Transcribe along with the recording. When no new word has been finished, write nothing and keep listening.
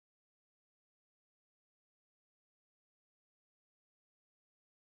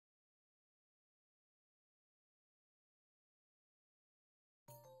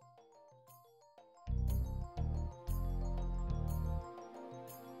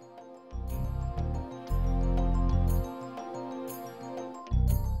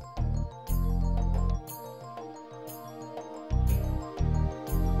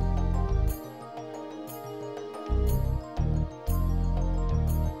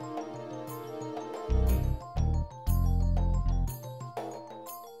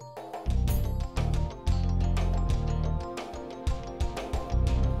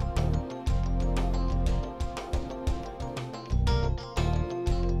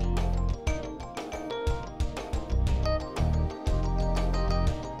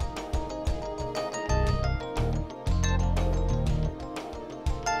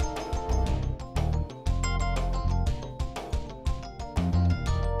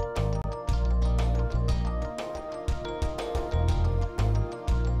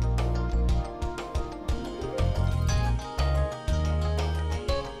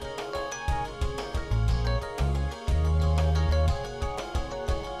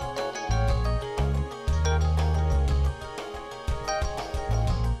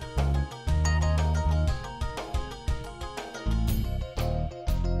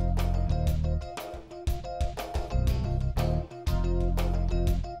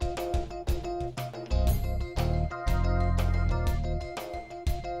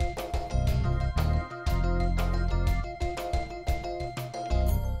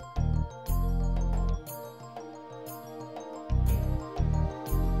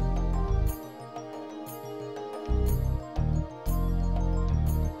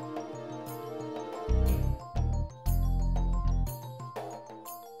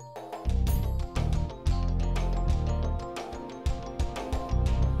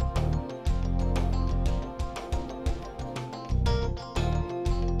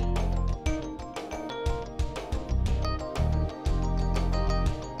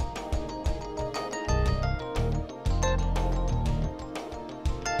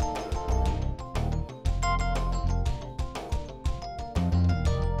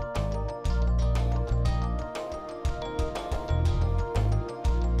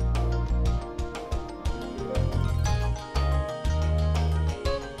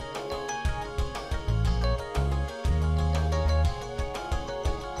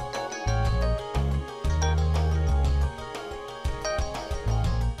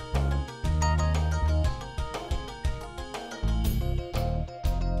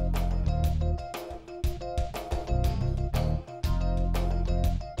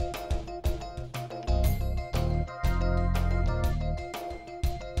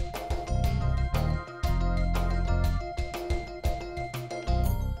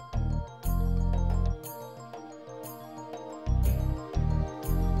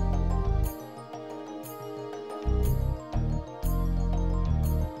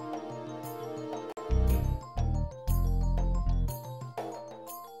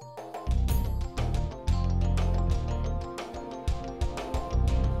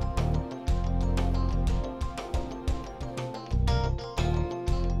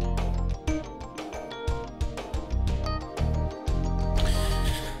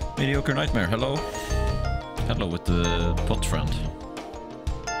Mediocre Nightmare, hello. Hello with the pot friend.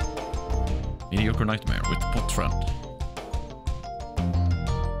 Mediocre Nightmare with the pot friend.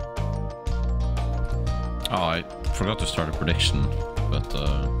 Oh, I forgot to start a prediction, but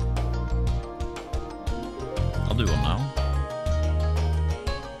I'll do one now.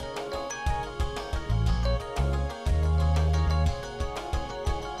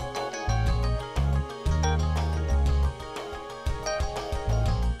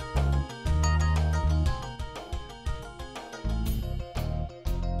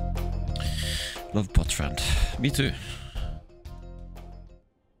 Love pot friend. Me too.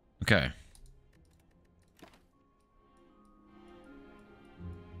 Okay.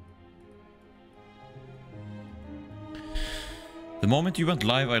 The moment you went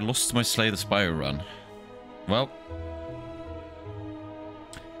live, I lost my Slay the Spire run. Well,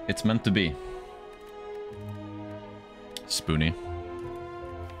 it's meant to be. Spoony.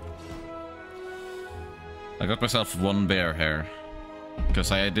 I got myself one beer here.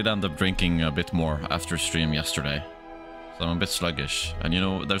 Because I did end up drinking a bit more after stream yesterday. So I'm a bit sluggish. And you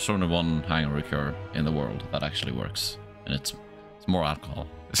know, there's only one hangover cure in the world that actually works. And it's more alcohol.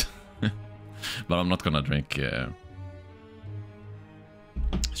 But I'm not gonna drink...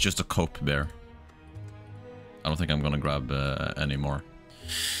 It's just a cope beer. I don't think I'm gonna grab any more.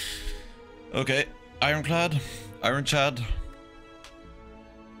 Okay, Ironclad. Ironchad.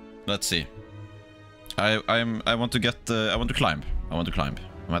 Let's see. I want to get... I want to climb. I want to climb.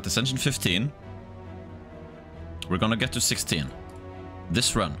 I'm at Ascension 15. We're gonna get to 16.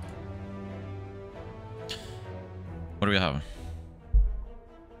 This run. What do we have?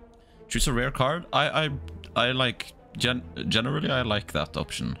 Choose a rare card. I like... Generally, I like that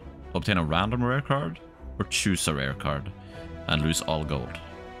option. Obtain a random rare card, or choose a rare card, and lose all gold.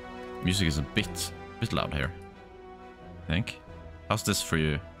 Music is a bit loud here, I think. How's this for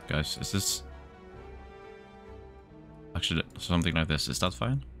you, guys? Is this... Actually, something like this. Is that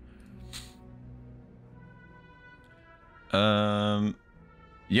fine?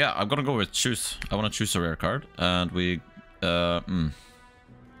 Yeah, I'm gonna go with choose. I want to choose a rare card, and we... Okay.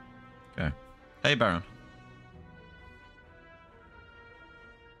 Hey, Baron.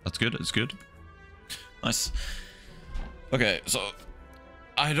 That's good. It's good. Nice. Okay, so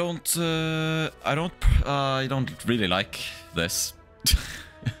I don't really like this,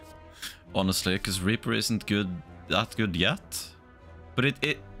 honestly, because Reaper isn't that good yet. But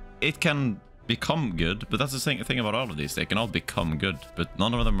it can become good. But that's the thing about all of these. They can all become good, but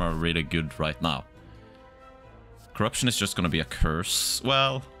none of them are really good right now. Corruption is just gonna be a curse.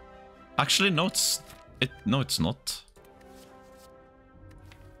 Well, actually, no, it's not.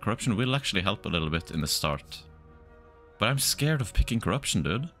 Corruption will actually help a little bit in the start. But I'm scared of picking Corruption,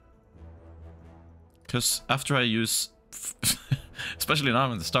 dude. Because after I use... especially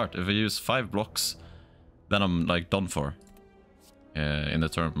now in the start, if I use 5 blocks, then I'm like done for. In the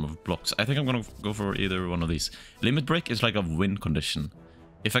term of blocks. I think I'm gonna go for either one of these. Limit Break is like a win condition.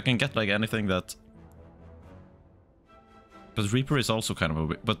 If I can get like anything that... But Reaper is also kind of a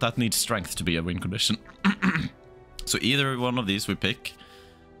win, but that needs strength to be a win condition. So either one of these we pick...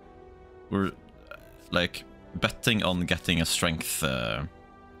 We're like betting on getting a strength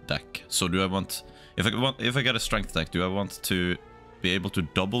deck. So do I want if I get a strength deck, do I want to be able to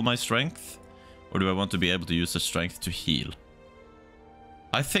double my strength, or do I want to be able to use the strength to heal?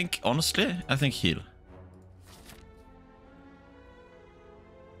 I think honestly, I think heal.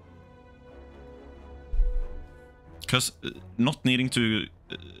 Because not needing to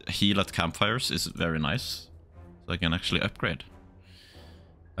heal at campfires is very nice, so I can actually upgrade.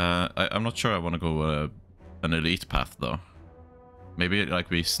 I'm not sure I want to go an elite path though. Maybe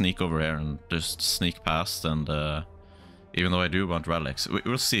like we sneak over here and just sneak past, and even though I do want relics,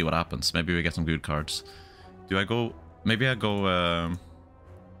 we'll see what happens. Maybe we get some good cards. Do I go? Maybe I go.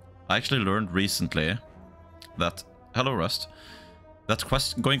 I actually learned recently that hello Rust. That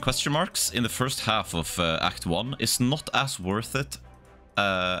going question marks in the first half of Act 1 is not as worth it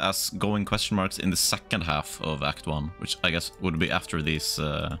as going question marks in the second half of Act 1, which I guess would be after these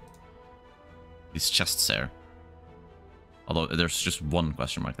chests there. Although there's just one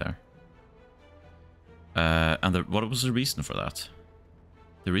question mark there. And what was the reason for that?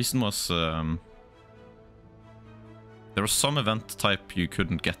 The reason was there was some event type you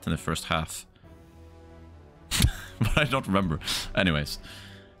couldn't get in the first half. But I don't remember. Anyways,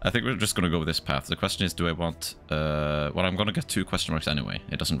 I think we're just going to go with this path. The question is, do I want... well, I'm going to get 2 question marks anyway.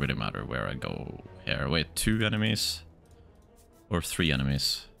 It doesn't really matter where I go here. Wait, 2 enemies? Or 3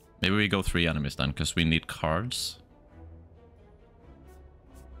 enemies? Maybe we go 3 enemies then, because we need cards.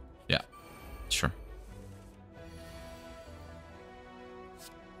 Yeah, sure.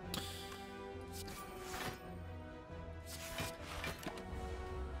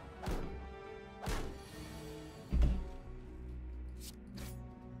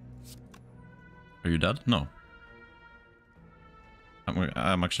 Are you dead? No.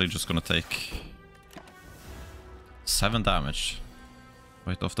 I'm actually just gonna take 7 damage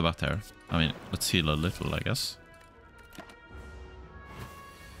right off the bat here. I mean, let's heal a little, I guess.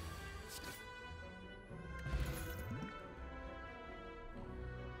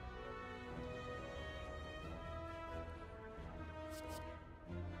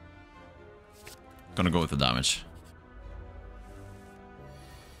 Gonna go with the damage.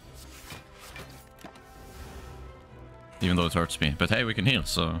 Even though it hurts me. But hey, we can heal,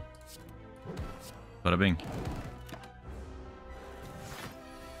 so... Bada bing.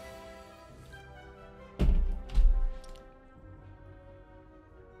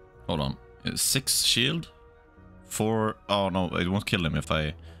 Hold on. 6 shield? 4... Oh no, it won't kill him if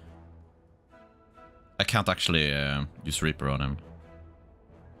I... I can't actually use Reaper on him.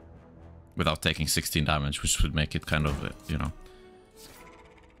 Without taking 16 damage, which would make it kind of, you know...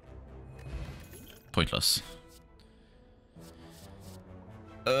 pointless.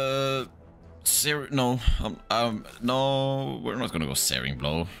 No, no, we're not gonna go Searing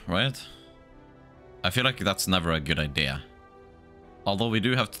Blow, right? I feel like that's never a good idea. Although we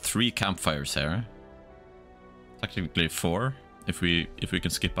do have 3 campfires here. Technically 4, if we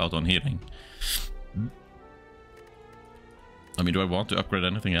can skip out on healing. I mean, do I want to upgrade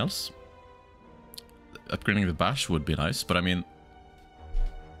anything else? Upgrading the bash would be nice, but I mean...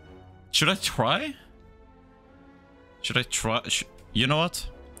 Should I try? Should I try? You know what?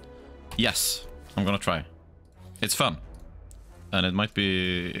 Yes, I'm gonna try. It's fun. And it might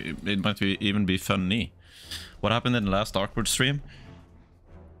even be funny. What happened in the last Darkwood stream?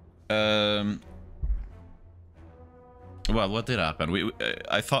 Well, what did happen?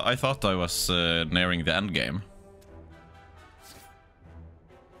 I thought I was nearing the end game.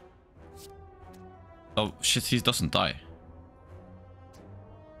 Oh shit, he doesn't die.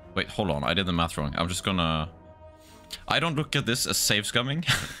 Wait, hold on, I did the math wrong. I'm just gonna... I don't look at this as save scumming.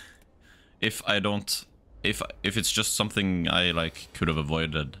 if it's just something I like could have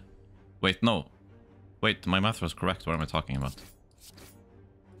avoided. Wait, no. Wait, my math was correct. What am I talking about?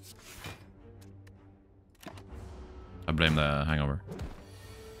 I blame the hangover.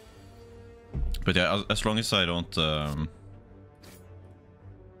 But yeah, as long as I don't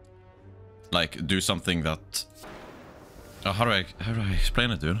like do something that... Oh, how do I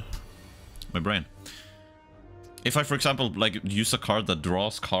explain it, dude? My brain. If I, for example, like use a card that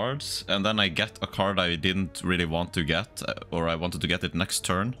draws cards, and then I get a card I didn't really want to get, or I wanted to get it next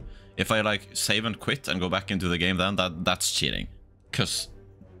turn, if I like save and quit and go back into the game, then that's cheating, because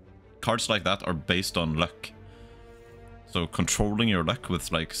cards like that are based on luck. So controlling your luck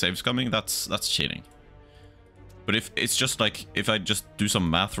with like save scumming, that's cheating. But if it's just like if I just do some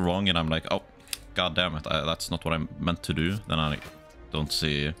math wrong and I'm like, oh, god damn it, that's not what I meant to do, then I don't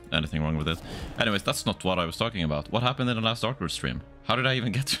see anything wrong with it. Anyways, that's not what I was talking about. What happened in the last Darkwood stream? How did I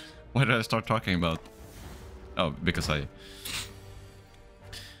even get to... Why did I start talking about... Oh, because I...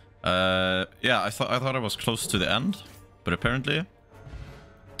 yeah, I thought I was close to the end, but apparently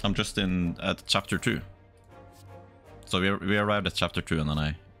I'm just at chapter 2. So we arrived at chapter 2 and then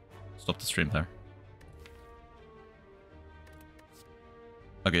I stopped the stream there.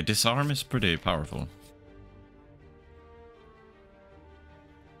 Okay, disarm is pretty powerful.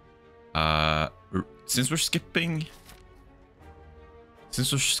 Since we're skipping,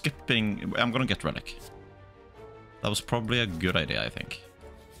 I'm gonna get Relic. That was probably a good idea, I think.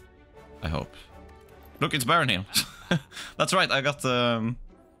 I hope. Look, it's Baron Heal. That's right. I got the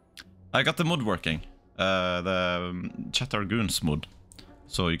mod working. The Chatter Goons mod.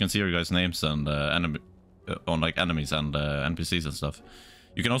 So you can see your guys' names and on like enemies and NPCs and stuff.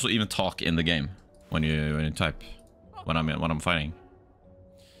 You can also even talk in the game when you type when I'm fighting.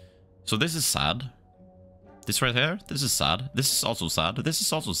 So this is sad. This right here, this is sad. This is also sad. This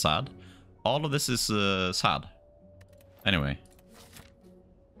is also sad. All of this is sad. Anyway.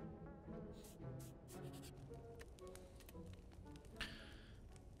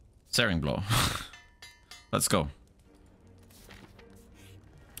 Searing Blow. Let's go.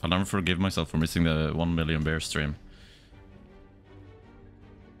 I'll never forgive myself for missing the 1 million bear stream.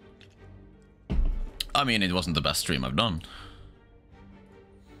 I mean, it wasn't the best stream I've done.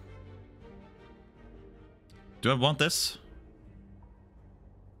 Do I want this?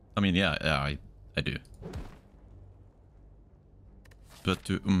 I mean, yeah, I do. But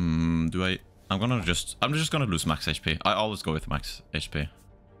do I? I'm just gonna lose max HP. I always go with max HP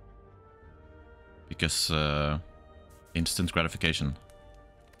because instant gratification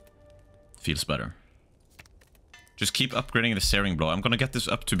feels better. Just keep upgrading the Searing Blow. I'm gonna get this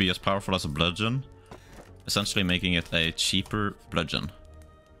up to be as powerful as a bludgeon, essentially making it a cheaper bludgeon.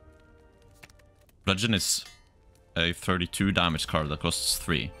 Bludgeon is a 32 damage card that costs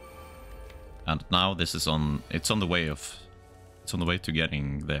 3. And now this is on... It's on the way of... It's on the way to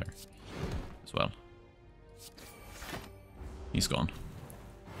getting there as well. He's gone.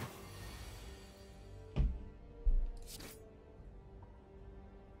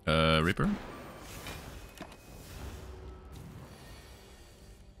 Reaper?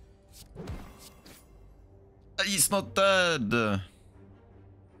 He's not dead!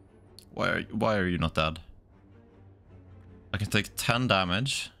 Why are you not dead? I can take 10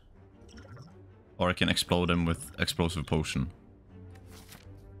 damage. Or I can explode him with explosive potion.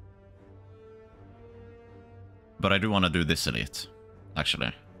 But I do want to do this elite,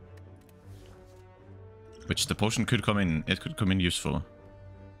 actually. Which the potion could come in, it could come in useful.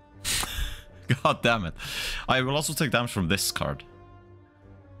 God damn it. I will also take damage from this card.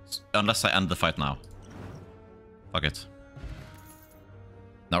 Unless I end the fight now. Fuck it.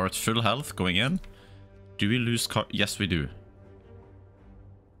 Now we're at full health going in. Do we lose card? Yes, we do.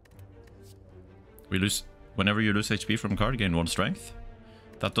 We lose... Whenever you lose HP from a card, gain 1 strength.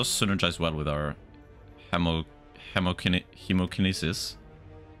 That does synergize well with our hemokinesis.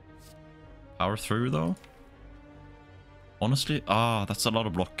 Power through, though? Honestly? Ah, that's a lot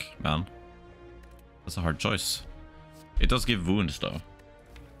of block, man. That's a hard choice. It does give wounds, though.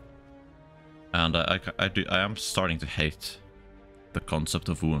 And I am starting to hate the concept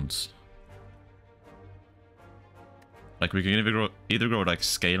of wounds. Like, we can either go like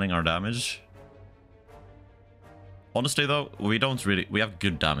scaling our damage. Honestly, though, we don't really... We have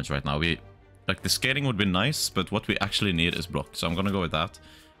good damage right now. Like, the scaling would be nice, but what we actually need is block. So I'm gonna go with that.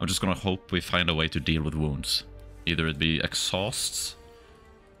 I'm just gonna hope we find a way to deal with wounds. Either it be exhausts,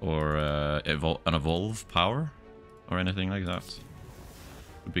 or an evolve power, or anything like that.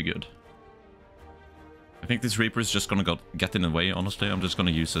 Would be good. I think this Reaper is just gonna get in the way, honestly. I'm just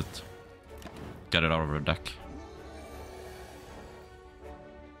gonna use it. Get it out of our deck.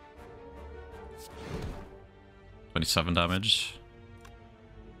 $27 damage.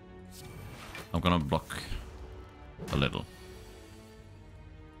 I'm gonna block a little.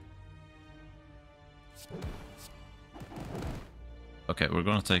 Okay, we're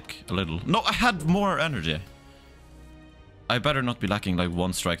gonna take a little. No, I had more energy. I better not be lacking like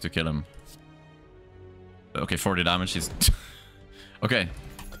 1 strike to kill him. Okay, 40 damage. He's... Okay.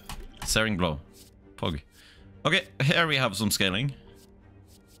 Searing Blow. Pog. Okay, here we have some scaling.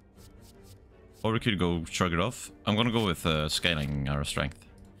 Or we could go shrug it off. I'm gonna go with scaling our strength.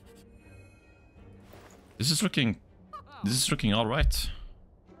 This is looking all right.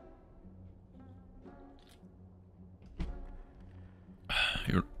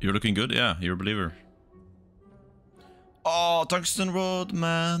 You're looking good, yeah. You're a believer. Oh, Tungsten Rod,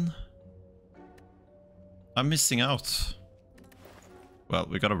 man. I'm missing out. Well,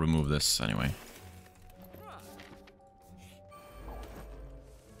 we gotta remove this anyway.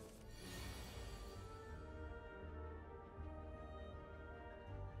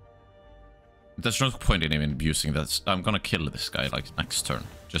 There's no point in even abusing that. I'm gonna kill this guy like next turn.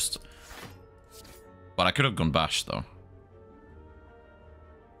 Just... But I could have gone bash though.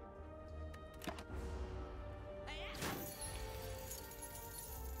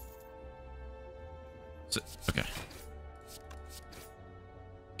 So, okay.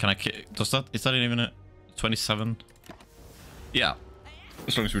 Can I kill... Is that even a 27? Yeah.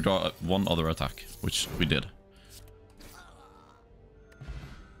 As long as we draw 1 other attack, which we did.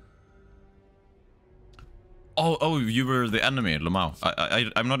 Oh, you were the enemy, Lamau.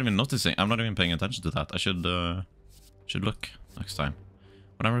 I'm not even noticing. I'm not even paying attention to that. I should look next time.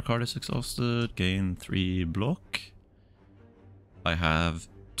 Whenever a card is exhausted, gain 3 block. I have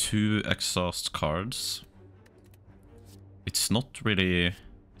 2 exhaust cards. It's not really...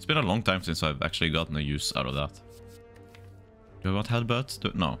 It's been a long time since I've actually gotten a use out of that. Do I want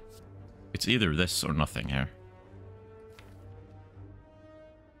headbutt? No. It's either this or nothing here.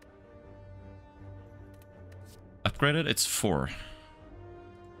 Upgraded, it's 4.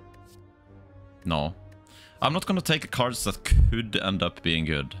 No. I'm not gonna take cards that could end up being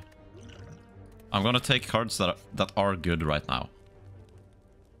good. I'm gonna take cards that are good right now.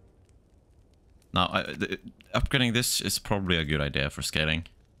 Now, upgrading this is probably a good idea for scaling.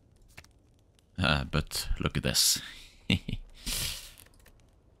 But look at this.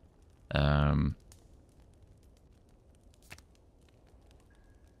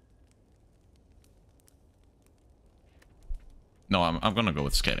 No, I'm gonna go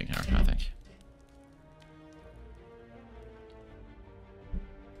with scaling here, I think.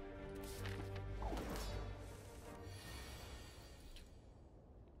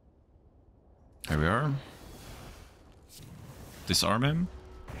 Here we are. Disarm him.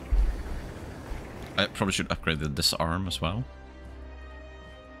 I probably should upgrade the disarm as well.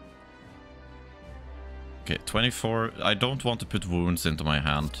 Okay, 24. I don't want to put wounds into my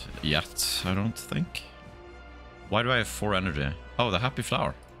hand yet, I don't think. Why do I have 4 energy? Oh, the happy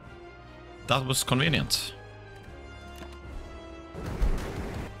flower. That was convenient.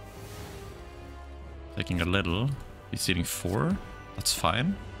 Taking a little. He's eating 4. That's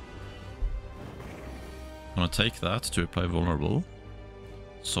fine. I'm gonna take that to apply vulnerable.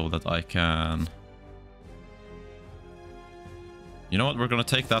 So that I can... You know what? We're gonna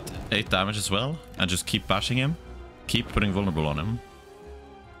take that 8 damage as well. And just keep bashing him. Keep putting vulnerable on him.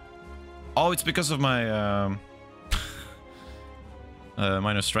 Oh, it's because of my...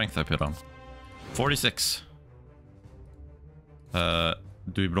 minus strength I put on. 46. Do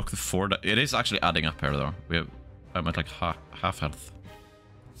we block the 4? It is actually adding up here though. I'm at like half health.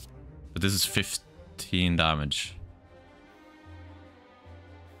 But this is 15 damage.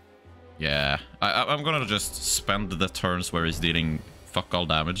 Yeah. I'm gonna just spend the turns where he's dealing fuck all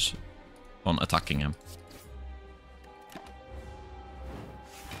damage on attacking him.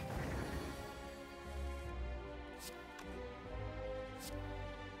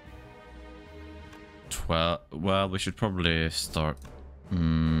 Well, we should probably start... You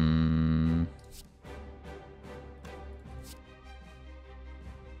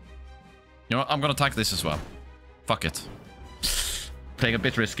know what? I'm gonna attack this as well. Fuck it. Playing a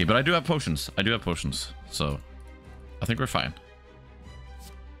bit risky, but I do have potions. So I think we're fine.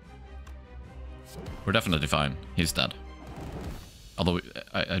 We're definitely fine. He's dead. Although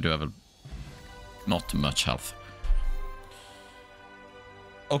I do have not much health.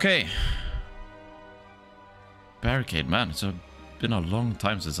 Okay. Barricade, man, it's been a long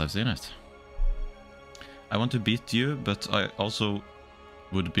time since I've seen it. I want to beat you, but I also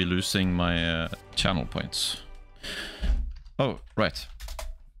would be losing my channel points. Oh, right.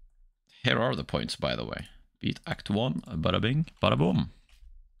 Here are the points, by the way. Beat Act 1, bada bing, bada boom.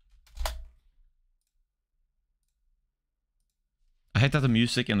 I hate that the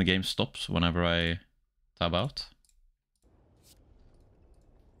music in the game stops whenever I tab out.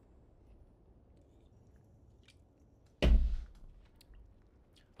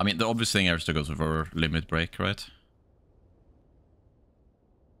 I mean, the obvious thing here is to go for limit break, right?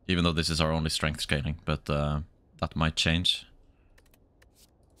 Even though this is our only strength scaling, but that might change.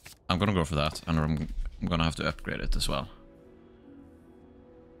 I'm gonna go for that, and I'm gonna have to upgrade it as well.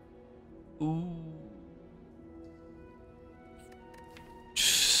 Ooh.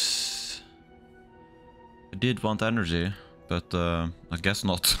 I did want energy, but I guess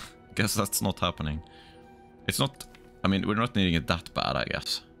not. I guess that's not happening. It's not... I mean, we're not needing it that bad, I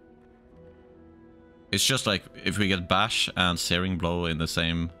guess. It's just like, if we get Bash and Searing Blow in the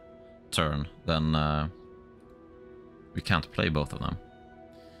same turn, then we can't play both of them.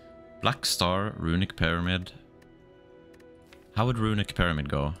 Black Star, Runic Pyramid. How would Runic Pyramid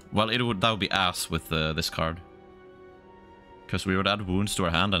go? Well, that would be ass with this card. Because we would add wounds to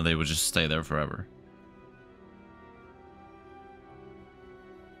our hand and they would just stay there forever.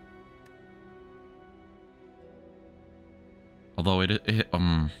 Although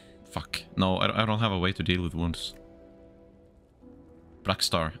fuck. No, I don't have a way to deal with wounds. Black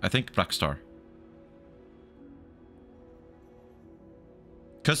Star. I think Black Star.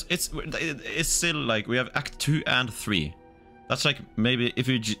 Because it's still like we have Act 2 and 3. That's like maybe if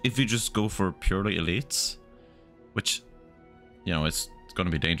you just go for purely elites, which, you know, it's gonna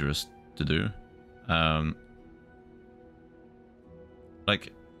be dangerous to do.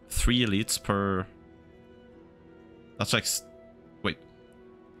 Like 3 elites per. That's like, wait,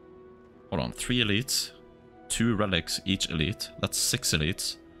 hold on, 3 elites, 2 relics each elite. That's 6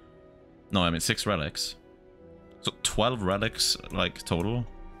 elites. No, I mean 6 relics. So 12 relics, like, total.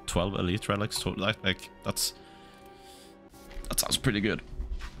 12 elite relics total. Like, that sounds pretty good.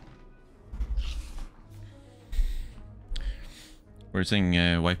 We're using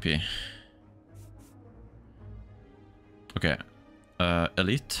YP. Okay.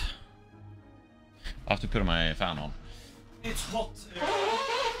 Elite. I have to put my fan on. It's hot.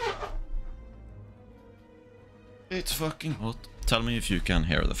 It's fucking hot. Tell me if you can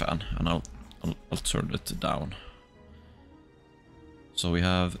hear the fan, and I'll turn it down. So we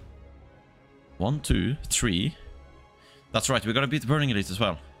have 1, 2, 3. That's right, we gotta beat the Burning Elite as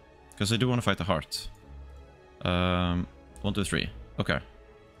well. Because I do want to fight the Heart. 1, 2, 3. Okay.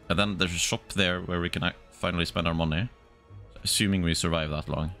 And then there's a shop there where we can finally spend our money. Assuming we survive that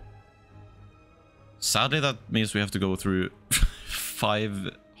long. Sadly, that means we have to go through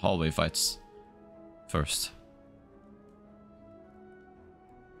 5 hallway fights first.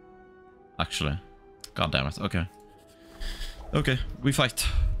 Actually. God damn it. Okay. Okay, we fight.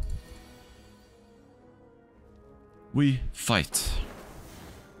 We fight.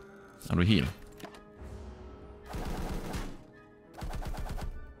 And we heal.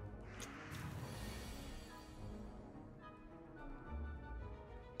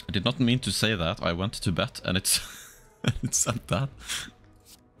 I did not mean to say that. I went to bet and it's it said that.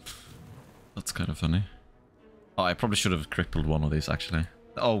 That's kind of funny. Oh, I probably should have crippled one of these actually.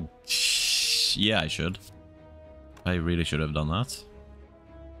 Oh, yeah, I should. I really should have done that.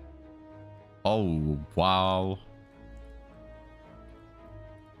 Oh, wow.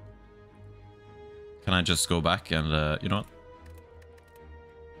 Can I just go back and, you know what?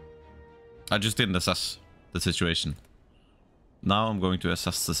 I just didn't assess the situation. Now I'm going to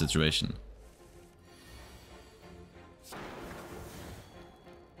assess the situation.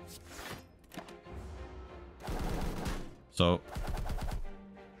 So...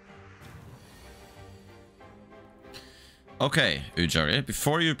 Okay, Ujari,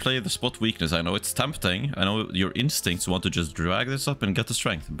 before you play the spot weakness, I know it's tempting. I know your instincts want to just drag this up and get the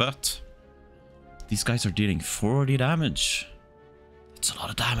strength, but... These guys are dealing 40 damage. That's a lot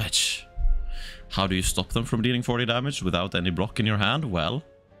of damage. How do you stop them from dealing 40 damage without any block in your hand? Well,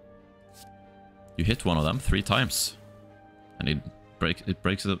 you hit one of them 3 times. And it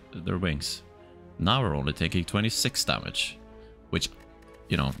breaks their wings. Now we're only taking 26 damage. Which,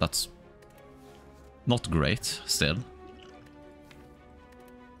 you know, that's not great still.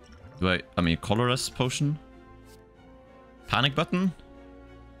 I mean, colorless potion? Panic button?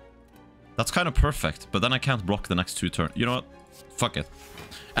 That's kind of perfect, but then I can't block the next 2 turns. You know what? Fuck it.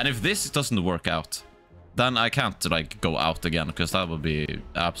 And if this doesn't work out, then I can't, like, go out again, because that would be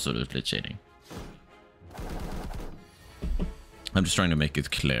absolutely cheating. I'm just trying to make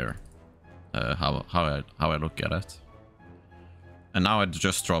it clear how I look at it. And now I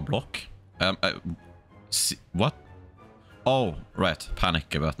just draw block. What? Oh, right. Panic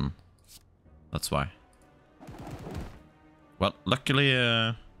button. That's why. Well, luckily,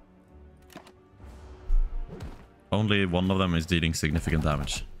 only one of them is dealing significant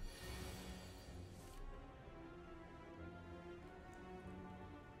damage.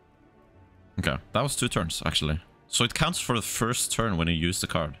 Okay, that was 2 turns, actually. So it counts for the first turn when you use the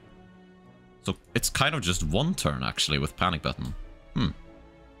card. So it's kind of just 1 turn, actually, with Panic Button.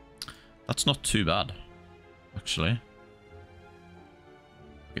 That's not too bad, actually.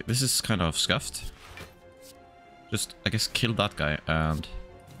 Okay, this is kind of scuffed. Just, I guess, kill that guy and...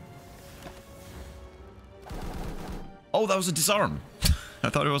 Oh, that was a disarm! I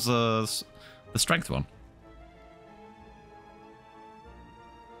thought it was the strength one.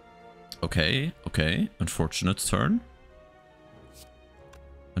 Okay, okay. Unfortunate turn.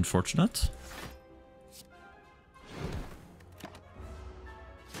 Unfortunate.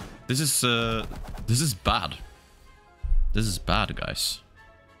 This is bad. This is bad, guys.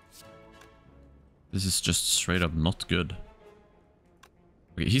 This is just straight up not good.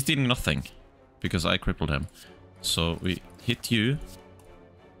 Okay, he's dealing nothing because I crippled him. So we hit you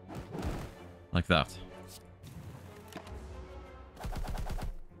like that.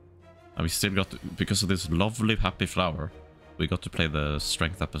 And we still got to, because of this lovely happy flower, we got to play the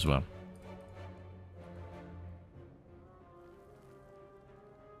strength up as well.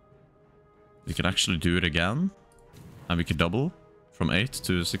 We can actually do it again, and we can double from 8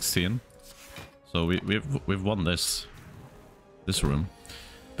 to 16. So we've won this room,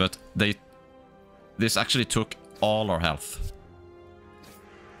 but this actually took all our health.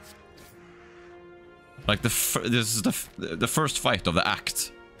 Like this is the first fight of the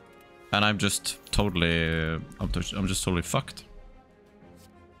act, and I'm just totally I'm just totally fucked.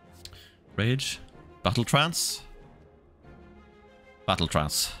 Rage, battle trance,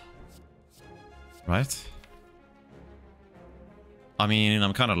 right? I mean,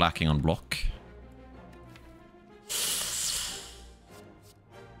 I'm kind of lacking on block.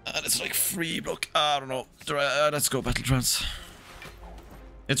 And it's like free block. I don't know. Let's go battle trance.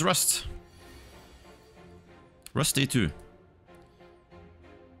 It's rust. Rusty too.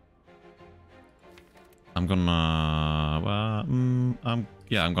 I'm gonna.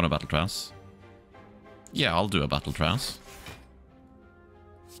 Yeah, I'm gonna battle trance. Yeah, I'll do a battle trance.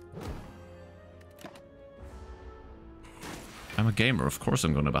 I'm a gamer, of course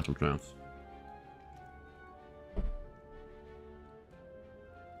I'm gonna battle trance.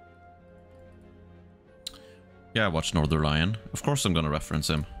 Yeah, I watched Northern Lion. Of course I'm gonna reference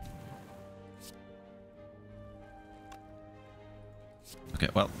him. Okay,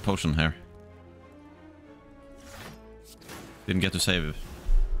 well, potion here. Didn't get to save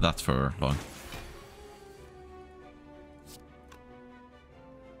that for long.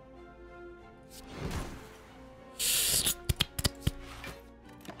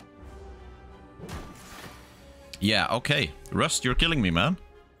 Yeah, okay. Rust, you're killing me, man.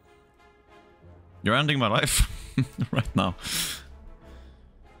 You're ending my life right now.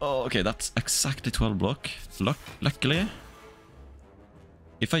 Oh, okay, that's exactly 12 block. Luckily,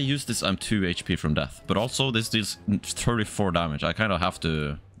 if I use this, I'm 2 HP from death. But also, this deals 34 damage. I kind of have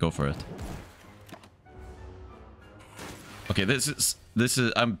to go for it. Okay, this is,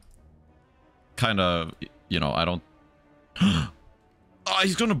 I'm kind of, you know, I don't... Oh,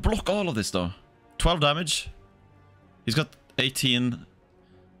 he's gonna block all of this, though. 12 damage. He's got 18.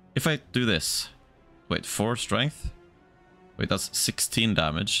 If I do this... Wait, 4 strength? Wait, that's 16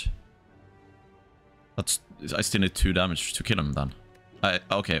 damage. That's... I still need 2 damage to kill him, then.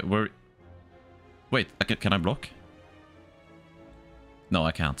 Okay, we're... Wait, can I block? No,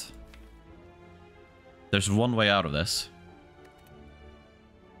 I can't. There's one way out of this.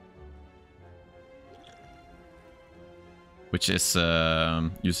 Which is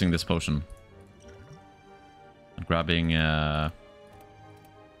using this potion. And grabbing...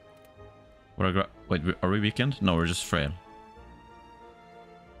 Wait, are we weakened? No, we're just frail.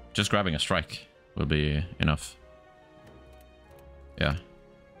 Just grabbing a strike will be enough. Yeah.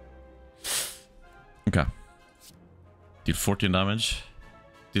 Okay. Did 14 damage.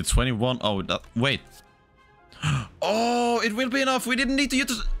 Did 21. Oh, that... Wait. Oh, it will be enough. We didn't need to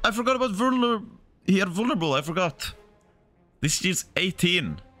use... I forgot about vulnerable. He had vulnerable. I forgot. This deals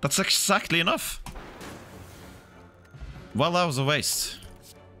 18. That's exactly enough. Well, that was a waste.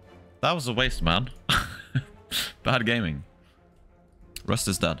 That was a waste, man. Bad gaming. Rust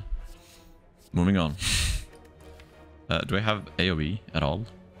is dead. Moving on. Do I have AoE at all?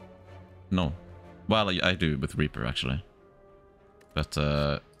 No. Well, I do with Reaper, actually. But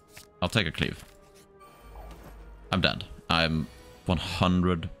I'll take a cleave. I'm dead. I'm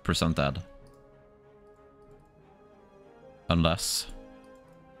 100% dead. Unless...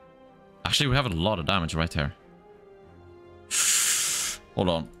 Actually, we have a lot of damage right here. Hold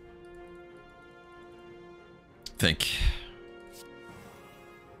on. Think.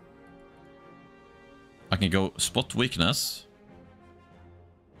 I can go spot weakness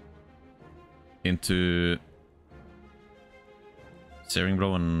into Searing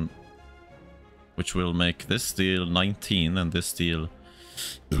Blow, and which will make this deal 19 and this deal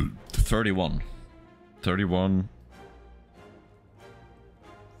 31. 31.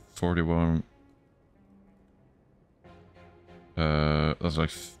 41. That's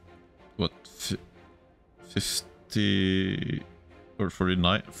like what, 50 or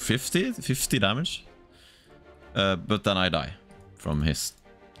 49, 50 damage. But then I die from his,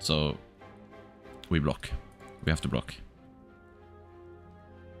 so we block. We have to block.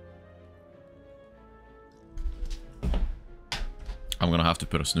 I'm gonna have to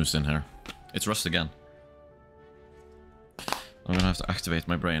put a snooze in here. It's Rust again. I'm gonna have to activate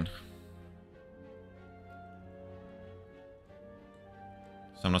my brain.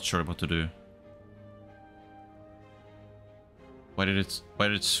 So I'm not sure what to do. Why did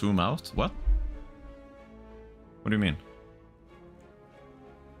it zoom out? What? What do you mean?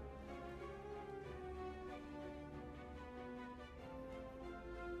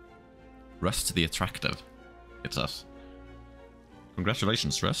 Rust the Attractive, it says.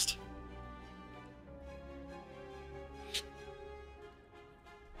 Congratulations, Rust.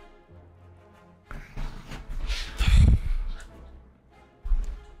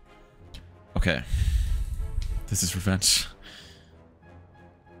 Okay. This is revenge.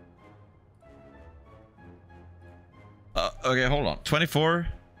 Okay, hold on. 24.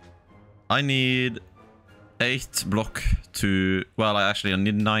 I need 8 block to... Well, I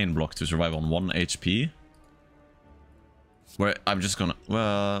need 9 block to survive on 1 HP. Where I'm just gonna...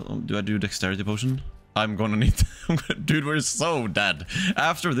 Well, do I do Dexterity Potion? I'm gonna need... Dude, we're so dead.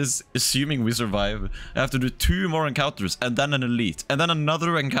 After this, assuming we survive, I have to do 2 more encounters, and then an elite, and then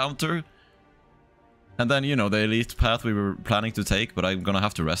another encounter. And then, you know, the elite path we were planning to take, but I'm gonna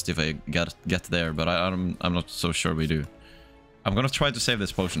have to rest if I get there, but I'm not so sure we do. I'm gonna try to save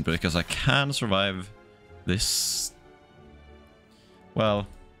this potion, because I can survive this... Well,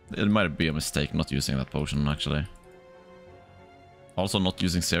 it might be a mistake not using that potion, actually. Also, not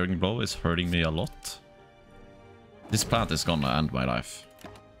using Searing Blow is hurting me a lot. This plant is gonna end my life.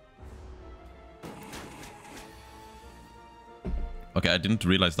 Okay, I didn't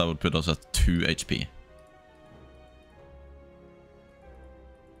realize that would put us at 2 HP.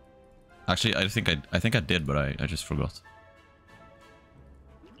 Actually, I think I did, but I just forgot.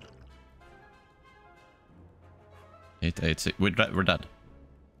 8, 8, 6. We're dead.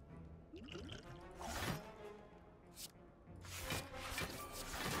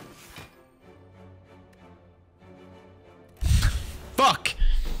 Fuck!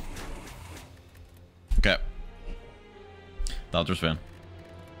 Okay. Doubters win.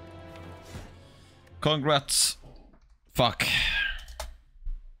 Congrats. Fuck.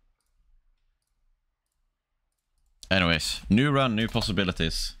 Anyways, new run, new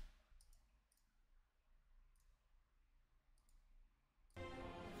possibilities.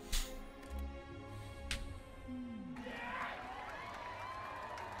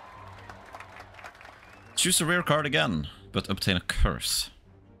 Choose a rare card again, but obtain a curse.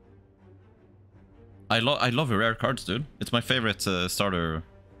 I love rare cards, dude. It's my favorite starter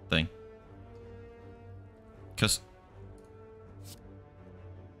thing. Cause...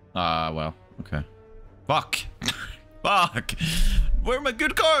 well, okay. Fuck! Fuck! Where are my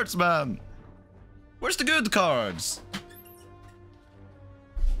good cards, man? Where's the good cards?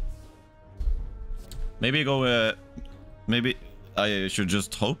 Maybe go, maybe I should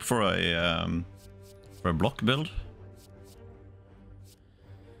just hope for a block build.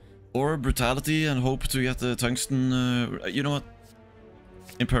 Or brutality and hope to get the tungsten, you know what?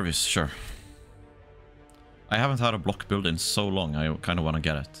 Impervious, sure. I haven't had a block build in so long, I kind of want to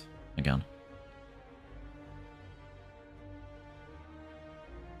get it again.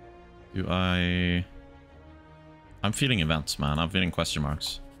 Do I... I'm feeling events, man. I'm feeling question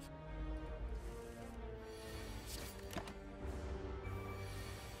marks.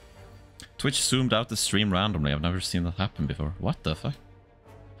 Twitch zoomed out the stream randomly. I've never seen that happen before. What the fuck?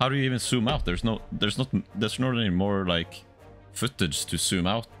 How do you even zoom out? There's not any more like footage to zoom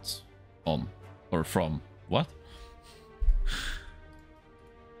out on or from. What?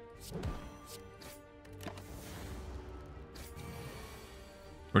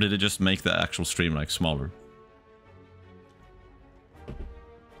 Or did it just make the actual stream like smaller?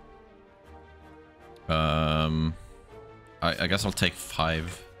 I guess I'll take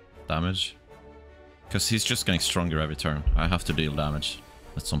 5 damage. Because he's just getting stronger every turn. I have to deal damage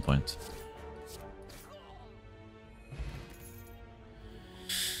at some point.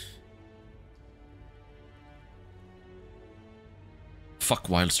 Fuck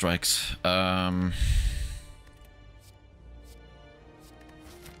wild strikes.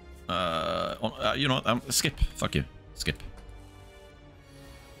 You know what? Skip. Fuck you. Skip.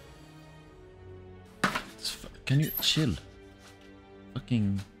 Can you chill?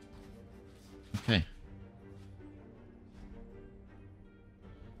 Fucking... Okay.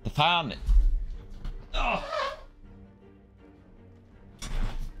 The fan! Oh.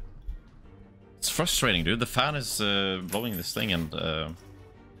 It's frustrating, dude. The fan is blowing this thing and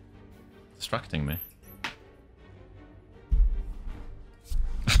distracting me.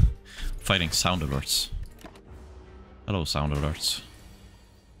 Fighting sound alerts. Hello, sound alerts.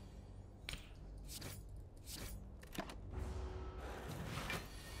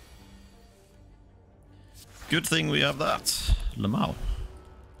 Good thing we have that. Lamau.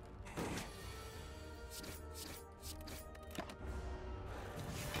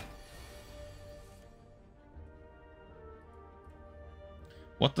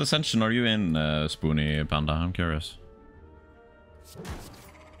 What ascension are you in, Spoony Panda? I'm curious.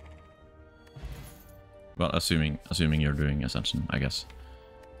 Well, assuming you're doing ascension, I guess.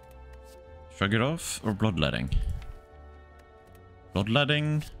 Shrug it off or bloodletting?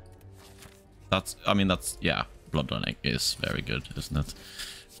 Bloodletting. That's, I mean, that's, yeah, bloodletting is very good, isn't it?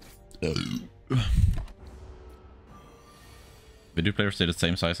 Video player stayed the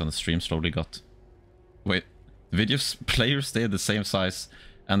same size and the stream slowly got... Wait, video player stayed the same size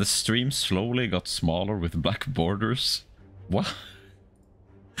and the stream slowly got smaller with black borders? What?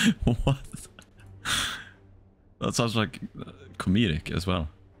 What? That sounds like comedic as well.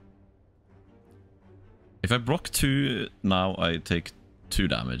 If I block 2 now, I take 2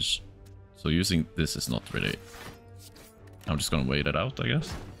 damage. So using this is not really... I'm just gonna wait it out, I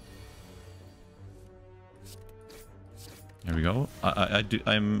guess. Here we go. I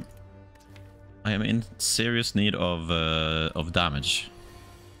am in serious need of damage.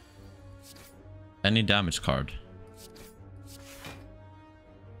 Any damage card.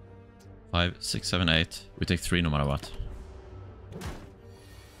 5, 6, 7, 8. We take 3 no matter what.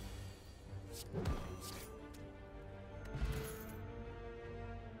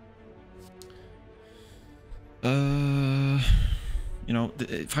 You know,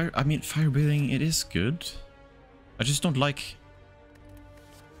 fire breathing, it is good. I just don't like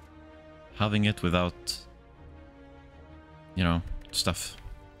having it without, you know, stuff.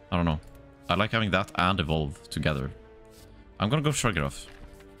 I don't know. I like having that and evolve together. I'm gonna go shrug it off.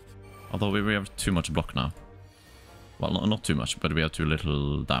 Although we have too much block now. Well, not too much, but we have too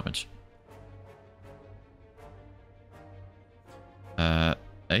little damage. 8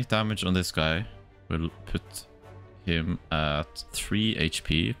 damage on this guy will put him at 3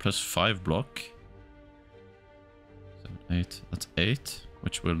 HP plus 5 block. 8. That's 8,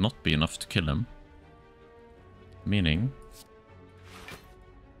 which will not be enough to kill him. Meaning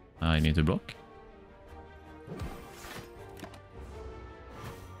I need to block.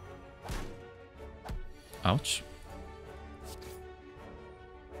 Ouch.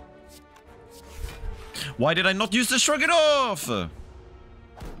 Why did I not use the shrug it off? I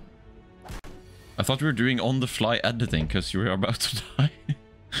thought we were doing on-the-fly editing because you were about to die.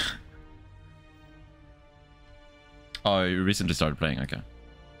 Oh, you recently started playing, okay.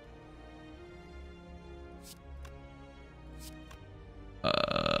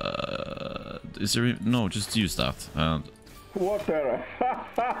 Is there... No, just use that. And water.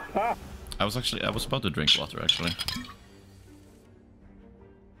 I was about to drink water, actually.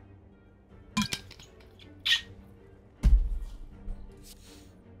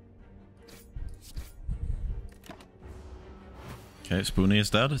 Okay, Spoonie is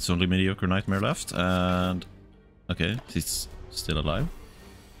dead. It's only Mediocre Nightmare left, and... Okay, he's still alive.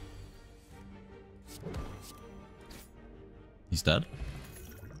 He's dead.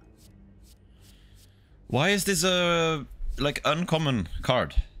 Why is this a, like, uncommon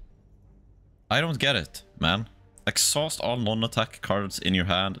card? I don't get it, man. Exhaust all non-attack cards in your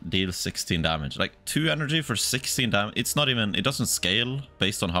hand, deal 16 damage. Like, 2 energy for 16 damage. It's not even... It doesn't scale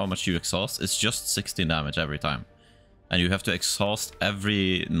based on how much you exhaust. It's just 16 damage every time. And you have to exhaust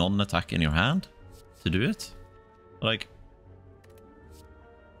every non-attack in your hand to do it? Like...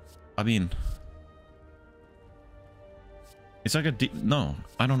 I mean... It's like a deep... No,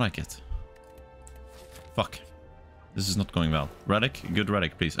 I don't like it. Fuck. This is not going well. Relic, good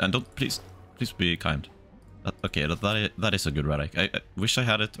relic, please. And don't... Please be kind. Okay, that is a good relic. I wish I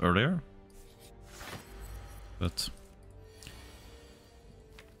had it earlier. But...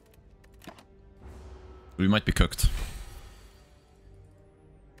 We might be cooked.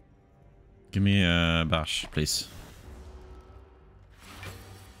 Give me a bash, please.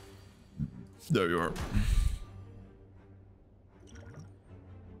 There you are.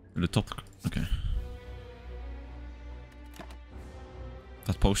 The top... Okay.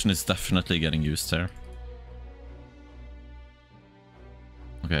 That potion is definitely getting used there.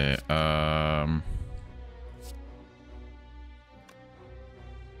 Okay,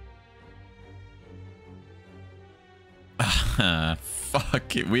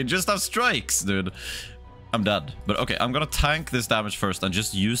 fuck it. We just have strikes, dude. I'm dead. But okay, I'm gonna tank this damage first and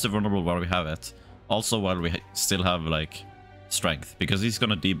just use the vulnerable while we have it. Also while we still have, like, strength. Because he's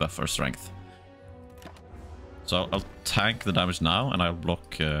gonna debuff our strength. So I'll tank the damage now and I'll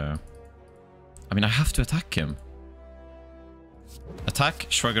block... I mean, I have to attack him. Attack,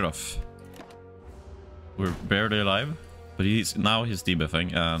 shrug it off. We're barely alive. But he's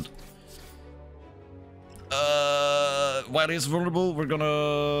debuffing and... while he's vulnerable, we're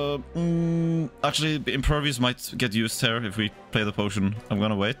gonna... actually, Impervious might get used here if we play the potion. I'm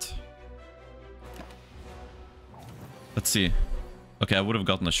gonna wait. Let's see. Okay, I would have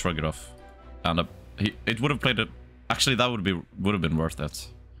gotten a shrug it off. And it would have played it... Actually, that would have been worth it.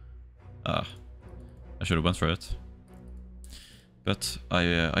 I should have went for it. But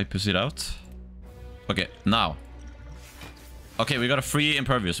I pussied out. Okay, now. Okay, we got a free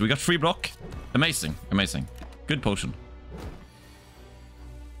Impervious. We got free block. Amazing, amazing. Good potion.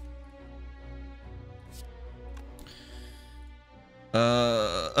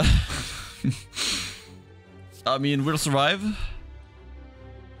 I mean, we'll survive.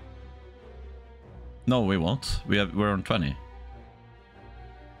 No, we won't. We're on 20.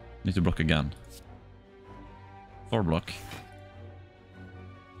 Need to block again. 4 block.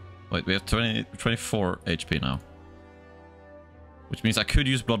 Wait, we have 24 HP now. Which means I could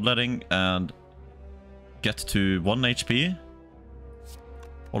use Bloodletting and get to 1 HP.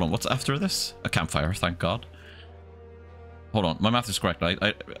 Hold on, what's after this? A campfire, thank God. Hold on, my math is correct, right?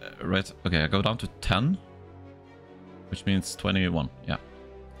 Right, okay, I go down to 10. Which means 21, yeah.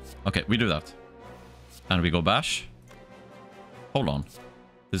 Okay, we do that. And we go bash. Hold on.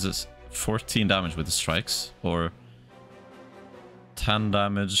 This is 14 damage with the strikes, or 10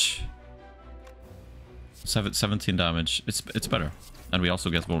 damage, 17 damage. It's better. And we also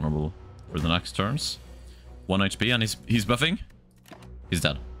get vulnerable for the next turns. 1 HP, and he's buffing. He's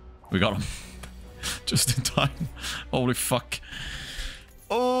dead. We got him. Just in time. Holy fuck.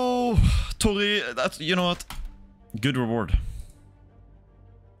 Oh, Tori, that's, you know what? Good reward.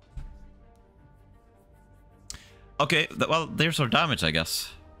 Okay, well, there's our damage, I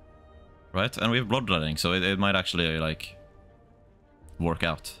guess. Right? And we have bloodletting, so it might actually, like, work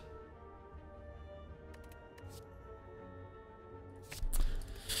out.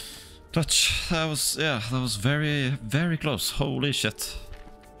 Touch. That was, yeah, that was very, very close. Holy shit.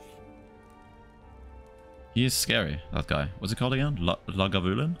 He is scary, that guy. What's it called again?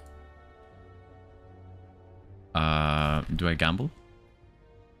 Lagavulin? Do I gamble?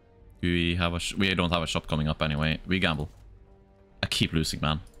 Do we have a... we don't have a shop coming up anyway. We gamble. I keep losing,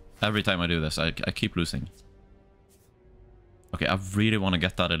 man. Every time I do this, I keep losing. Okay, I really want to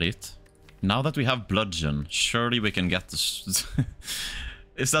get that elite. Now that we have bludgeon, surely we can get this.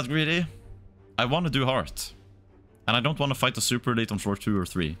 Is that greedy? I want to do heart. And I don't want to fight the super elite on floor 2 or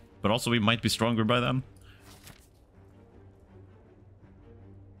 3. But also we might be stronger by then.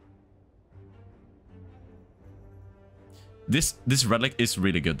 This relic is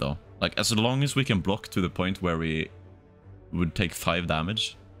really good though. Like, as long as we can block to the point where we would take 5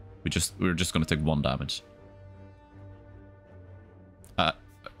 damage, we're just gonna take 1 damage.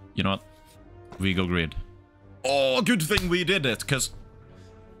 You know what? We go grid. Oh, good thing we did it, because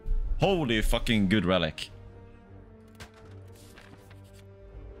holy fucking good relic.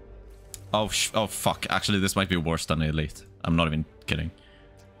 Oh fuck. Actually, this might be worse than the elite. I'm not even kidding.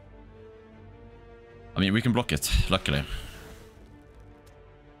 I mean, we can block it, luckily.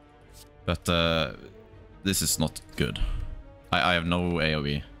 But this is not good. I have no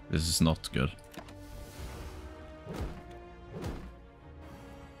AoE. This is not good.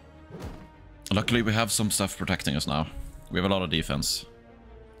 Luckily, we have some stuff protecting us now. We have a lot of defense.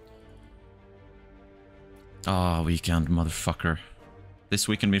 Ah, oh, weekend, motherfucker. This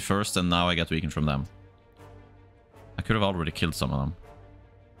weakened me first, and now I get weakened from them. I could have already killed some of them.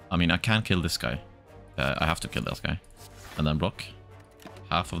 I mean, I can kill this guy. I have to kill this guy. And then block.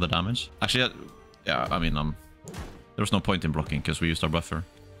 Half of the damage. Actually, yeah, I mean, there was no point in blocking, because we used our buffer.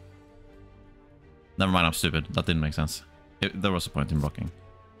 Never mind, I'm stupid. That didn't make sense. There was a point in blocking.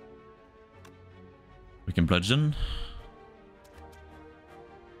 We can bludgeon.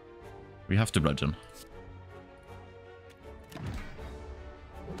 We have to bludgeon.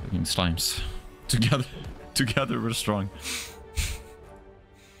 Fucking slimes. Together we're strong.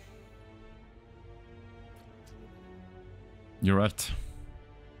 You're right.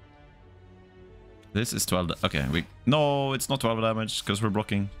 This is 12. Okay, no, it's not 12 damage because we're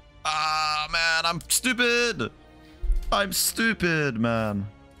blocking. Ah, man, I'm stupid. I'm stupid, man.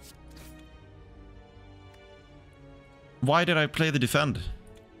 Why did I play the defend?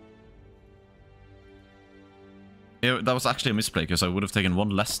 That was actually a misplay, because I would have taken 1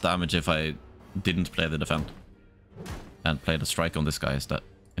 less damage if I didn't play the defend. And play the strike on this guy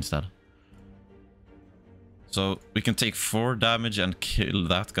instead. So we can take 4 damage and kill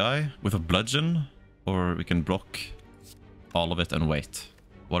that guy with a bludgeon. Or we can block all of it and wait.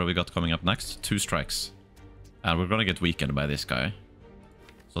 What do we got coming up next? 2 strikes. And we're gonna get weakened by this guy.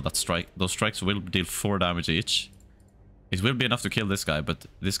 So those strikes will deal 4 damage each. It will be enough to kill this guy, but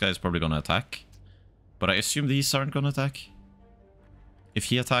this guy is probably gonna attack. But I assume these aren't gonna attack. If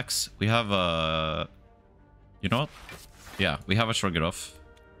he attacks, we have a... You know what? Yeah, we have a shrug it off.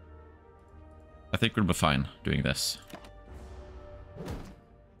 I think we'll be fine doing this.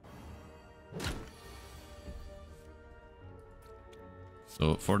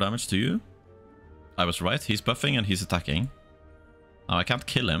 So 4 damage to you. I was right, he's buffing and he's attacking. Now I can't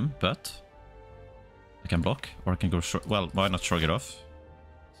kill him, but I can block, or I can go short. Well, why not shrug it off?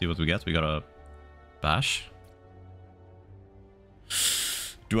 See what we get. We got a bash.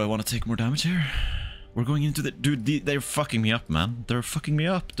 Do I want to take more damage here? We're going into the... Dude, they're fucking me up, man. They're fucking me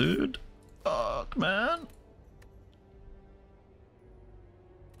up, dude. Fuck, man.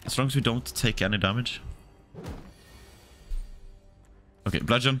 As long as we don't take any damage. Okay,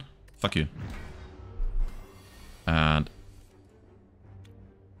 bludgeon. Fuck you. And...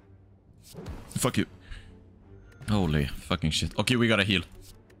 Fuck you. Holy fucking shit. Okay, we gotta heal.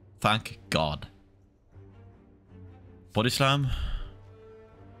 Thank God. Body slam.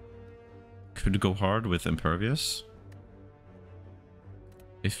 Could go hard with impervious.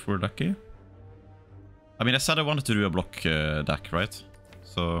 If we're lucky. I mean, I said I wanted to do a block deck, right?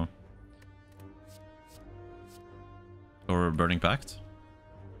 So... Or Burning Pact.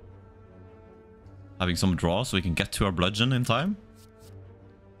 Having some draw so we can get to our bludgeon in time.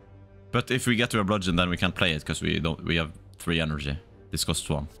 But if we get to our bludgeon, then we can't play it because we have 3 energy. This costs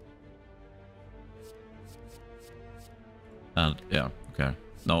 1. And yeah, okay.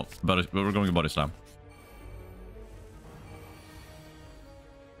 No, but we're going to body slam.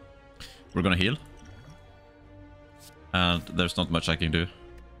 We're gonna heal. And there's not much I can do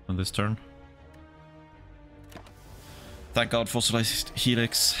on this turn. Thank God fossilized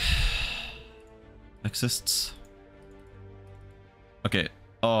helix exists. Okay.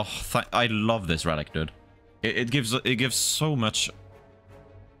 Oh, I love this relic, dude. It gives so much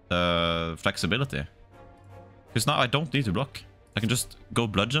flexibility. Because now I don't need to block. I can just go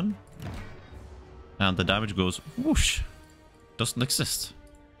bludgeon And the damage goes whoosh. Doesn't exist.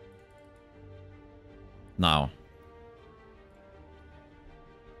 Now.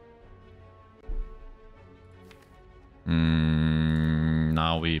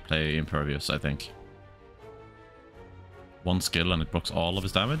 Now we play Impervious, I think. One skill and it blocks all of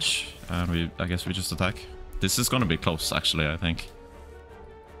his damage. And I guess we just attack. This is gonna be close, actually, I think.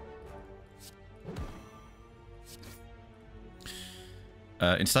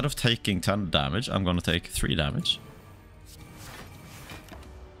 Instead of taking 10 damage, I'm gonna take 3 damage.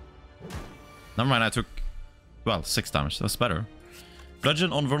 Never mind, I took, well, 6 damage. That's better.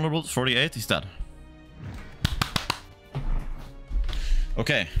 Bludgeon on vulnerable, 48, he's dead.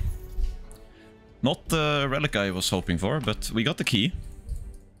 Okay. Not the relic I was hoping for, but we got the key.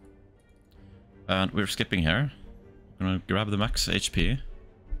 And we're skipping here. I'm gonna grab the max HP.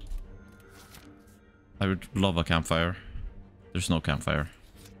 I would love a campfire. There's no campfire.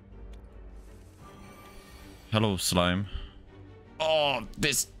 Hello, slime. Oh,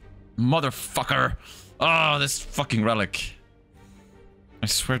 this motherfucker. Oh, this fucking relic. I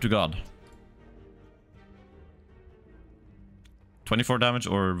swear to God. 24 damage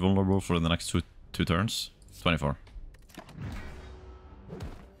or vulnerable for the next two turns? 24.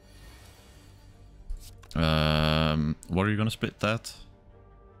 What are you gonna split that?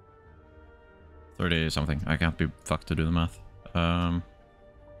 30 something. I can't be fucked to do the math.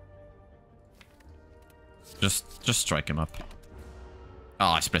 Just strike him up. Oh,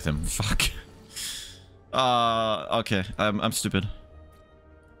 I split him. Fuck. Okay. I'm stupid.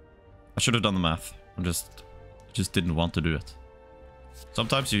 I should have done the math. I just didn't want to do it.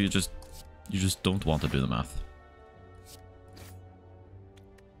 Sometimes you just don't want to do the math.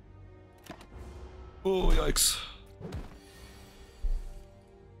 Oh, yikes.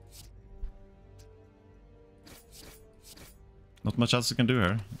 Not much else I can do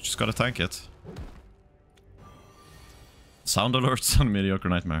here. Just gotta tank it. Sound alerts on Mediocre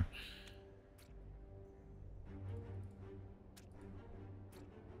Nightmare.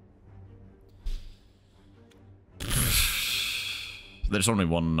 There's only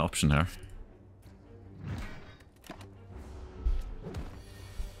one option here.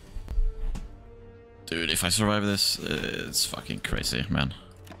 Dude, if I survive this, it's fucking crazy, man.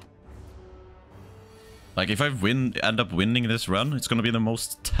 Like, if I end up winning this run, it's gonna be the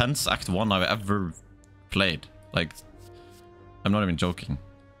most tense Act 1 I've ever played. Like, I'm not even joking.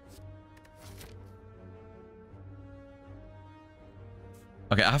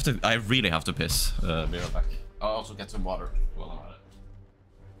 Okay, I really have to piss. Be right back. I'll also get some water while I'm at it.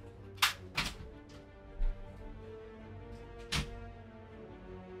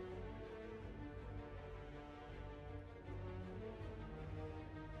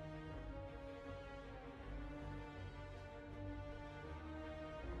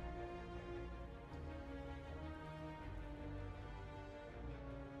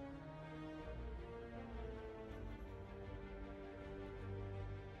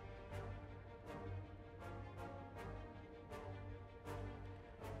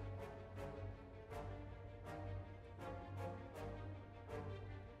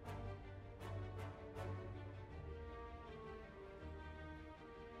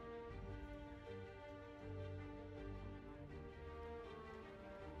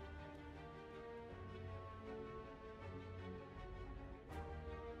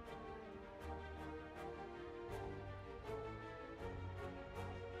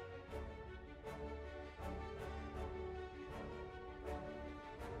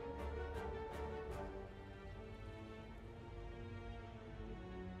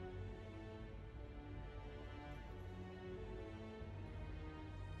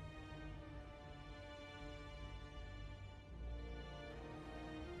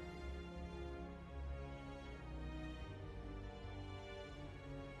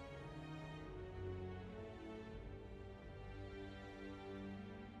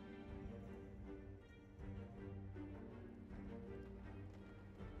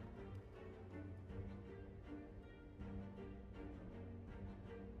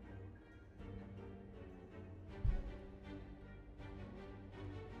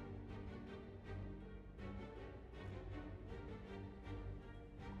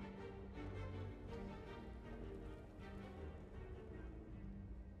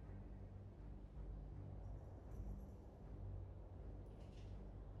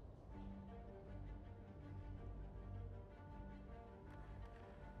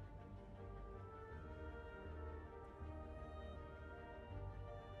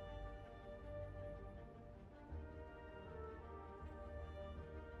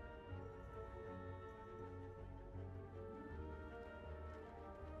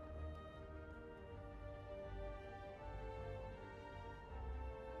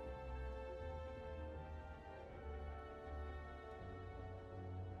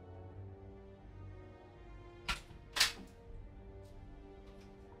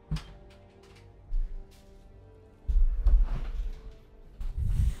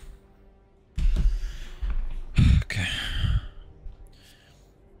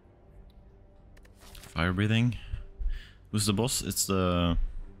 fire breathing. Who's the boss? It's the...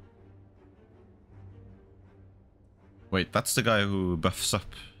 Wait, that's the guy who buffs up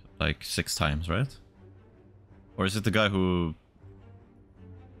like 6 times, right? Or is it the guy who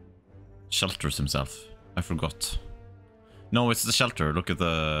shelters himself? I forgot. No, it's the shelter. Look at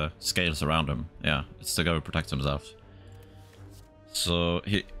the scales around him. Yeah, it's the guy who protects himself. So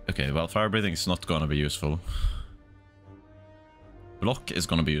he... Okay, well, fire breathing is not gonna be useful. Block is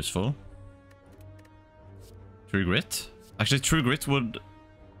gonna be useful. True grit. Actually, true grit would...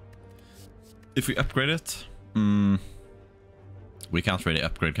 If we upgrade it... we can't really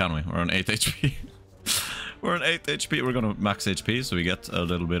upgrade, can we? We're on 8 HP. We're on 8 HP. We're gonna max HP, so we get a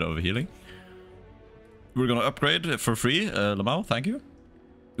little bit of healing. We're gonna upgrade for free. Lamau, thank you.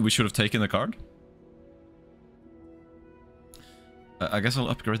 We should have taken the card. I guess I'll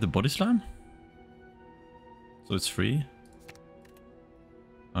upgrade the body slam. So it's free.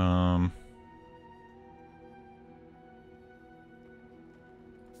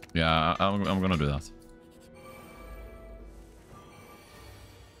 Yeah, I'm gonna do that.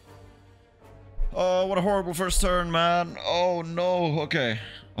 Oh, what a horrible first turn, man. Oh no. Okay,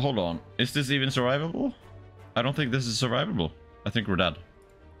 hold on. Is this even survivable? I don't think this is survivable. I think we're dead.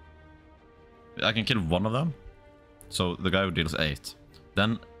 I can kill one of them. So the guy who deals 8.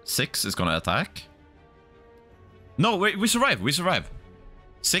 Then 6 is gonna attack. No, wait, we survive. We survive.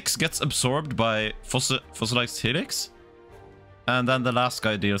 6 gets absorbed by fossilized helix. And then the last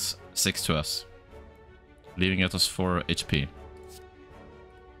guy deals 6 to us, leaving us 4 HP.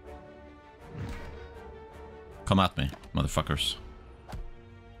 Come at me, motherfuckers.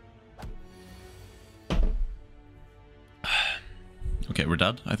 Okay, we're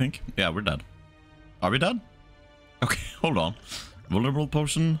dead, I think. Yeah, we're dead. Are we dead? Okay, hold on. Vulnerable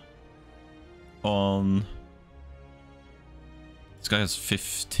potion on... This guy has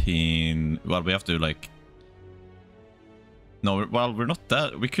 15... Well, we have to, like... No, well, we're not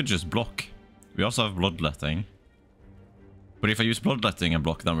dead. We could just block. We also have bloodletting. But if I use bloodletting and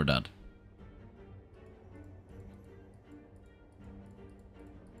block, then we're dead.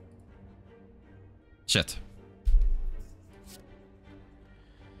 Shit.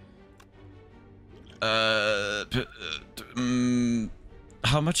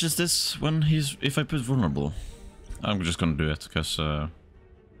 How much is this when he's... If I put vulnerable? I'm just gonna do it, because we're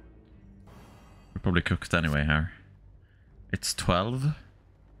probably cooked anyway here. It's 12.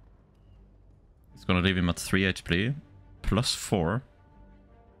 It's gonna leave him at 3 HP. Plus 4.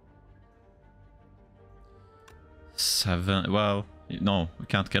 7... Well, no, we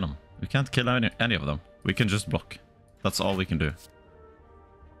can't kill him. We can't kill any of them. We can just block. That's all we can do.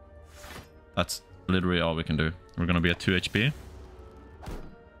 That's literally all we can do. We're gonna be at 2 HP.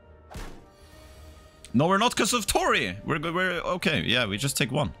 No, we're not because of Tori! We're okay, yeah, we just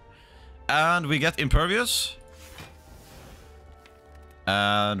take 1. And we get Impervious.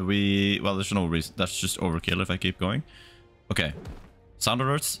 And we... Well, there's no reason. That's just overkill if I keep going. Okay. Sound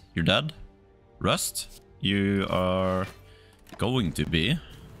alerts, you're dead. Rust, you are going to be...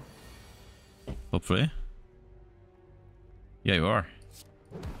 Hopefully. Yeah, you are.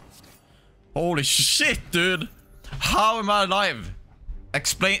 Holy shit, dude! How am I alive?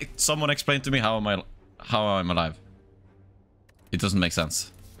 Someone explain to me how I'm alive. It doesn't make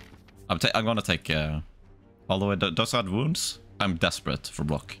sense. I'm gonna take... although it does add wounds, I'm desperate for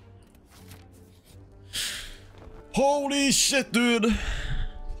block. Holy shit, dude!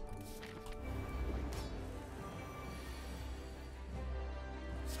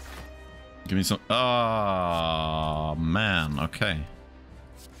 Give me some... Oh, man. Okay.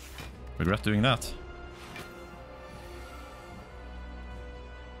 Regret doing that.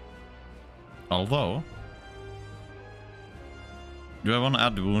 Although... Do I want to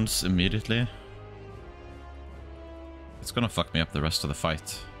add wounds immediately? It's gonna fuck me up the rest of the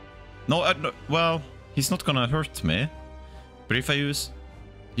fight. No, no, well, he's not gonna hurt me. But if I use...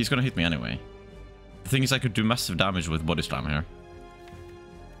 He's gonna hit me anyway. The thing is, I could do massive damage with body slam here.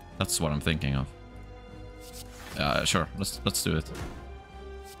 That's what I'm thinking of. Yeah, sure. Let's do it.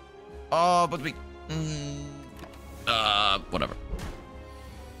 Oh, but we... whatever.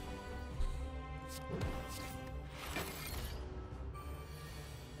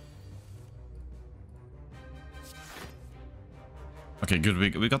 Okay, good.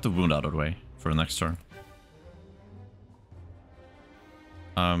 We got the wound out of the way for the next turn.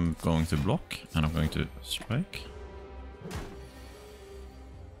 I'm going to block, and I'm going to strike.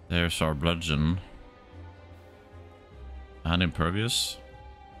 There's our bludgeon. And impervious.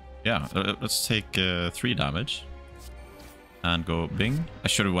 Yeah, let's take 3 damage. And go bing. I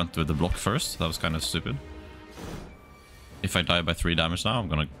should have went with the block first. That was kind of stupid. If I die by 3 damage now, I'm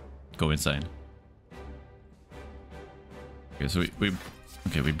gonna go insane. Okay, so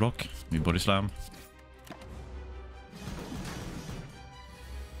we block, we body slam.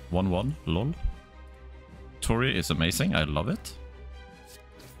 1-1, lol. Tori is amazing, I love it.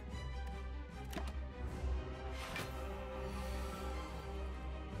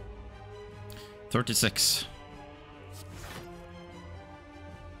 $36.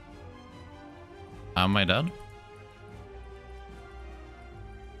 Am I dead?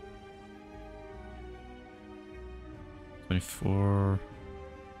 $24.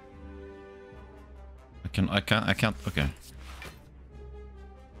 I can't, okay.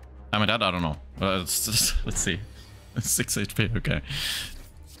 Am I dead? I don't know. Let's see. 6 HP, okay.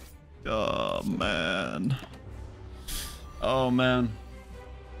 Oh, man. Oh, man.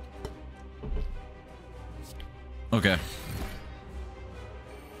 Okay.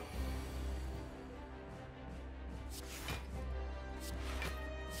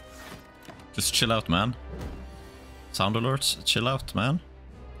 Just chill out, man. Sound alerts, chill out, man.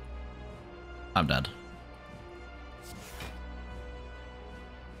 I'm dead.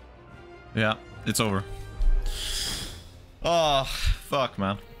 Yeah, it's over. Oh, fuck,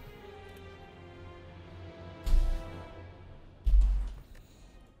 man.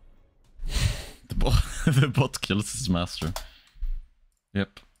 The bot kills his master.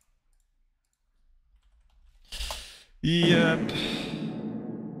 Yep. Yep.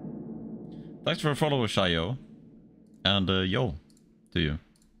 Thanks for following, Shayo. And yo, to you.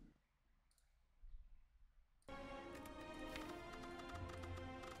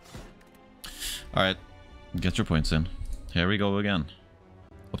 Alright, get your points in. Here we go again.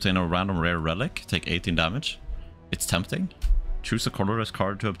 Obtain a random rare relic, take 18 damage. It's tempting. Choose a colorless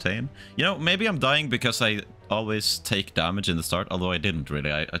card to obtain. You know, maybe I'm dying because I always take damage in the start, although I didn't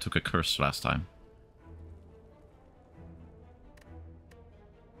really. I took a curse last time.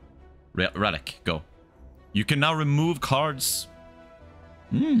 Relic, go. You can now remove cards.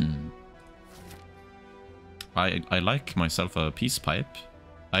 I like myself a peace pipe.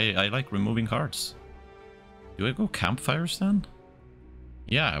 I like removing cards. Do I go campfires then?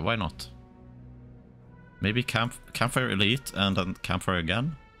 Yeah, why not? Maybe campfire elite and then campfire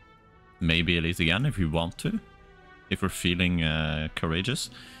again. Maybe elite again if we want to. If we're feeling courageous.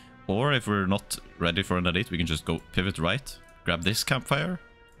 Or if we're not ready for an elite, we can just go pivot right. Grab this campfire.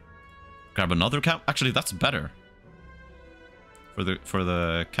 Grab another camp. Actually, that's better. For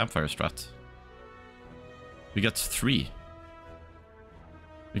the campfire strat. We get 3.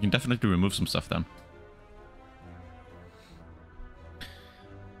 We can definitely remove some stuff then.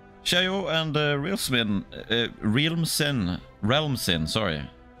 Shayo and Realmsin, sorry.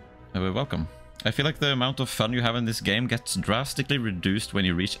 Welcome. I feel like the amount of fun you have in this game gets drastically reduced when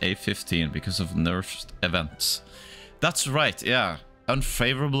you reach A15 because of nerfed events. That's right, yeah.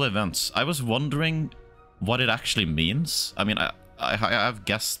 Unfavorable events. I was wondering what it actually means. I mean, I have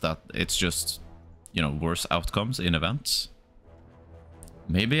guessed that it's just, you know, worse outcomes in events.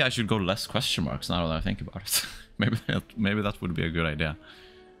 Maybe I should go less question marks now that I think about it. maybe that would be a good idea.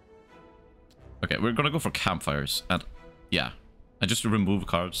 Okay, we're gonna go for campfires, and yeah, and just remove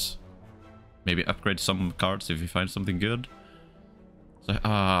cards. Maybe upgrade some cards if you find something good. So,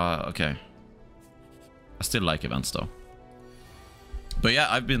 okay. I still like events though. But yeah,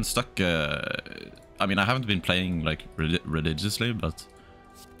 I've been stuck. I mean, I haven't been playing like religiously, but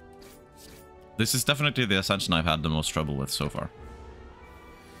this is definitely the Ascension I've had the most trouble with so far.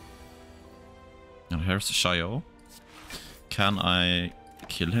 And here's Shayo. Can I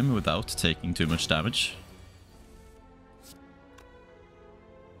kill him without taking too much damage?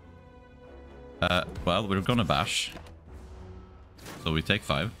 Well, we're gonna bash. So we take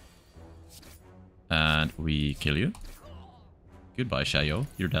 5. And we kill you. Goodbye, Shayo.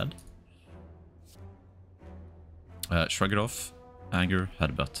 You're dead. Shrug it off. Anger,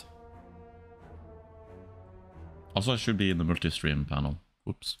 headbutt. Also, I should be in the multi-stream panel.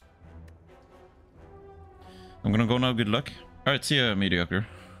 Whoops. I'm gonna go now, good luck. Alright, see ya, mediocre.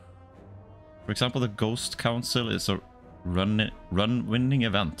 For example, the Ghost Council is a run-winning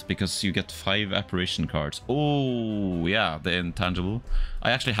event because you get 5 apparition cards. Oh, yeah, the intangible.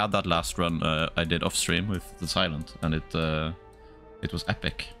 I actually had that last run I did off-stream with the Silent, and it was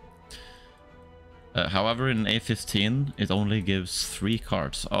epic. However, in A15, it only gives 3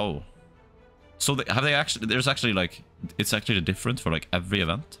 cards. Oh. So have they actually... There's actually, like... It's actually different for, like, every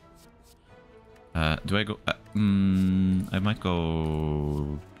event? Do I go... I might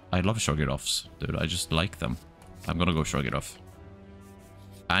go... I love Shrug It Offs, dude. I just like them. I'm gonna go Shrug It Off.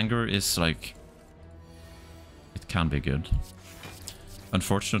 Anger is, like... It can be good.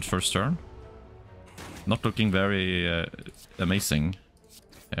 Unfortunate first turn. Not looking very amazing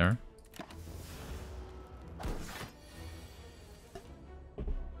here.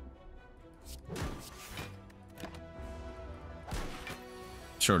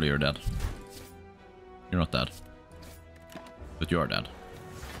 Surely you're dead. You're not dead. But you are dead.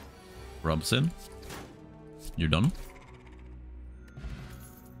 Rubs in. You're done.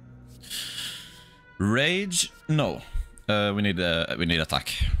 Rage? No. We need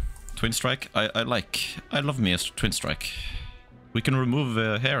attack. Twin strike? I love me as twin strike. We can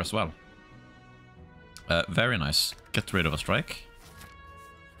remove hair as well. Very nice. Get rid of a strike.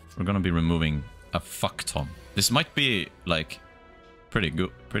 We're gonna be removing a fuck ton. This might be like pretty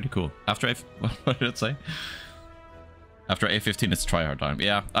good, pretty cool. After what did it say? After A15 it's tryhard time.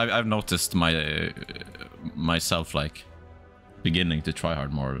 Yeah, I've noticed myself like beginning to try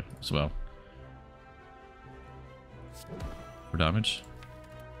hard more as well. For damage.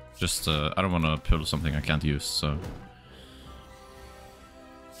 Just I don't want to pull something I can't use, so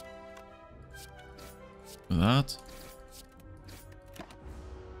that.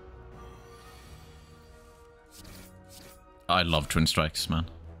 I love twin strikes, man.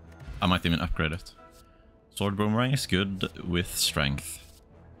 I might even upgrade it. Sword boomerang is good with strength.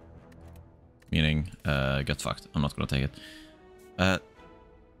 Meaning, get fucked. I'm not gonna take it.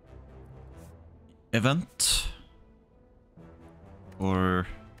 Event? Or...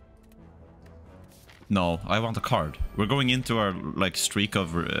 No, I want a card. We're going into our, like, streak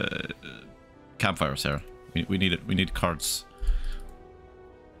of campfires here. We need it. We need cards.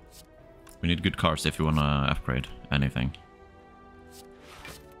 We need good cards if you wanna upgrade anything.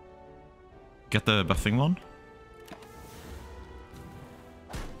 Get the buffing one.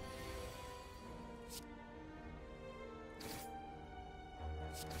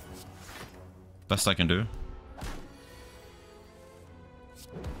 Best I can do.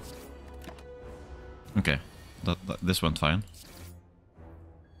 Okay, this went fine.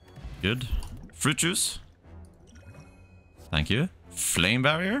 Good. Fruit juice. Thank you. Flame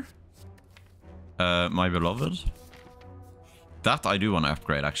barrier. My beloved. That I do want to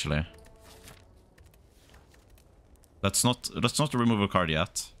upgrade actually. Let's not remove a card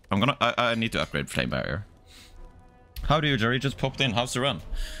yet. I need to upgrade flame barrier. How do you, Jerry? Just popped in. How's the run?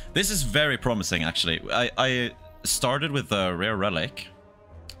 This is very promising actually. I started with a rare relic.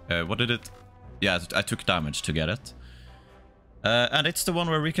 What did it? Yeah, I took damage to get it. And it's the one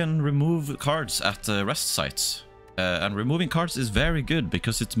where we can remove cards at rest sites. And removing cards is very good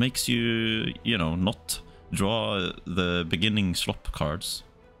because it makes you, you know, not draw the beginning slop cards.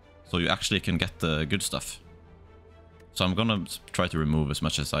 So you actually can get the good stuff. So I'm gonna try to remove as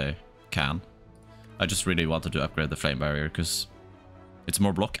much as I can. I just really wanted to upgrade the flame barrier because it's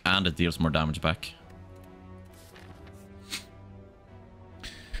more block and it deals more damage back.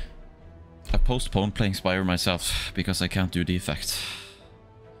 I postponed playing Spire myself because I can't do defect.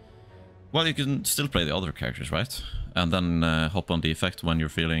 Well, you can still play the other characters, right? And then hop on defect when you're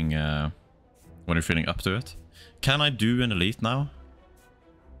feeling up to it. Can I do an elite now?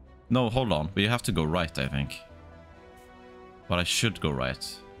 No, hold on. We have to go right, I think. But I should go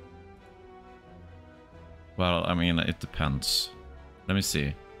right. Well, I mean, it depends. Let me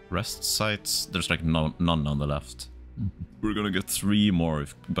see. Rest sites. There's like none on the left. We're gonna get 3 more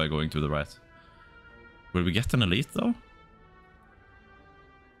by going to the right. Will we get an elite though?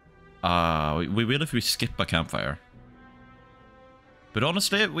 We will if we skip a campfire. But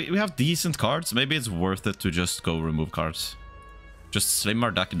honestly, we have decent cards. Maybe it's worth it to just go remove cards. Just slim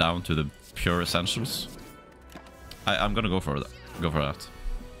our deck down to the pure essentials. I'm gonna go for that.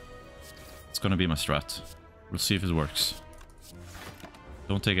 It's gonna be my strat. We'll see if it works.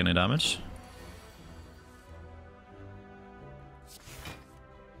 Don't take any damage.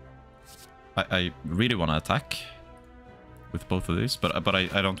 I really want to attack with both of these, but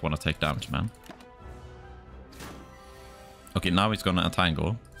I don't want to take damage, man. Okay, now he's gonna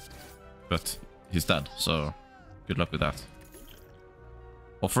entangle, but he's dead, so good luck with that.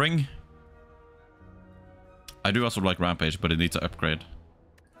 Offering. I do also like Rampage, but it needs to upgrade.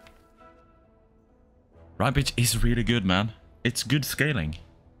 Rampage is really good, man. It's good scaling.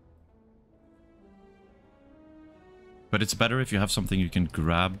 But it's better if you have something you can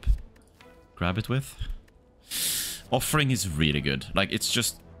grab it with. Offering is really good. Like, it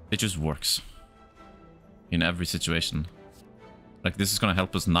just works. In every situation. Like, this is gonna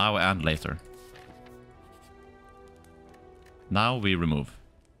help us now and later. Now we remove.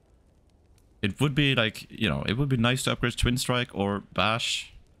 It would be like, you know, it would be nice to upgrade Twin Strike or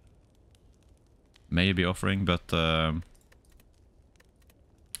Bash. Maybe Offering, but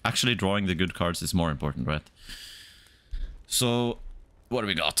actually drawing the good cards is more important, right? So, what do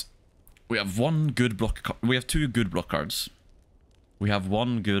we got? We have one good block. We have 2 good block cards. We have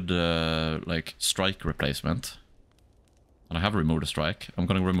 1 good like strike replacement, and I have removed a strike. I'm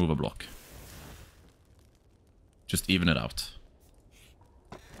gonna remove a block. Just even it out.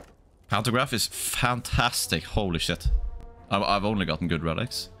 Pantograph is fantastic. Holy shit. I've only gotten good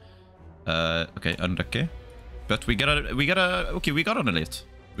relics. Okay, unlucky. But we got an elite.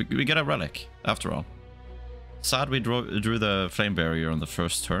 We get a relic, after all. Sad we drew the flame barrier on the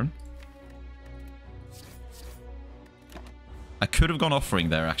first turn. I could have gone offering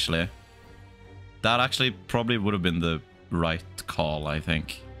there, actually. That actually probably would have been the right call, I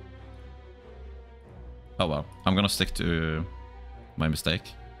think. Oh well, I'm gonna stick to my mistake.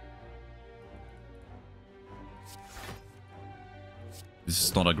 This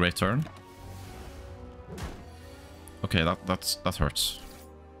is not a great turn. Okay, that hurts.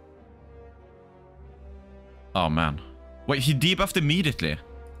 Oh man. Wait, he debuffed immediately.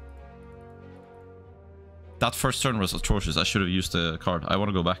 That first turn was atrocious. I should have used the card. I want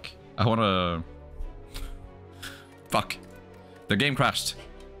to go back. I want to... Fuck. The game crashed.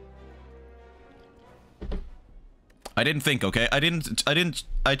 I didn't think, okay?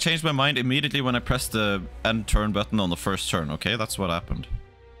 I changed my mind immediately when I pressed the end turn button on the first turn, okay? That's what happened.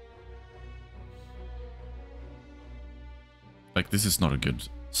 Like, this is not a good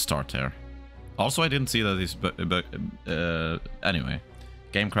start here. Also, I didn't see that he's... anyway.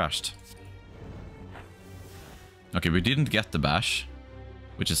 Game crashed. Okay, we didn't get the bash.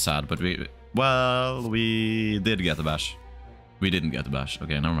 Which is sad, but we... Well, we did get the bash. We didn't get the bash.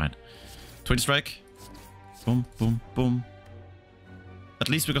 Okay, never mind. Twin strike. Boom, boom, boom. At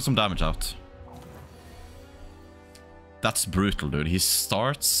least we got some damage out. That's brutal, dude. He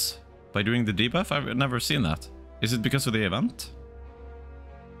starts by doing the debuff? I've never seen that. Is it because of the event?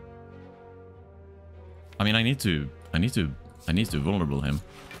 I mean, I need to vulnerable him.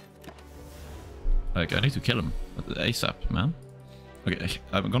 Like, I need to kill him ASAP, man. Okay,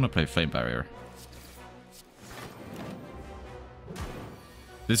 I'm gonna play Flame Barrier.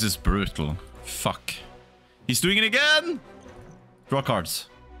 This is brutal. Fuck. He's doing it again! Draw cards.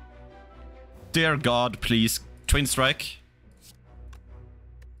 Dear God, please. Twin strike.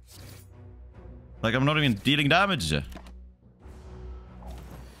 Like, I'm not even dealing damage.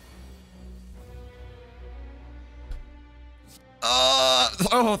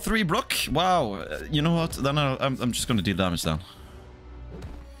 Oh, 3 block? Wow. You know what? Then I'm just gonna deal damage then.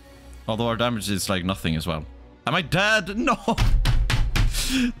 Although our damage is like nothing as well. Am I dead? No!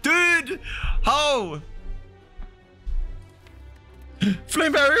 Dude! How?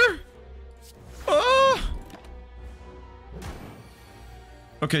 Flame barrier? Oh!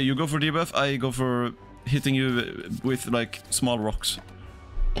 Okay, you go for debuff, I go for hitting you with like small rocks.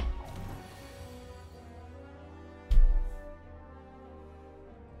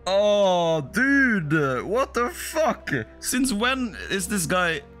 Oh, dude! What the fuck? Since when is this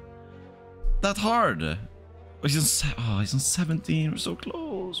guy that hard? Oh, he's on 17. We're so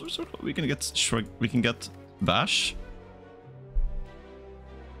close. We're so close. We can get shrug. We can get bash.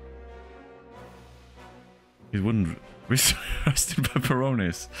 It wouldn't. We're still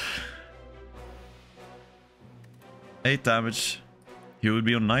pepperonis. 8 damage. He would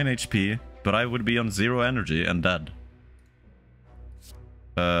be on 9 HP, but I would be on 0 energy and dead.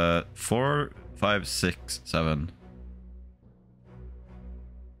 4, 5, 6, 7.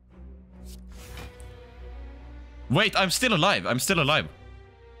 Wait, I'm still alive. I'm still alive.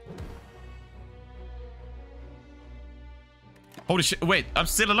 Holy shit. Wait, I'm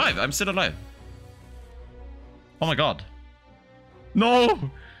still alive. I'm still alive. Oh my god.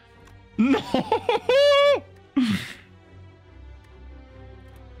 No! No!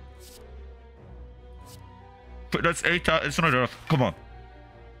 But that's 8. It's not enough. Come on.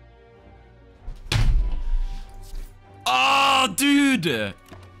 Oh, dude!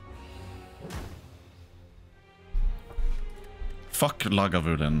 Fuck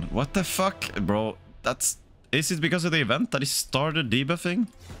Lagavulin. What the fuck, bro? That's... Is it because of the event that he started debuffing?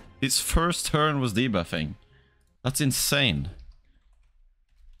 His first turn was debuffing. That's insane.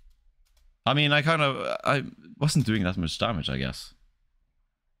 I mean, I wasn't doing that much damage, I guess.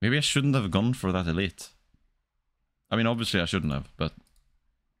 Maybe I shouldn't have gone for that elite. I mean, obviously I shouldn't have, but...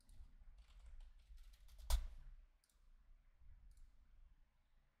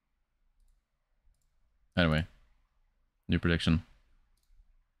 Anyway. New prediction.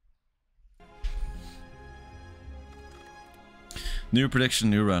 New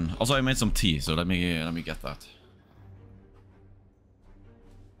prediction, new run. Also, I made some tea, so let me get that.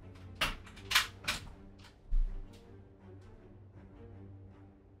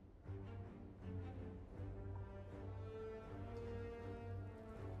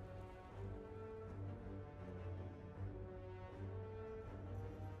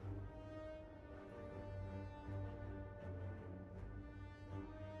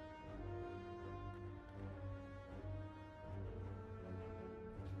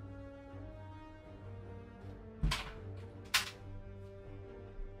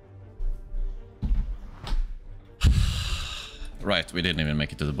 right, we didn't even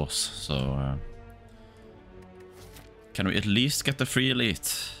make it to the boss, so... can we at least get the free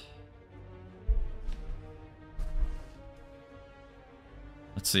elite?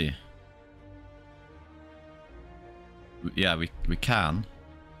 Let's see. Yeah, we can.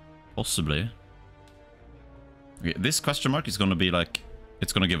 Possibly. Okay, this question mark is gonna be like...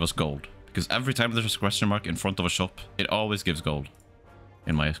 It's gonna give us gold. Because every time there's a question mark in front of a shop, it always gives gold.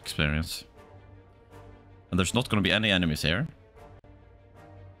 In my experience. And there's not gonna be any enemies here.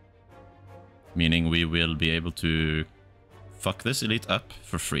 Meaning we will be able to fuck this elite up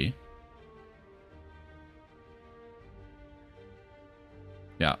for free.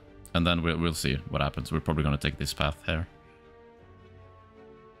 Yeah, and then we'll see what happens. We're probably gonna take this path here.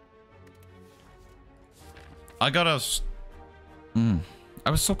 I got us. I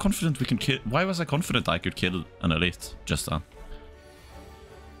was so confident we can kill. Why was I confident I could kill an elite just then?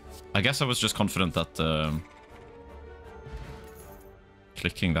 I guess I was just confident that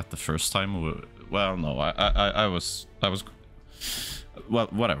clicking that the first time. Well, no, I was. Well,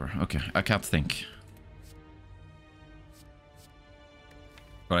 whatever. Okay, I can't think.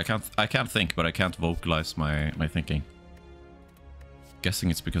 But I can't think, but I can't vocalize my thinking. Guessing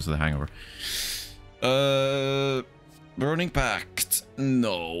it's because of the hangover. Burning Pact.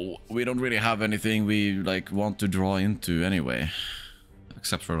 No, we don't really have anything we like want to draw into anyway,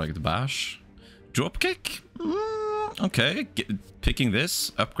 except for like the bash. Dropkick. Okay, picking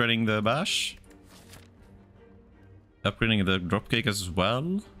this, upgrading the bash, upgrading the dropkick as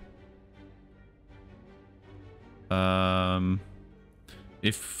well.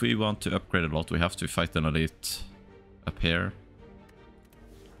 If we want to upgrade a lot, we have to fight an elite up here.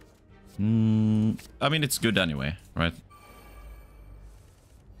 I mean, it's good anyway, right?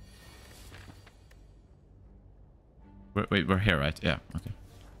 Wait, we're here, right? Yeah, okay.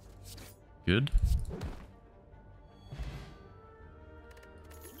 Good.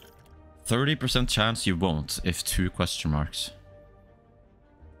 30% chance you won't if 2 question marks.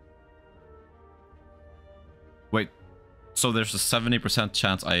 Wait, so there's a 70%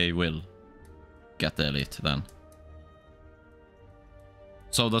 chance I will get the elite then.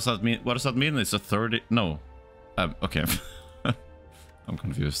 So does that mean, what does that mean? It's a 30, no. Okay. I'm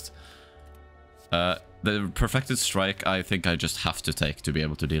confused. The perfected strike, I think I just have to take to be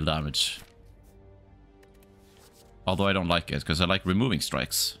able to deal damage. Although I don't like it, because I like removing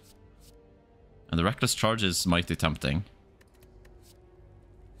strikes. And the reckless charge is mighty tempting.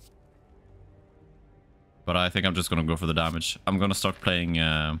 But I think I'm just gonna go for the damage. I'm gonna start playing...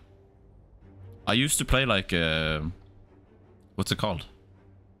 I used to play like... what's it called?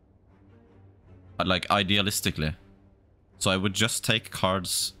 Like idealistically. So I would just take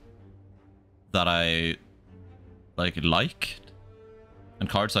cards that I liked, and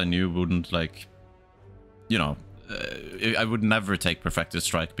cards I knew wouldn't like, you know, I would never take perfected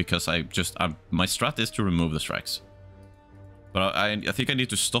strike because my strat is to remove the strikes. But I think I need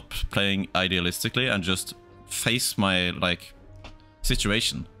to stop playing idealistically and just face my like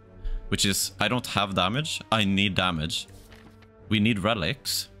situation, which is I don't have damage, I need damage. We need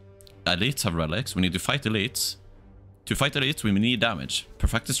relics. Elites have relics. We need to fight elites. To fight elites, we need damage.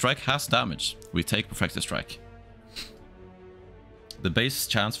 Perfected strike has damage. We take perfected strike. The base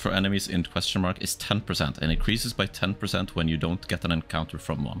chance for enemies in question mark is 10% and increases by 10% when you don't get an encounter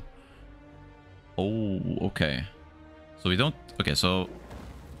from one. Oh, okay. So we don't... Okay, so...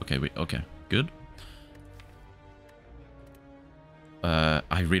 Okay, okay, good.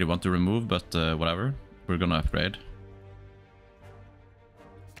 I really want to remove, but whatever. We're gonna upgrade.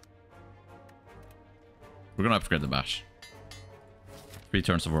 We're gonna upgrade the bash. 3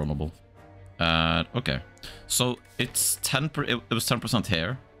 turns of vulnerable. Okay. So it's 10%. It was 10%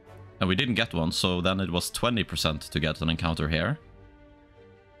 here, and we didn't get one. So then it was 20% to get an encounter here.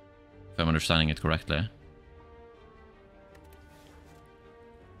 If I'm understanding it correctly.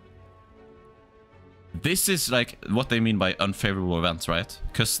 This is like what they mean by unfavorable events, right?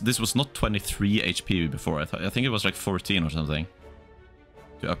 Because this was not 23 HP before. I think it was like 14 or something.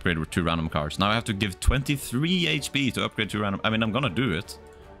 To upgrade with 2 random cards. Now I have to give 23 HP to upgrade 2 random... I mean, I'm gonna do it.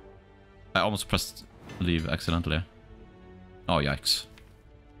 I almost pressed leave accidentally. Oh, yikes.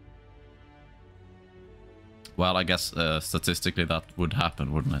 Well, I guess statistically that would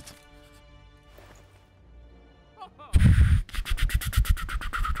happen, wouldn't it?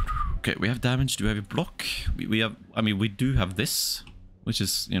 Okay, we have damage. Do we have a block? We have... I mean, we do have this. Which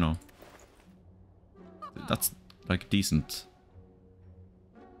is, you know... That's, like, decent.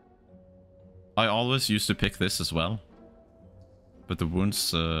 I always used to pick this as well. But the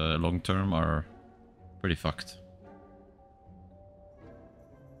wounds long term are pretty fucked.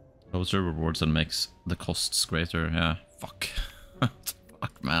 Closer rewards and makes the costs greater. Yeah, fuck.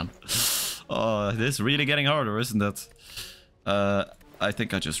 Fuck, man. Oh, this is really getting harder, isn't it? I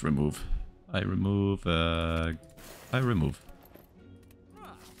think I just remove. I remove.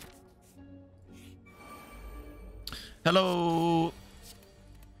 Hello!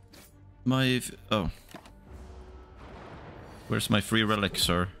 Oh. Where's my free relic,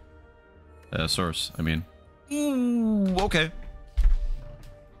 sir? Source, I mean. Ooh, okay.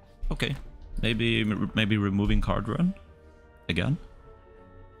 Okay. Maybe removing card run? Again?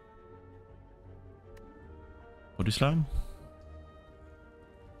 Body slam?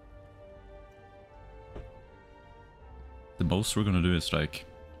 The most we're gonna do is like...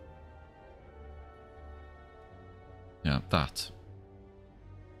 yeah, that.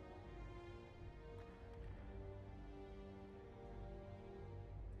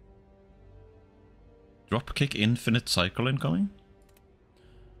 Dropkick infinite cycle incoming?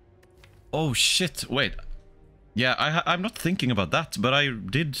 Oh shit, wait. Yeah, I'm not thinking about that, but I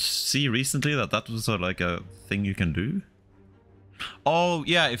did see recently that that was like a thing you can do. Oh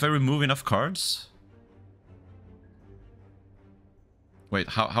yeah, if I remove enough cards. Wait,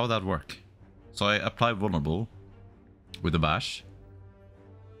 how would that work? So I apply vulnerable with a bash.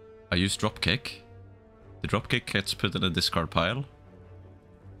 I use dropkick. The dropkick gets put in a discard pile.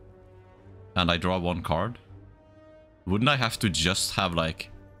 And I draw one card. Wouldn't I have to just have like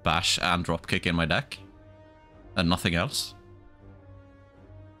bash and dropkick in my deck? And nothing else?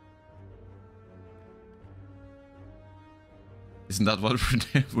 Isn't that what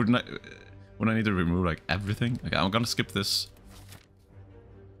wouldn't I need to remove like everything? Okay, I'm gonna skip this.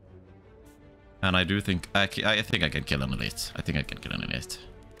 And I do think I think I can kill an elite. I think I can kill an elite.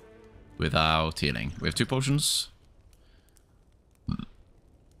 Without healing. We have 2 potions.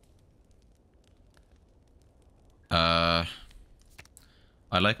 I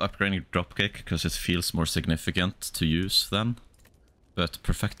like upgrading dropkick because it feels more significant to use then. But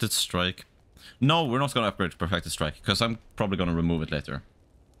perfected strike... no, we're not going to upgrade perfected strike because I'm probably going to remove it later.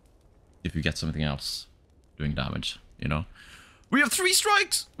 If you get something else doing damage, you know. We have 3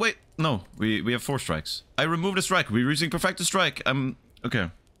 strikes! Wait, no, we have 4 strikes. I removed a strike. We're using perfected strike.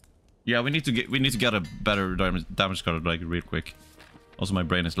 Okay. Yeah, we need to get a better damage card like real quick. Also, my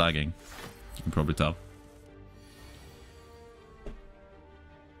brain is lagging. You can probably tell.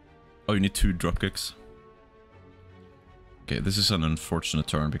 Oh, you need 2 dropkicks. Okay, this is an unfortunate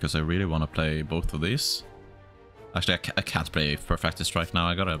turn because I really want to play both of these. Actually, I can't play Perfected Strike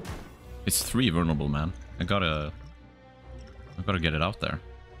now. It's 3 vulnerable, man. I gotta get it out there.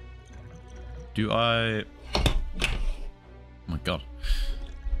 Do I... oh my god.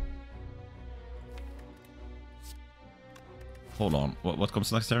 Hold on. What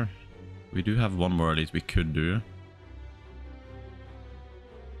comes next there? We do have one more elite we could do.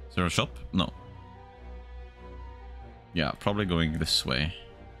 Is there a shop? No. Yeah, probably going this way.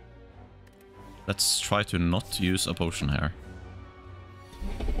 Let's try to not use a potion here.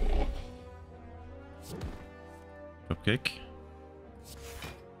 Dropkick.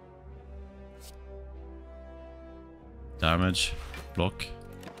 Damage. Block.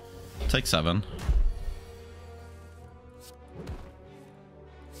 Take 7.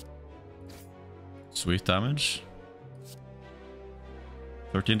 Sweet damage.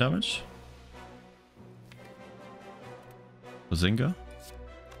 13 damage. Bazinga.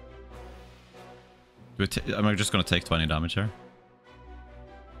 Am I just gonna take 20 damage here?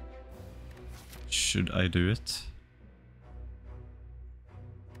 Should I do it?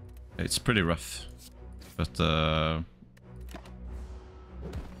 It's pretty rough. But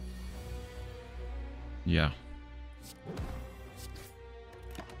yeah.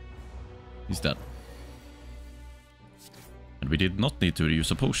 He's dead. And we did not need to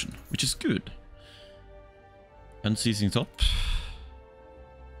use a potion, which is good. Unceasing top.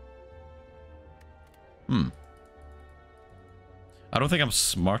 I don't think I'm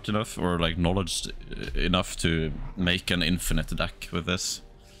smart enough or like knowledge enough to make an infinite deck with this.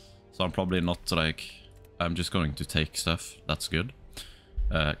 So I'm probably not like... I'm just going to take stuff. That's good.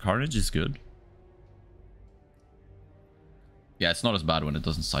 Carnage is good. Yeah, it's not as bad when it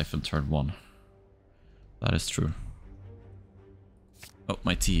doesn't siphon turn 1. That is true. Oh,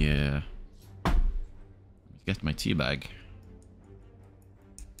 my tea. Get my tea bag.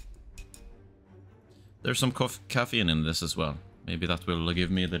 There's some caffeine in this as well. Maybe that will give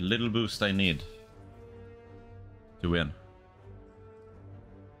me the little boost I need to win.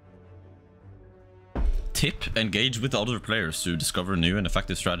 Tip: engage with other players to discover new and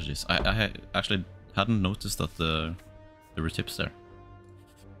effective strategies. I actually hadn't noticed that there were tips there.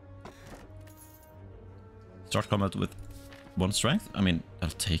 Start combat with 1 strength? I mean, I'll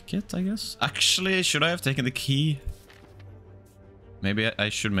take it, I guess. Actually, should I have taken the key? Maybe I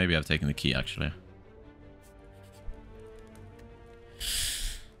should maybe have taken the key, actually.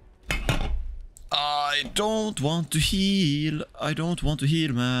 I don't want to heal. I don't want to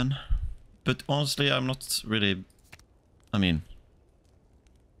heal, man. But honestly, I'm not really... I mean,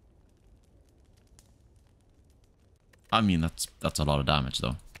 that's a lot of damage,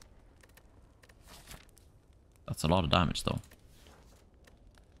 though. That's a lot of damage, though.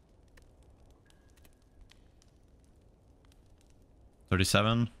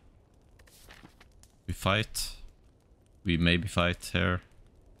 $37. We fight. We maybe fight here.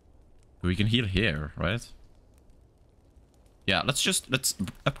 We can heal here, right? Yeah, let's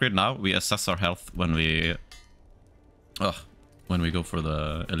upgrade now. We assess our health when we go for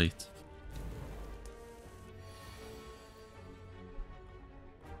the elite.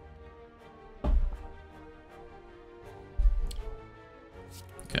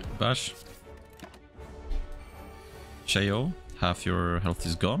 Okay, bash. Shayo, half your health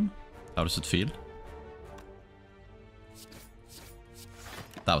is gone. How does it feel?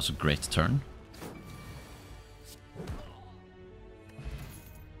 That was a great turn.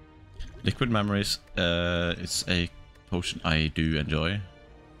 Liquid Memories is a potion I do enjoy.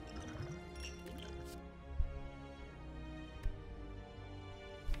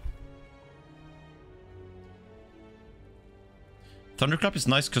 Thunderclap is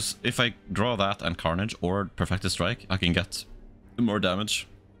nice because if I draw that and Carnage or Perfected Strike, I can get more damage.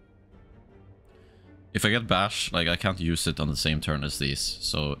 If I get Bash, like I can't use it on the same turn as these,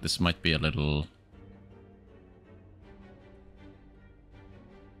 so this might be a little...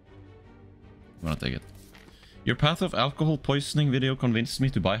 I'm gonna take it. Your Path of Alcohol Poisoning video convinced me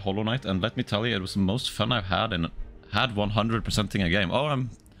to buy Hollow Knight, and let me tell you, it was the most fun I've had in 100%ing a game. Oh, I'm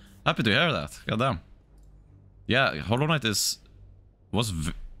happy to hear that. Goddamn. Yeah, Hollow Knight was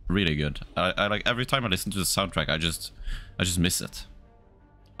really good. I like every time I listen to the soundtrack, I just miss it.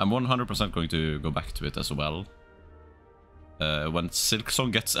 I'm 100% going to go back to it as well. When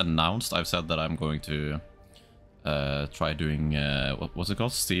Silksong gets announced, I've said that I'm going to try doing what was it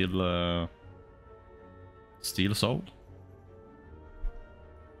called? Steel Soul?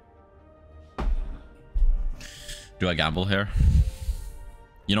 Do I gamble here?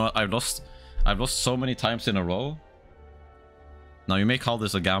 You know what? I've lost so many times in a row. Now you may call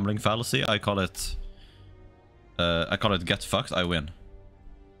this a gambling fallacy. I call it get fucked, I win.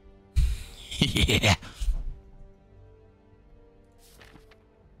 Yeah.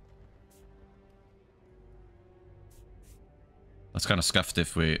 That's kind of scuffed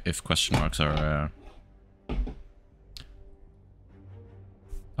if question marks are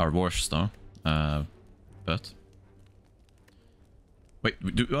worse though. But wait,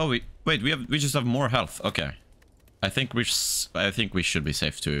 we just have more health. Okay, I think we should be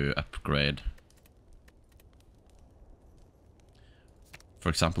safe to upgrade. For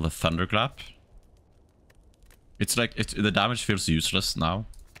example, the Thunderclap. It's like the damage feels useless now,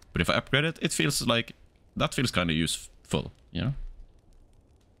 but if I upgrade it, it feels like that feels kind of useful, you know?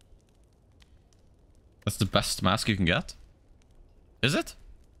 That's the best mask you can get? Is it?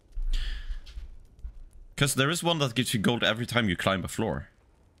 Because there is one that gives you gold every time you climb a floor.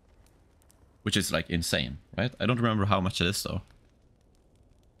 Which is like insane, right? I don't remember how much it is though.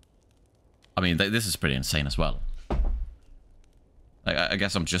 I mean, this is pretty insane as well. I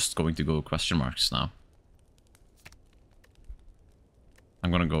guess I'm just going to go question marks now.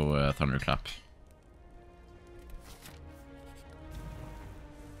 I'm gonna go Thunderclap.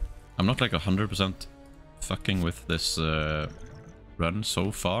 I'm not like 100% fucking with this run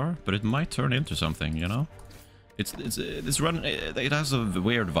so far, but it might turn into something, you know? This run, it has a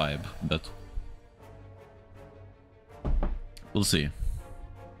weird vibe, but we'll see.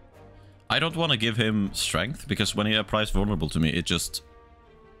 I don't want to give him strength, because when he applies vulnerable to me, it just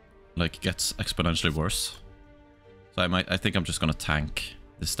like gets exponentially worse. So I think I'm just gonna tank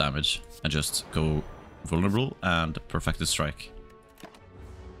this damage and just go vulnerable and Perfected Strike.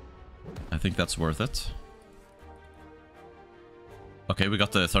 I think that's worth it. Okay, we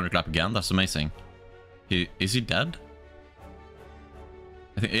got the Thunderclap again. That's amazing. Is he dead?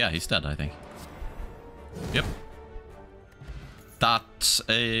 I think, yeah, he's dead, I think. Yep. That's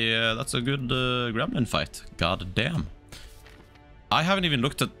a good gremlin fight. God damn. I haven't even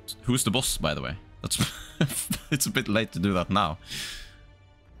looked at who's the boss, by the way. That's it's a bit late to do that now.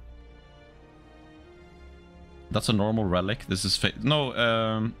 That's a normal relic. This is no.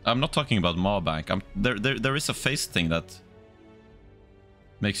 I'm not talking about Maw-Bank. There is a face thing that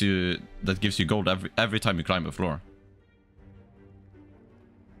gives you gold every time you climb a floor.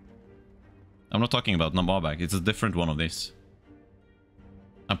 I'm not talking about Maw-Bank. It's a different one of these.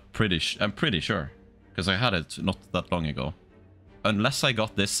 I'm pretty sure, because I had it not that long ago. unless I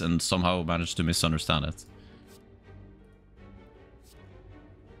got this and somehow managed to misunderstand it.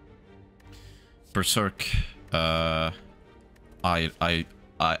 Berserk. I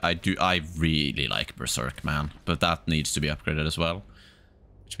really like Berserk, man. But that needs to be upgraded as well.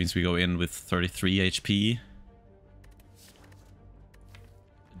 Which means we go in with 33 HP.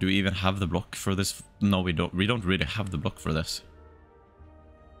 Do we even have the block for this? No, we don't. We don't really have the block for this.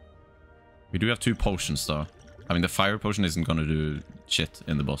 We do have 2 potions, though. I mean, the fire potion isn't gonna do shit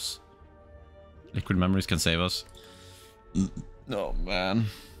in the boss. Liquid memories can save us. Oh, man.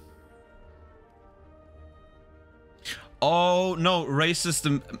 Oh, no. Raises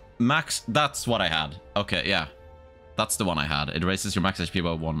the max. That's what I had. Okay, yeah. That's the one I had. It raises your max HP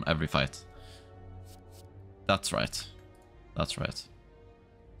by 1 every fight. That's right. That's right.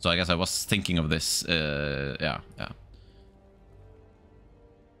 So I guess I was thinking of this. Yeah.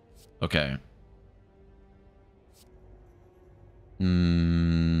 Okay.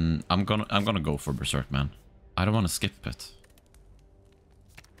 I'm gonna go for Berserk, man. I don't want to skip it.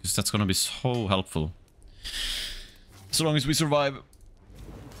 Because that's gonna be so helpful. So long as we survive.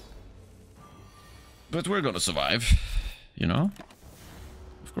 But we're gonna survive. You know?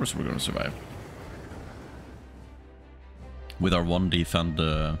 Of course we're gonna survive. With our 1 defend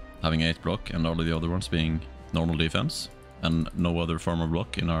having 8 block and all of the other ones being normal defense. And no other form of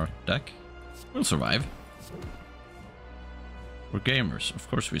block in our deck. We'll survive. We're gamers. Of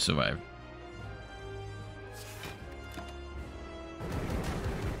course we survive.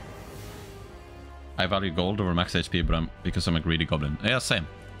 I value gold over max HP because I'm a greedy goblin. Yeah, same.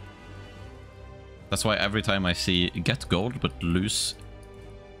 That's why every time I see get gold but lose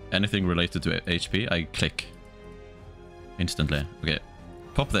anything related to HP, I click. Instantly. Okay.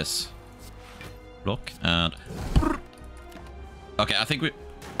 Pop this. Block and... Okay, I think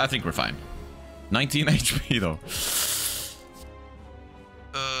we're fine. 19 HP though.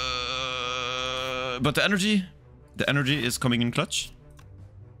 But the energy is coming in clutch.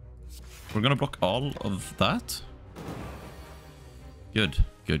 We're gonna block all of that. Good.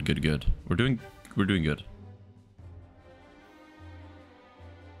 We're doing good.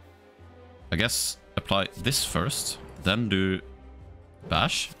 I guess apply this first, then do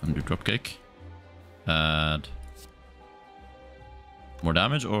bash and do dropkick. Add more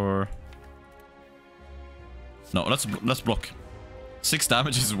damage, or no? Let's block. 6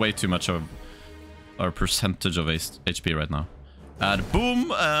 damage is way too much of our percentage of HP right now. Add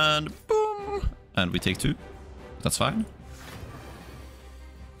boom and boom, and we take 2. That's fine.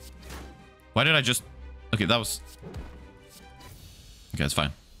 Why did I just... Okay, that was... Okay, it's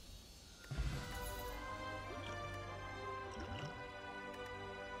fine.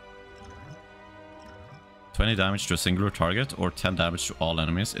 $20 damage to a singular target or 10 damage to all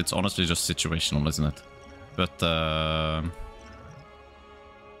enemies. It's honestly just situational, isn't it? But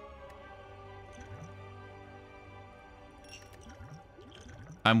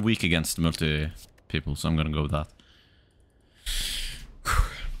I'm weak against multi people, so I'm gonna go with that.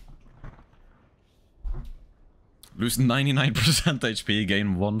 Lose 99% HP,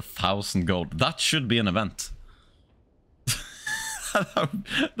 gain 1000 gold. That should be an event. That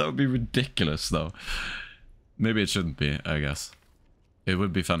would be ridiculous, though. Maybe it shouldn't be, I guess. It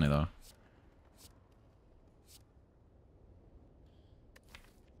would be funny, though.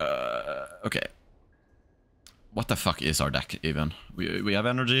 Okay. What the fuck is our deck, even? We have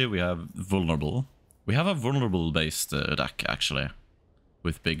energy, we have vulnerable. We have a vulnerable-based deck, actually.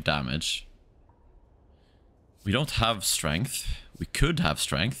 With big damage. We don't have strength. We could have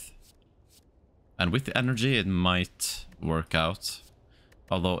strength. And with the energy, it might work out.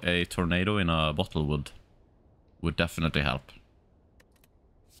 Although a tornado in a bottle would definitely help.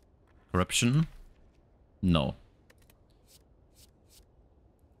 Corruption? No.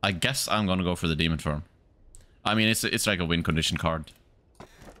 I guess I'm gonna go for the demon form. I mean, it's like a win condition card.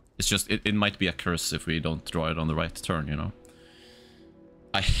 It's just, it might be a curse if we don't draw it on the right turn, you know?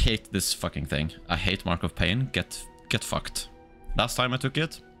 I hate this fucking thing. I hate Mark of Pain. Get fucked. Last time I took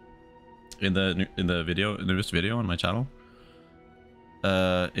it, in the newest video on my channel,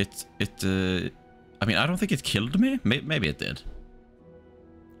 I mean, I don't think it killed me. Maybe it did.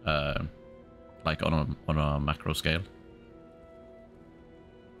 Like on a macro scale.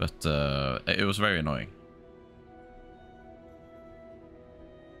 But it was very annoying.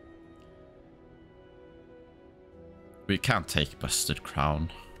 We can't take Busted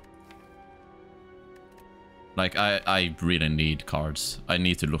Crown. Like, I really need cards. I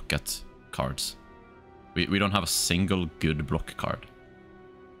need to look at cards. We don't have a single good block card.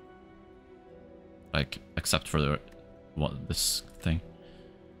 Like, except for this thing.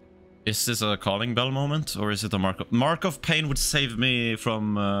 Is this a calling bell moment, or is it a Mark of Pain would save me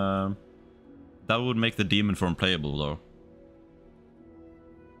from... that would make the demon form playable, though.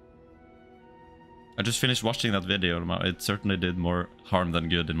 I just finished watching that video. It certainly did more harm than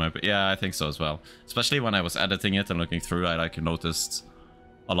good in my opinion. Yeah, I think so as well. Especially when I was editing it and looking through, I noticed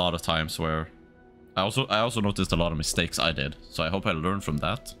a lot of times where... I also noticed a lot of mistakes I did, so I hope I learn from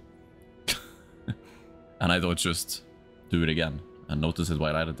that. And I don't just do it again and notice it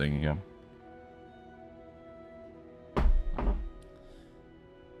while editing again.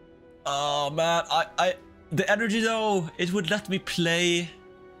 Oh man, the energy though, it would let me play,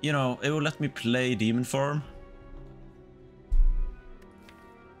 you know, it would let me play demon form.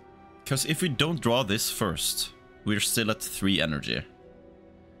 Because if we don't draw this first, we're still at 3 energy.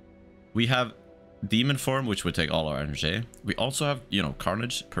 We have demon form, which would take all our energy. We also have, you know,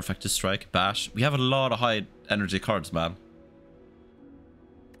 Carnage, Perfected Strike, Bash. We have a lot of high energy cards, man.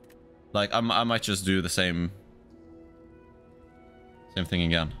 Like, I might just do the same thing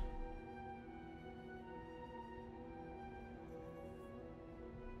again.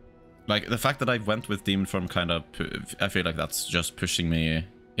 Like, the fact that I went with demon form kind of... I feel like that's just pushing me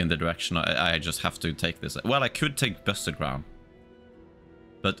in the direction I just have to take this. Well, I could take Busted Ground.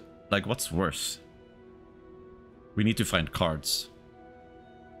 But, like, what's worse? We need to find cards.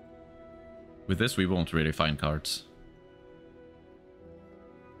 With this, we won't really find cards.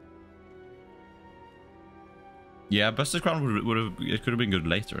 Yeah, Busted Crown would have... It could have been good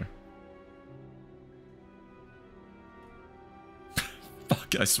later.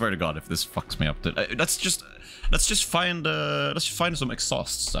 Fuck! I swear to God, if this fucks me up, let's just find some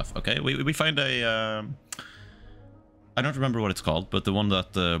exhaust stuff. Okay, we find a. I don't remember what it's called, but the one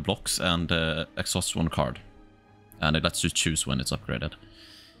that blocks and exhausts 1 card, and it lets you choose when it's upgraded.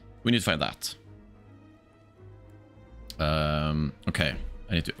 We need to find that. Okay,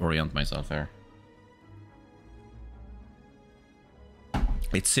 I need to orient myself here.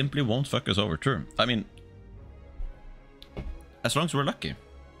 It simply won't fuck us over, true. I mean, as long as we're lucky,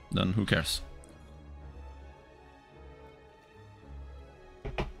 then who cares?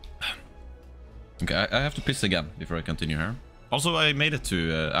 Okay, I have to piss again before I continue here. Also, I made it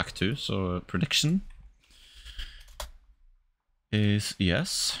to Act 2, so prediction is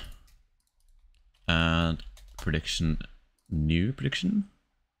yes. And prediction, new prediction?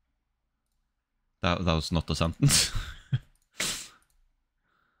 That was not a sentence.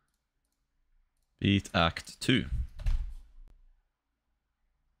 Beat Act 2.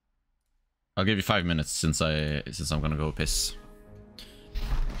 I'll give you 5 minutes since I'm gonna go piss.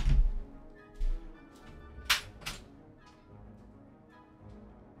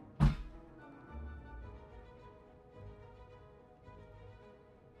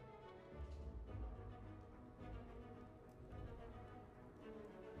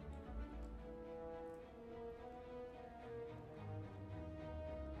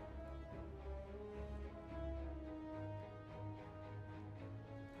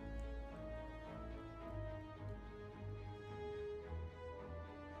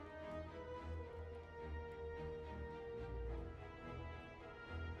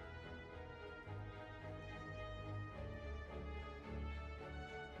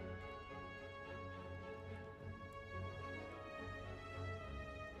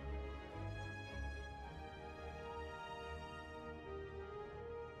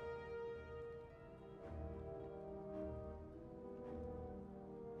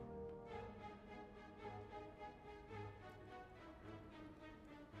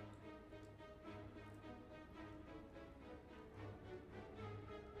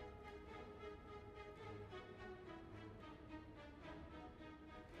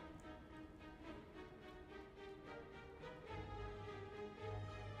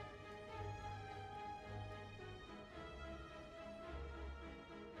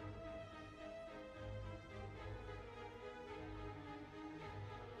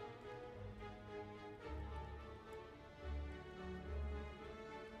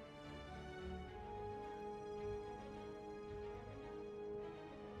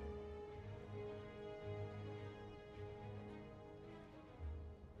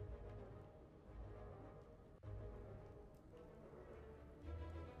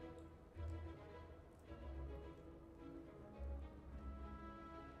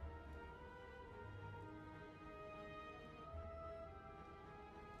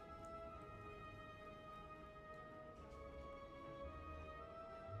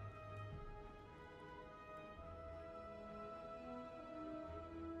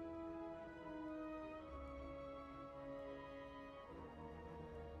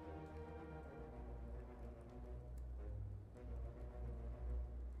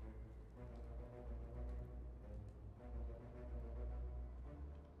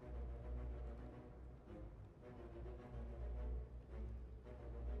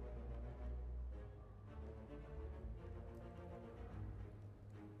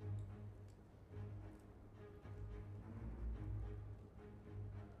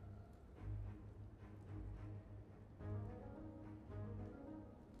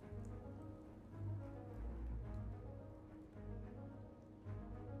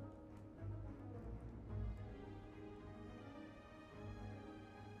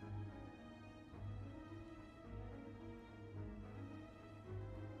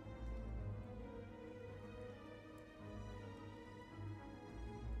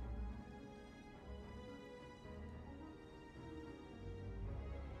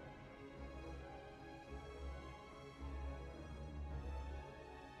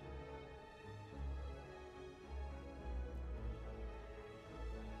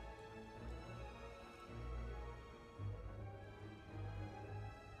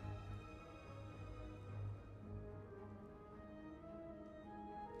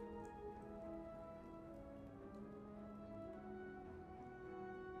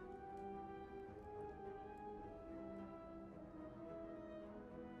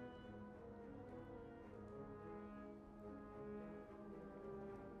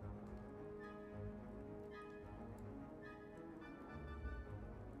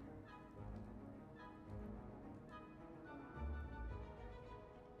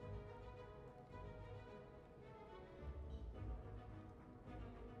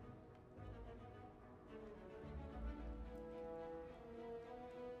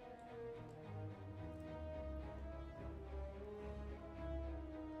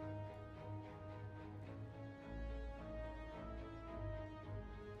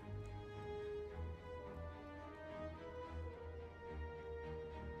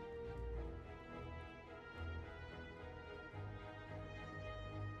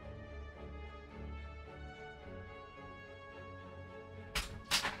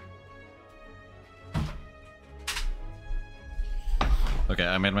 Okay,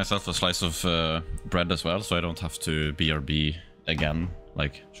 I made myself a slice of bread as well, so I don't have to BRB again,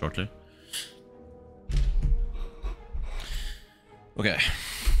 like, shortly. Okay.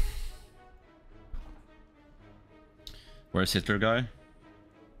 Where's Hitler guy?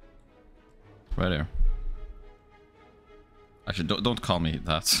 Right there. Actually, don't call me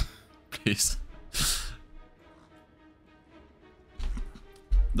that, please.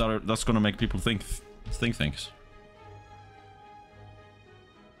 That's gonna make people think things.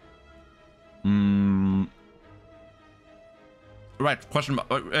 Right, question mark.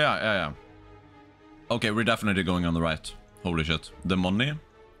 Yeah. Okay, we're definitely going on the right. Holy shit. The money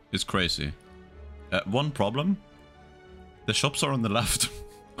is crazy. One problem. The shops are on the left.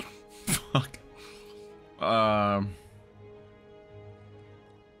 Fuck. I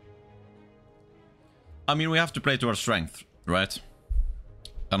mean, we have to play to our strength, right?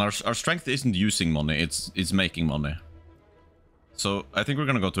 And our strength isn't using money, it's making money. So I think we're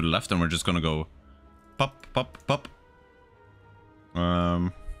gonna go to the left and we're just gonna go pop, pop, pop.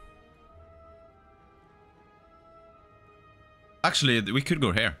 Actually, we could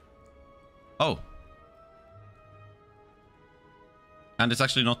go here. Oh. And it's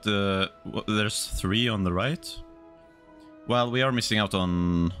actually not the... There's 3 on the right. Well, we are missing out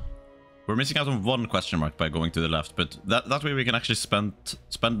on... We're missing out on 1 question mark by going to the left, but that way we can actually spend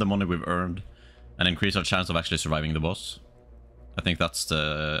the money we've earned and increase our chance of actually surviving the boss. I think that's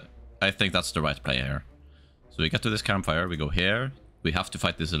the right play here. So we get to this campfire, we go here, we have to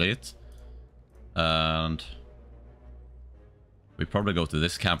fight this elite, and we probably go to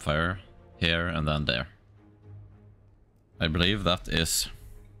this campfire here and then there. I believe that is...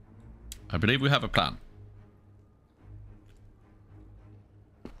 I believe we have a plan.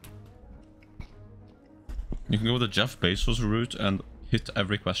 You can go the Jeff Bezos route and hit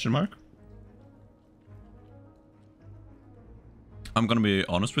every question mark. I'm gonna be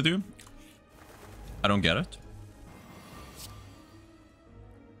honest with you. I don't get it.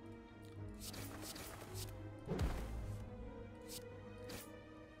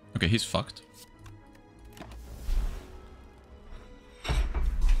 Okay, he's fucked.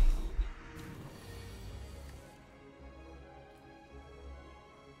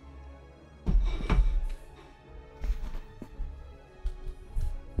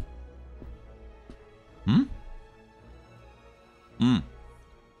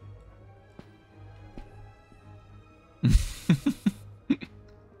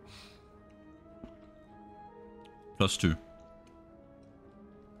 +2.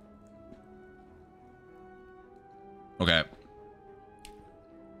 Okay.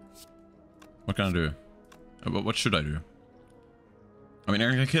 What can I do? What should I do? I mean,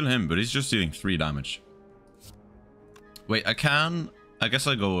 I can kill him, but he's just dealing 3 damage. Wait, I guess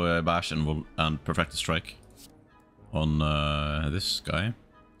I go bash and perfect the strike on this guy.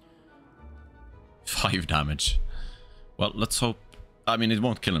 5 damage. Well, let's hope. I mean, it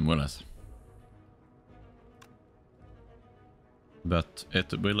won't kill him, will it? But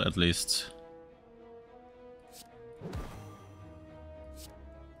it will at least...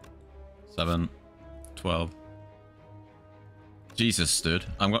 7, 12. Jesus, dude.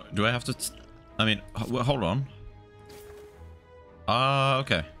 Do I have to... I mean, hold on.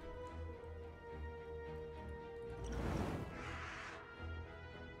 Okay.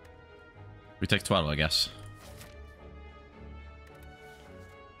 We take 12, I guess.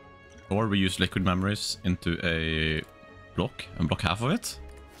 Or we use liquid memories into a block and block half of it.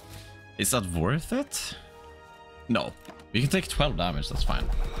 Is that worth it? No. We can take 12 damage, that's fine.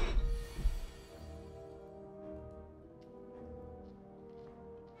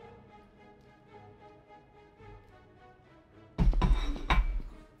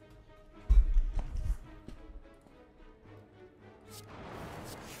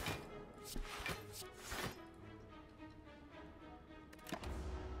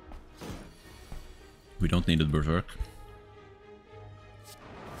 We don't need it berserk.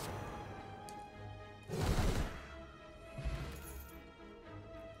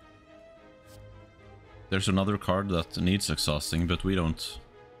 There's another card that needs exhausting, but we don't.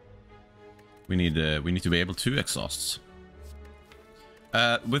 We need to be able to exhaust.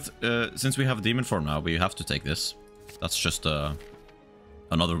 Since we have demon form now, we have to take this. That's just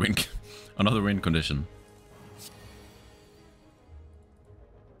another win, another win condition.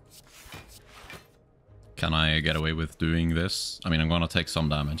 Can I get away with doing this? I mean, I'm gonna take some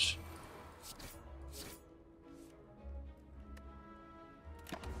damage.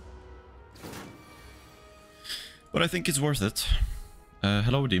 But I think it's worth it.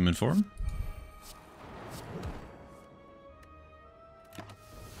 Hello, demon form.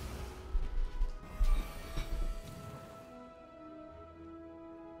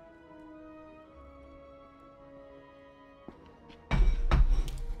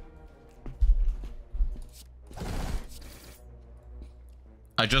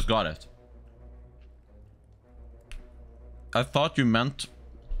 I just got it. I thought you meant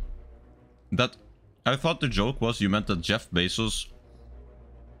that... I thought the joke was you meant that Jeff Bezos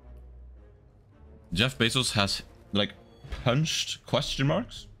has, like, punched question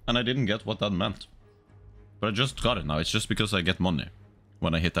marks, and I didn't get what that meant. But I just got it now. It's just because I get money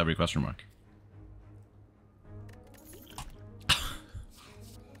when I hit every question mark.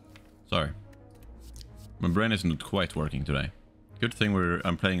 Sorry. My brain isn't quite working today. Good thing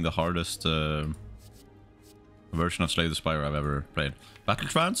I'm playing the hardest version of Slay the Spire I've ever played. Battle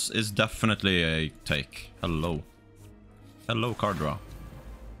Trance is definitely a take. Hello. Hello, card draw.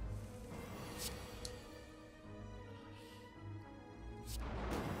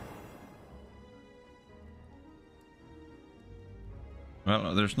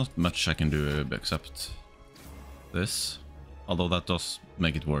 Well, there's not much I can do except this. Although that does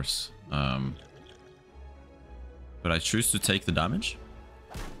make it worse. But I choose to take the damage.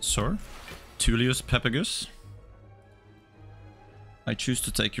 Sir. Tullius Pepegus. I choose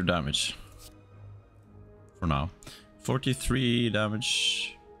to take your damage. For now. 43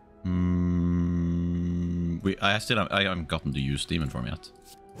 damage. I haven't gotten to use Demon Form yet.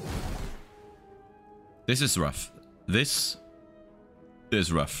 This is rough. This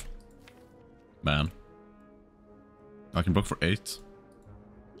is rough. Man. I can block for 8.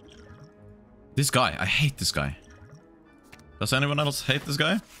 This guy. I hate this guy. Does anyone else hate this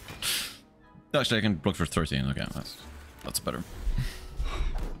guy? Actually, I can block for 13. Okay, that's better.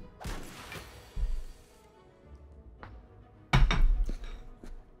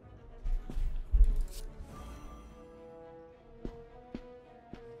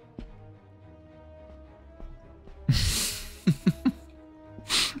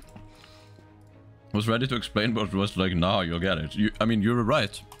 Was ready to explain, but was like, nah, you'll get it. I mean, you were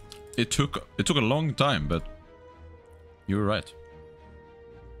right. It took a long time, but you were right.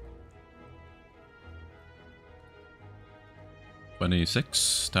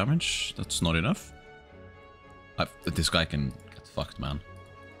 $26 damage. That's not enough. This guy can get fucked, man.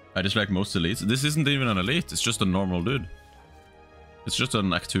 I dislike most elites. This isn't even an elite. It's just a normal dude. It's just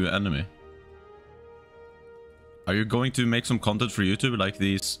an Act 2 enemy. Are you going to make some content for YouTube like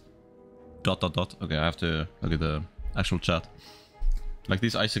these... ... Okay, I have to look at the actual chat. Like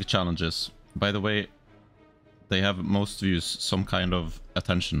these Isaac challenges. By the way, they have most views some kind of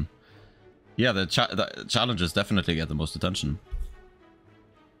attention. Yeah, the challenges definitely get the most attention.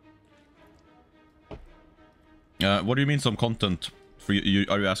 What do you mean some content for you?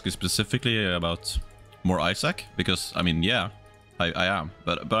 Are you asking specifically about more Isaac? Because I mean, yeah, I am,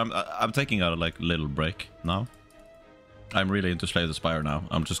 but I'm taking a like little break now. I'm really into Slay the Spire now.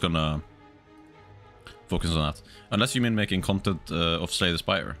 I'm just gonna focus on that. Unless you mean making content of Slay the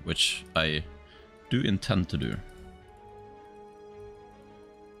Spire, which I do intend to do.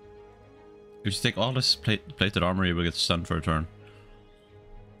 If you take all this plated armor, you will get stunned for a turn.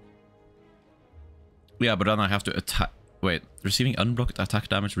 Yeah, but then I have to attack... Wait, receiving unblocked attack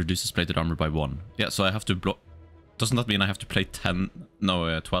damage reduces plated armor by 1. Yeah, so I have to block... Doesn't that mean I have to play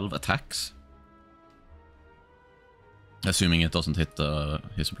 12 attacks? Assuming it doesn't hit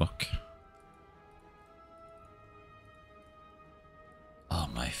his block. Oh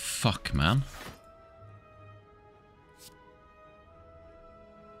my fuck, man.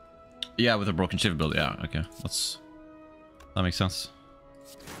 Yeah, with a broken shiv build, yeah, okay. That makes sense.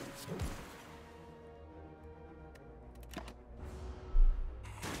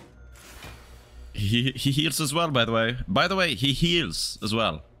 He heals as well, by the way. By the way, he heals as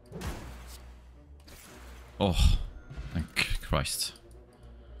well. Oh, thank Christ.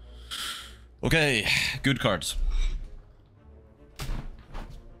 Okay, good cards.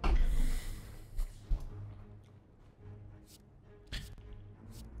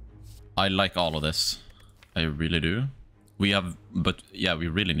 I like all of this. I really do. But yeah, we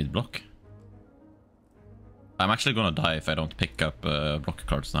really need block. I'm actually gonna die if I don't pick up block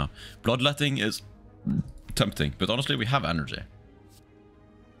cards now. Bloodletting is tempting, but honestly, we have energy.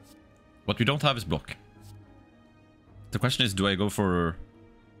 What we don't have is block. The question is, do I go for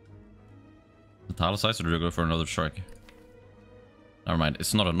Metallicise or do I go for another shrug? Never mind,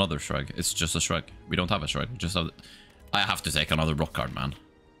 it's not another shrug, it's just a shrug. We don't have a shrug, we just have... I have to take another block card, man.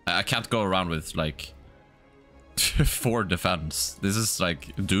 I can't go around with, like, 4 defense. This is,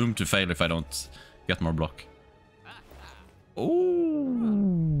 like, doomed to fail if I don't get more block.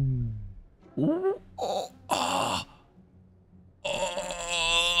 Ooh. Ooh. Oh. Oh.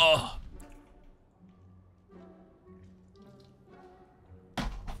 Oh.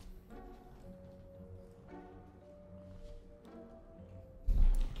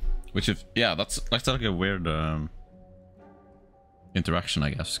 Which if... Yeah, that's like a weird... interaction,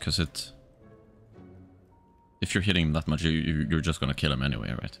 I guess, because if you're hitting him that much, you're just gonna kill him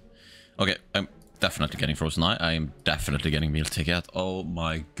anyway, right? Okay, I'm definitely getting Frozen Eye. I am definitely getting Meal Ticket. Oh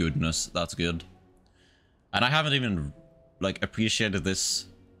my goodness, that's good. And I haven't even, like, appreciated this.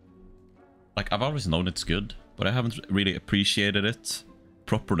 Like, I've always known it's good, but I haven't really appreciated it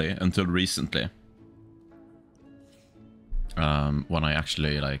properly until recently. When I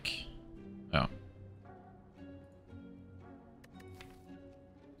actually, like, yeah.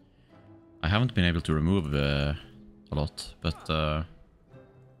 I haven't been able to remove a lot, but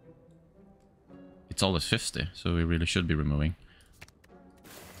it's always 50, so we really should be removing.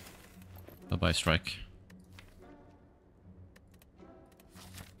 Bye-bye, strike.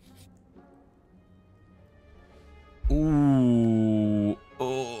 Ooh.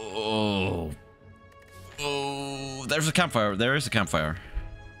 Oh. Oh. There's a campfire. There is a campfire.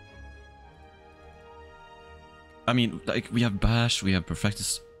 I mean, like, we have Bash, we have Perfected.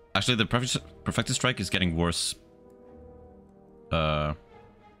 Actually, the Perfected Strike is getting worse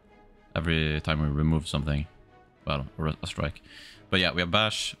every time we remove something. Well, or a strike. But yeah, we have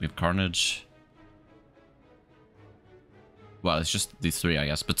Bash, we have Carnage. Well, it's just these three, I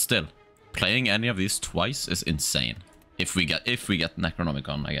guess. But still, playing any of these twice is insane. If we get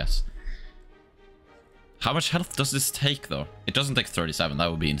Necronomicon, I guess. How much health does this take, though? It doesn't take 37. That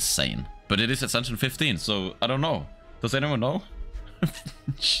would be insane. But it is Ascension 15, so I don't know. Does anyone know?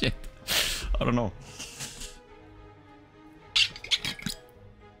 Shit. I don't know.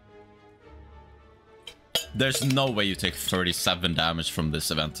 There's no way you take 37 damage from this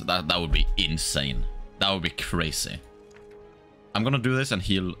event. That would be insane. That would be crazy. I'm gonna do this and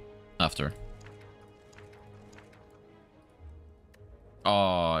heal after.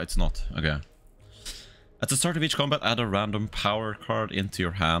 Oh, it's not. Okay. At the start of each combat, add a random power card into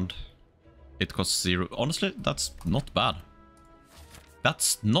your hand. It costs 0. Honestly, that's not bad.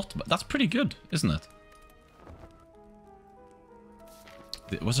 That's pretty good, isn't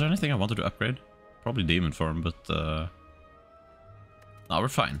it? Was there anything I wanted to upgrade? Probably Demon Form, but no, we're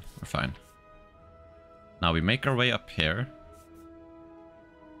fine. We're fine. Now we make our way up here.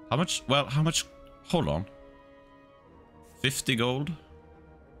 How much? Well, how much? Hold on. 50 gold.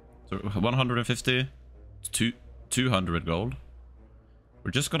 So 150 to 200 gold.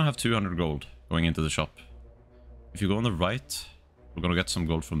 We're just gonna have 200 gold going into the shop. If you go on the right, we're gonna get some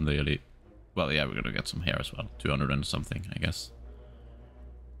gold from the elite. Well, yeah, we're gonna get some here as well. 200 and something, I guess.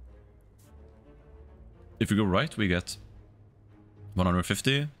 If we go right, we get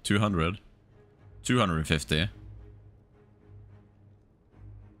 150, 200, 250.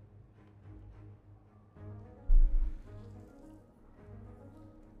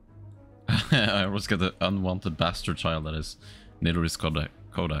 I always get the unwanted bastard child that is Nidori's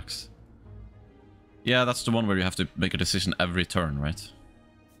Codex. Yeah, that's the one where you have to make a decision every turn, right?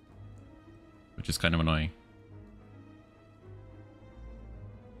 Which is kind of annoying.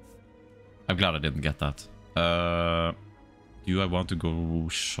 I'm glad I didn't get that. Do I want to go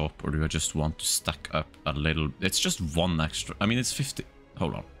shop or do I just want to stack up a little? It's just one extra. I mean, it's 50.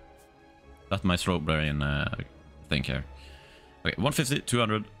 Hold on. That's my strawberry thing here. Okay, 150,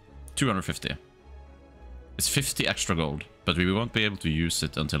 200, 250. It's 50 extra gold, but we won't be able to use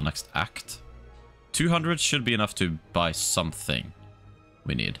it until next act. 200 should be enough to buy something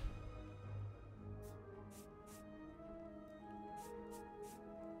we need.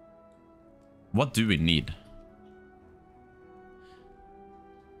 What do we need?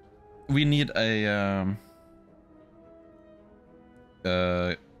 We need a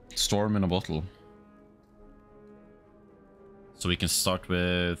storm in a bottle. So we can start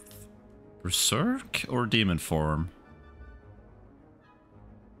with Berserk or Demon Form.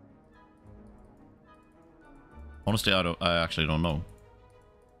 Honestly, I actually don't know.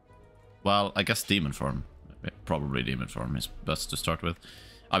 Well, I guess Demon Form. Probably Demon Form is best to start with.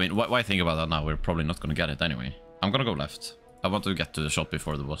 I mean, why think about that now? We're probably not going to get it anyway. I'm going to go left. I want to get to the shop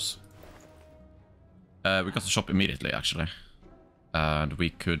before the boss. We got the shop immediately, actually. And we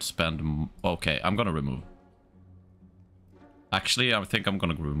could spend... Okay, I'm going to remove. Actually, I think I'm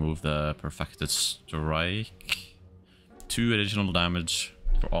going to remove the Perfected Strike. 2 additional damage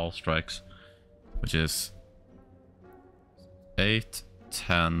for all strikes. Which is... 8,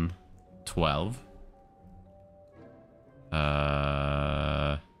 10, 12.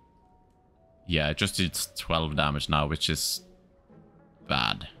 Yeah, it just did 12 damage now, which is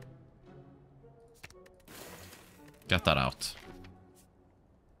bad. Get that out.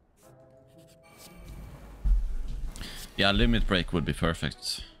 Yeah, limit break would be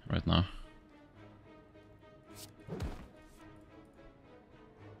perfect right now.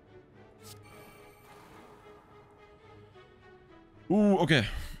 Ooh, okay.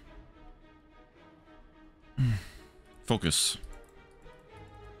 Focus.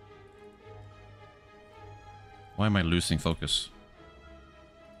 Why am I losing focus?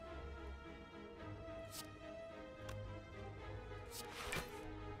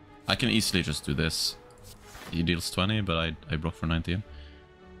 I can easily just do this. He deals 20, but I broke for 19.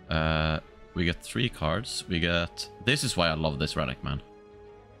 We get 3 cards. We get... This is why I love this relic, man.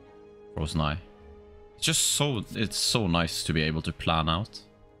 Frozen Eye. It's just so... It's so nice to be able to plan out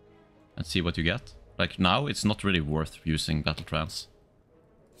and see what you get. Like, now, it's not really worth using Battle Trance.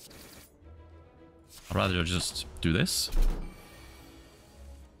 I'd rather just do this.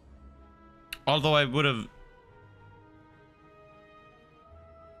 Although I would have...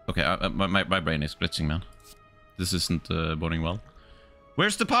 Okay, my brain is glitching, man. This isn't boding well.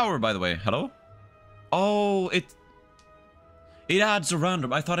 Where's the power, by the way? Hello? Oh, it adds a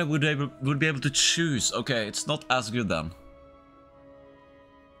random. I thought I would be able to choose. Okay, it's not as good then.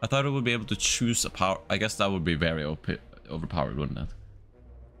 I thought I would be able to choose a power. I guess that would be very overpowered, wouldn't it?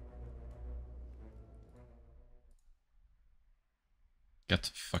 Get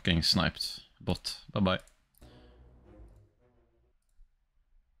fucking sniped. Bot. Bye-bye.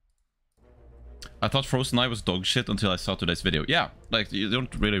 I thought Frozen Eye was dog shit until I saw today's video. Yeah, like, you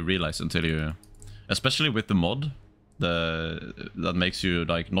don't really realize until you... Especially with the mod, that makes you,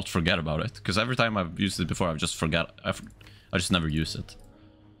 like, not forget about it. Because every time I've used it before, I've just forget... I just never use it.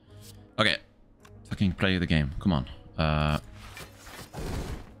 Okay. Fucking play the game. Come on.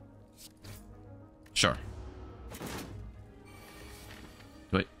 Sure.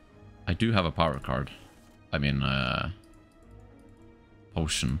 Wait. I do have a power card. I mean,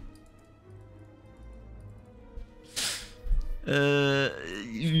 potion.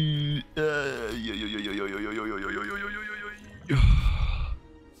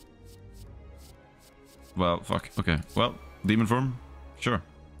 Well, fuck. Okay. Well, demon form? Sure.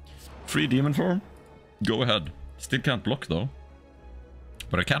 Free demon form? Go ahead. Still can't block though.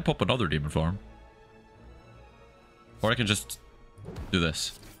 But I can pop another demon form. Or I can just do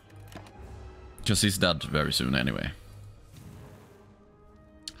this. Because he's dead very soon anyway.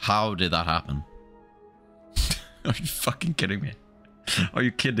 How did that happen? Are you fucking kidding me? Are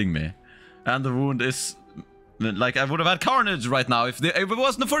you kidding me? And the wound is... Like, I would have had carnage right now. If it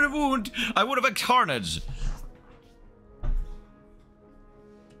wasn't for the wound, I would have had carnage.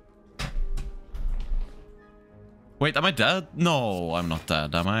 Wait, am I dead? No, I'm not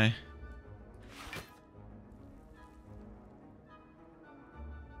dead, am I?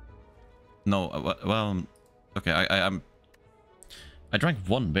 No, well... Okay, I drank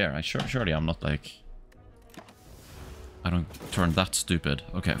 1 beer. Surely I'm not like... I don't turn that stupid.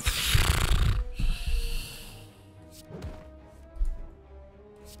 Okay.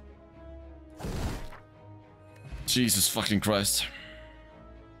 Jesus fucking Christ.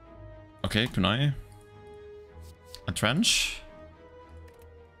 Okay, kunai. Entrench.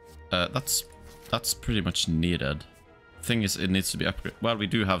 That's pretty much needed. Thing is, it needs to be upgraded. Well, we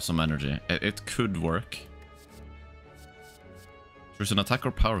do have some energy. It could work. There's an attack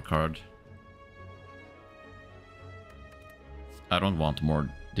or power card. I don't want more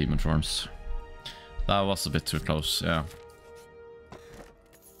demon forms. That was a bit too close, yeah.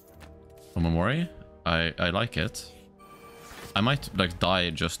 Omamori? I like it. I might, like, die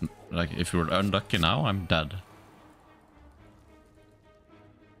just, like, if you're unlucky now, I'm dead.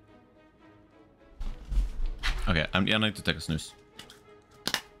 Okay, I need to take a snooze.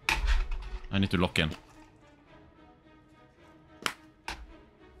 I need to lock in.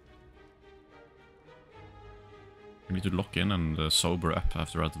 I need to lock in and sober up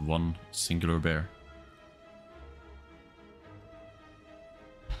after that 1 singular bear.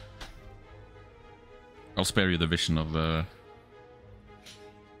 I'll spare you the vision of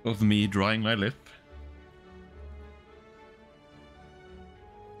me drying my lip.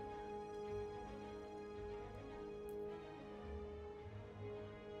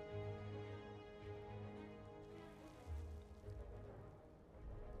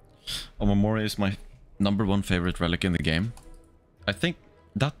 Omamori is my #1 favorite relic in the game. I think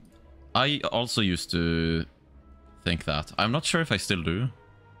that... I also used to think that. I'm not sure if I still do.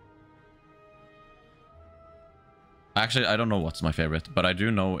 Actually, I don't know what's my favorite, but I do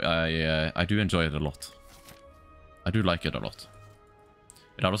know I do enjoy it a lot. I do like it a lot.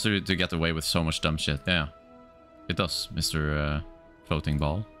 It allows you to get away with so much dumb shit. Yeah, it does, Mr. Floating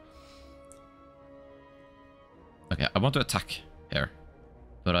Ball. Okay, I want to attack here.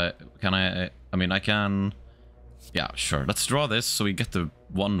 But I mean, I can... Yeah, sure. Let's draw this so we get the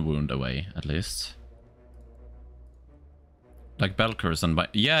 1 wound away, at least. Like Belkers and...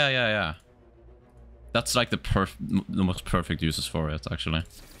 Yeah. That's like the most perfect uses for it, actually.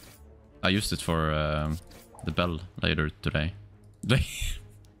 I used it for the bell later today.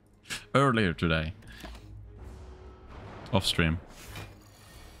 Earlier today. Off stream.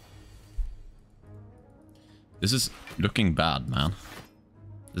 This is looking bad, man.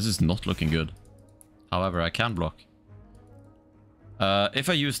 This is not looking good. However, I can block. If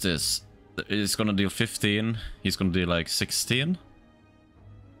I use this, it's gonna deal 15. He's gonna deal like 16.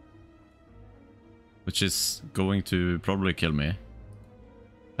 Which is going to probably kill me.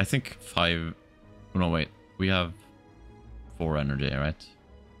 I think 5... No, wait. We have 4 energy, right?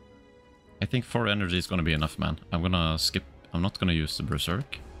 I think 4 energy is gonna be enough, man. I'm gonna skip... I'm not gonna use the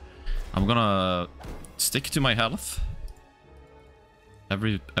Berserk. I'm gonna stick to my health.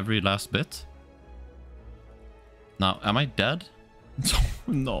 Every last bit. Now, am I dead?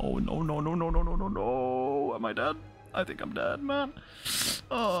 No. Am I dead? I think I'm dead, man.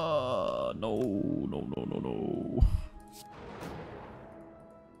 No.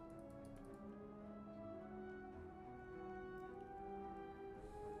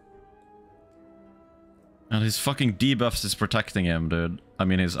 And his fucking debuffs is protecting him, dude. I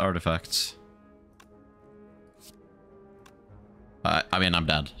mean, his artifacts. I mean, I'm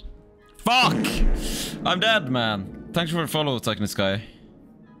dead. Fuck! I'm dead, man. Thanks for the follow, Technic Guy.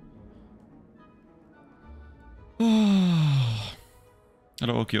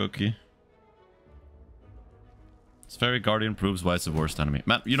 Hello, Oki. This fairy guardian proves why it's the worst enemy.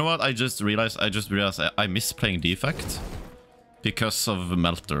 Man, you know what? I just realized I miss playing defect because of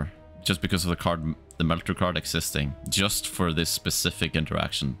Melter. Just because of the Melter card existing. Just for this specific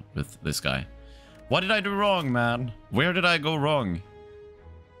interaction with this guy. What did I do wrong, man? Where did I go wrong?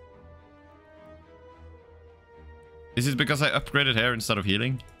 Is it because I upgraded hair instead of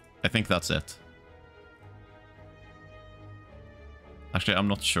healing? I think that's it. Actually, I'm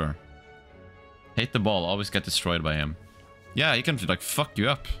not sure. Hate the ball, always get destroyed by him. Yeah, he can like fuck you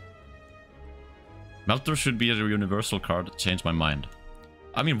up. Melter should be a universal card, change my mind.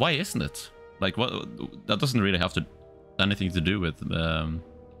 I mean, why isn't it? Like, what? That doesn't really have anything to do with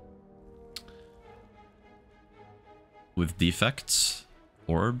defects.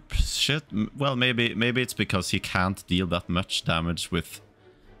 Orb shit? Well, maybe it's because he can't deal that much damage with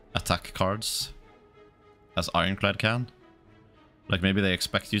attack cards as Ironclad can. Like, maybe they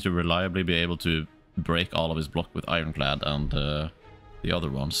expect you to reliably be able to break all of his block with Ironclad and the other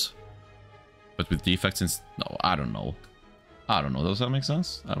ones. But with defects, no, I don't know. Does that make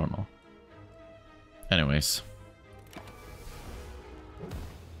sense? I don't know. Anyways.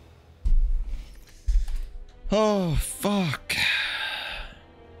 Oh, fuck.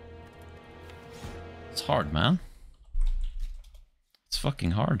 It's hard, man. It's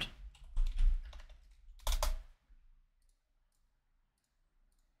fucking hard.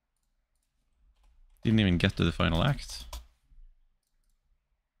 Didn't even get to the final act.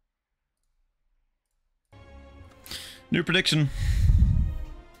 New prediction.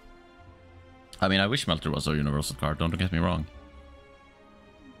 I mean, I wish Melter was a universal card, don't get me wrong.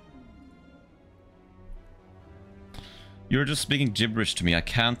 You're just speaking gibberish to me. I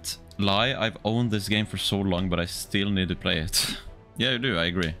can't lie. I've owned this game for so long, but I still need to play it. Yeah, you do. I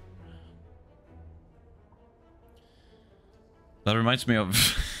agree. That reminds me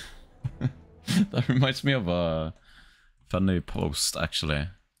of... that reminds me of a funny post, actually.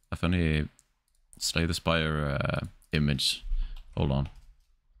 A funny Slay the Spire image. Hold on.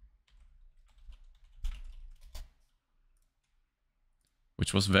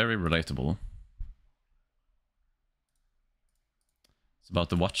 Which was very relatable. It's about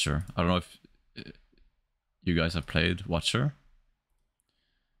the Watcher. I don't know if you guys have played Watcher.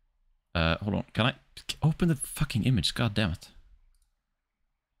 Hold on. Can I open the fucking image? God damn it.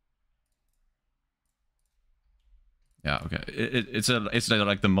 Yeah, okay. It's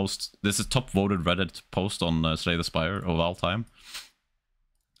like the most... This is top voted Reddit post on Slay the Spire of all time.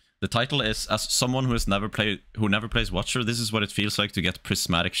 The title is, as someone who never plays Watcher, this is what it feels like to get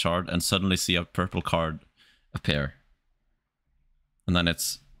Prismatic Shard and suddenly see a purple card appear. And then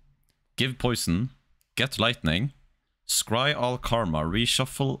it's, give poison, get lightning, scry all karma,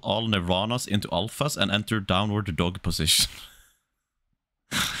 reshuffle all nirvanas into alphas and enter downward dog position.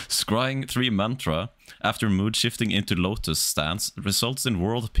 Scrying 3 mantra after mood shifting into lotus stance results in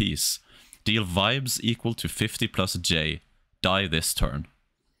world peace. Deal vibes equal to 50 plus J. Die this turn.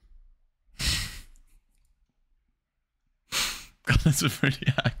 God, that's pretty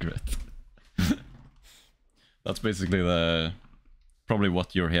accurate. That's basically probably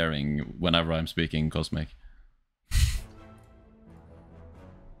what you're hearing whenever I'm speaking Cosmic.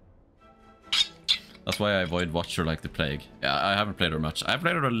 That's why I avoid Watcher like the plague. Yeah, I haven't played her much. I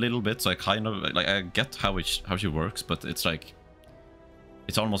played her a little bit, so I kind of like I get how she works, but it's like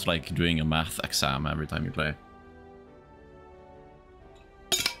it's almost like doing a math exam every time you play.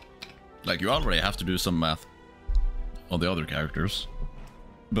 Like you already have to do some math on the other characters,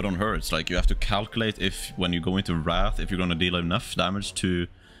 but on her it's like you have to calculate if when you go into Wrath, if you're gonna deal enough damage to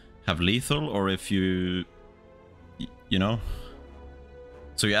have lethal, or if you know.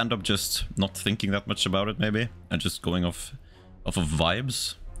 So you end up just not thinking that much about it, maybe, and just going off of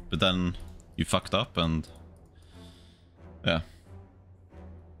vibes. But then you fucked up, and yeah,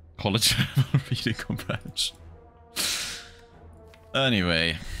 college reading comprehension.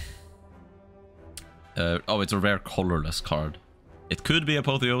 Anyway, oh, it's a rare colorless card. It could be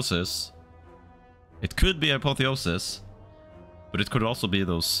Apotheosis. It could be Apotheosis, but it could also be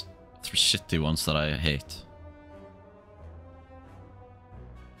those three shitty ones that I hate.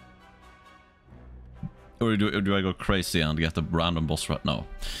 Or do I go crazy and get a random boss right now?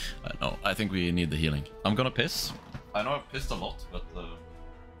 No, I think we need the healing. I'm gonna piss. I know I've pissed a lot, but I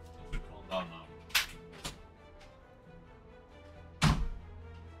should calm down now.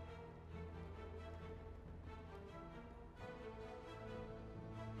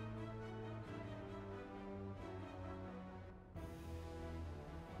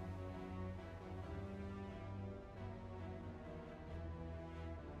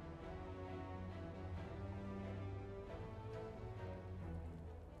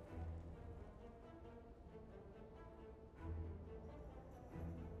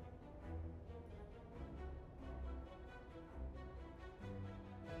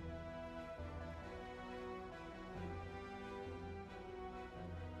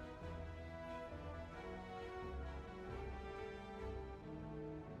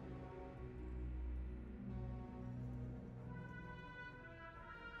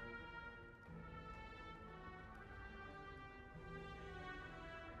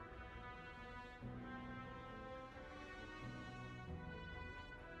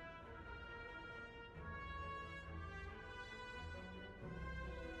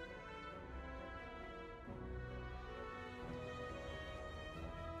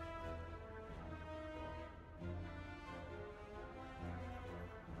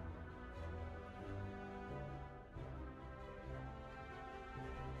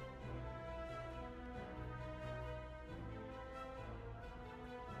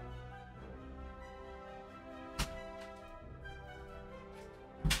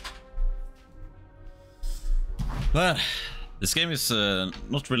 But this game is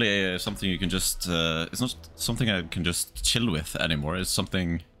not really something you can just... it's not something I can just chill with anymore. It's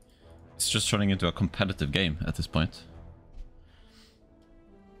something... It's just turning into a competitive game at this point.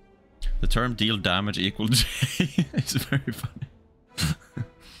 The term deal damage equal J is very funny.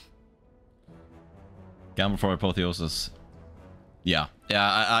 Gamble for Apotheosis. Yeah.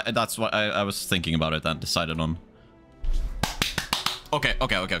 Yeah, that's what I was thinking about it and decided on. Okay.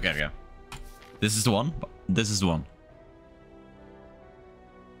 This is the one. This is the one.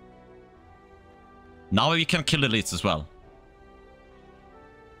 Now we can kill elites as well.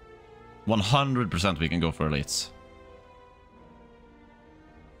 100% we can go for elites.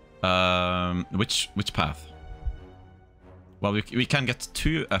 Which path? Well, we can get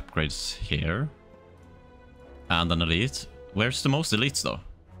 2 upgrades here. And an elite. Where's the most elites though?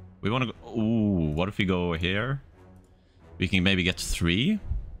 We want to go... Ooh, what if we go here? We can maybe get 3.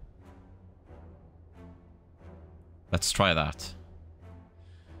 Let's try that.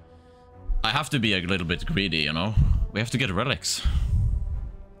 I have to be a little bit greedy, you know? We have to get relics.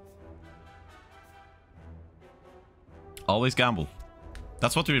 Always gamble.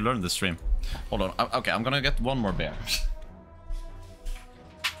 That's what we learned this stream. Hold on. Okay, I'm gonna get one more bear.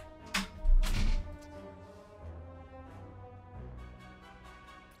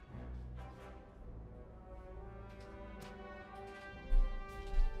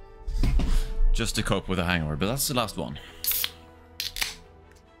 Just to cope with a hangover, but that's the last one.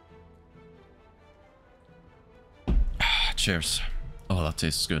 Cheers. Oh, that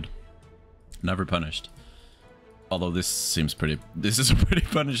tastes good. Never punished. Although this seems pretty... This is a pretty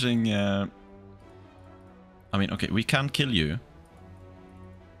punishing... I mean, okay, we can kill you.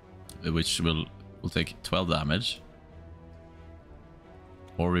 Which will take 12 damage.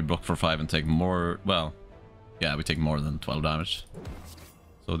 Or we block for 5 and take more... Well, yeah, we take more than 12 damage.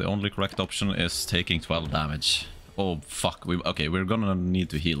 So the only correct option is taking 12 damage. Oh, fuck. Okay, we're gonna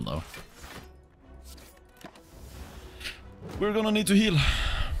need to heal, though. We're gonna need to heal.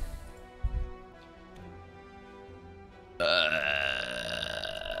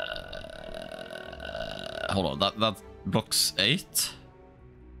 Hold on, that blocks 8.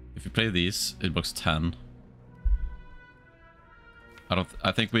 If you play these, it blocks 10.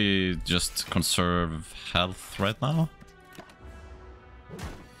 I think we just conserve health right now.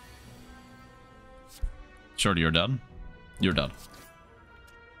 Surely you're dead. You're dead.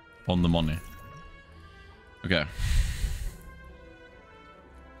 On the money. Okay.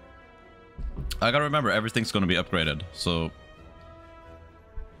 I gotta remember, everything's gonna be upgraded, so...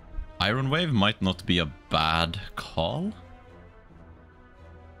 Iron Wave might not be a bad call.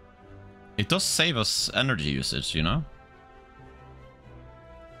 It does save us energy usage, you know?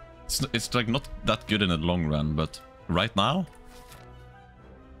 It's like not that good in the long run, but right now...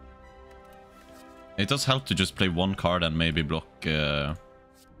 It does help to just play one card and maybe block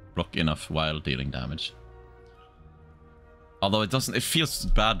enough while dealing damage. Although it doesn't, it feels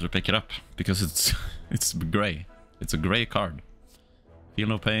bad to pick it up because it's gray. It's a gray card. Feel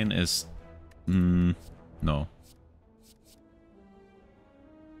no pain is no.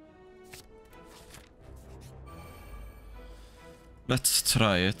 Let's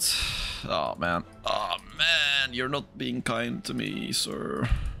try it. Oh man, you're not being kind to me, sir.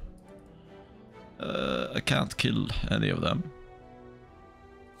 I can't kill any of them.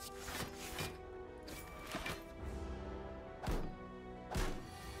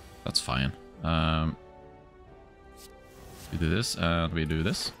 That's fine. We do this and we do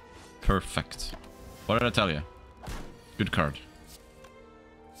this. Perfect. What did I tell you? Good card.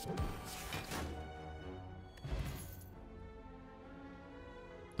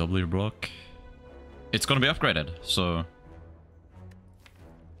 Double your block. It's gonna be upgraded, so...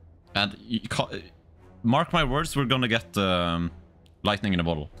 And you mark my words, we're gonna get lightning in a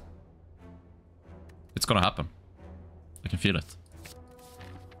bottle. It's gonna happen. I can feel it.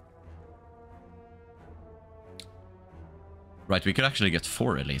 Right, we could actually get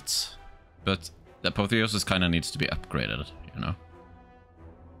 4 elites. But the Apotheosis kind of needs to be upgraded, you know?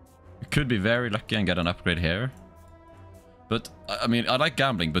 We could be very lucky and get an upgrade here. But, I mean, I like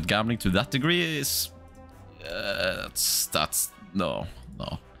gambling, but gambling to that degree is... that's... No.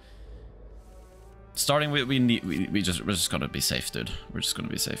 Starting with, we're just gonna be safe, dude. We're just gonna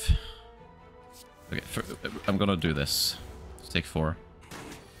be safe. Okay, I'm gonna do this. Take 4.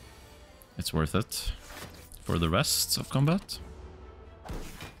 It's worth it. For the rest of combat.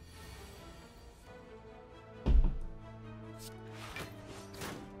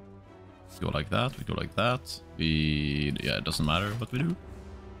 Go like that, we go like that. Yeah, it doesn't matter what we do.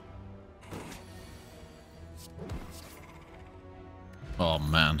 Oh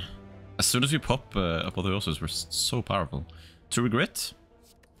man. As soon as we pop Apotheosis, we're so powerful. To regret?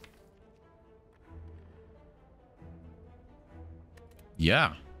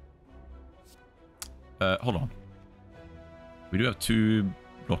 Yeah. Hold on. We do have 2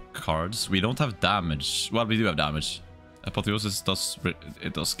 block cards. We don't have damage. Well, we do have damage. Apotheosis does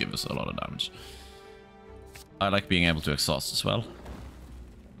give us a lot of damage. I like being able to exhaust as well.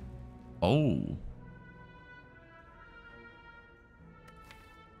 Oh.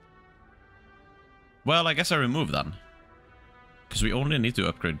 Well, I guess I remove then. Because we only need to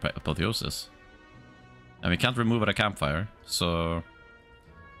upgrade Apotheosis. And we can't remove at a campfire, so...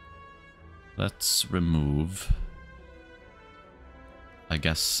 Let's remove... I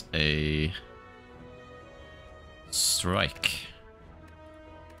guess a... strike.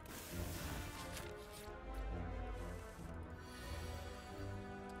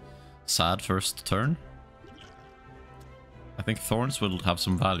 Sad first turn. I think Thorns will have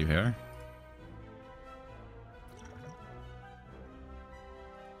some value here.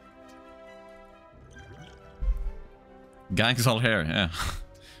 Gangs all here, yeah.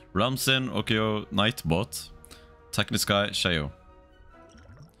 Ramsin, Okio, Nightbot, attack this guy, Shayo.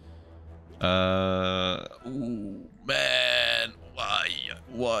 Ooh, man,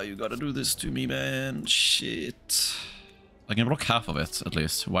 why you gotta do this to me, man? Shit. I can block half of it at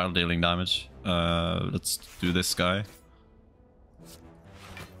least while dealing damage. Let's do this guy.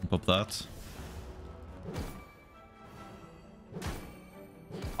 Pop that.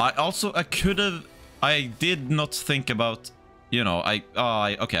 I did not think about, you know,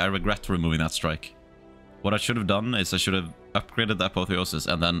 okay, I regret removing that strike. What I should have done is I should have upgraded the Apotheosis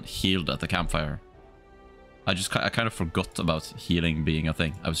and then healed at the campfire. I kind of forgot about healing being a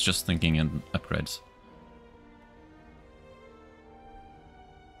thing. I was just thinking in upgrades.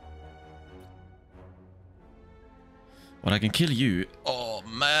 But I can kill you. Oh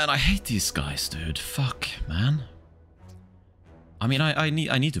man, I hate these guys, dude. Fuck, man. I mean, I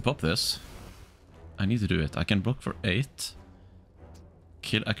need to pop this. I need to do it. I can block for 8.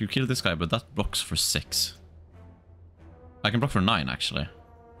 I could kill this guy, but that blocks for 6. I can block for 9, actually.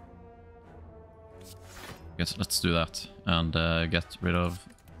 Let's do that. And get rid of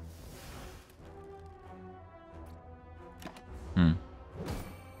Hmm.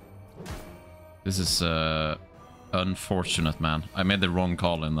 This is unfortunate, man. I made the wrong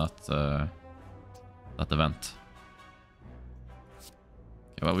call in that that event.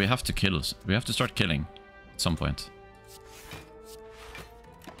 Okay, well, we have to kill. We have to start killing at some point.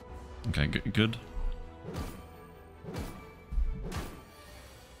 Okay, good.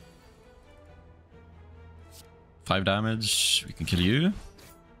 Five damage. We can kill you.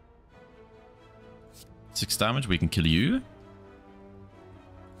 6 damage. We can kill you.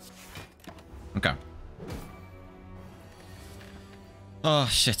 Okay. Oh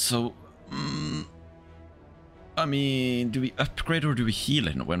shit. So, I mean, do we upgrade or do we heal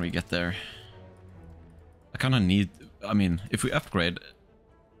it when we get there? I kind of need. I mean, if we upgrade,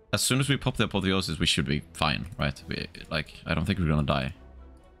 as soon as we pop the apotheosis, we should be fine, right? I don't think we're gonna die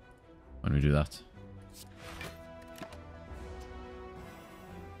when we do that.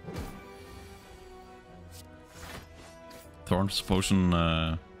 Thorn's potion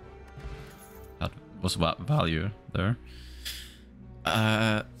was value there.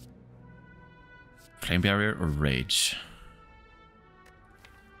 Flame barrier or rage?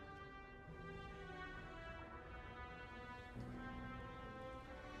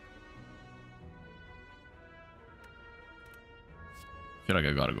 I feel like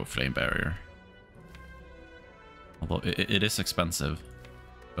I gotta go flame barrier. Although it is expensive,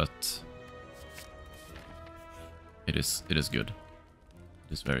 but it is good.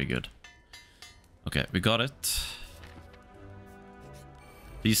 It is very good. Okay, we got it.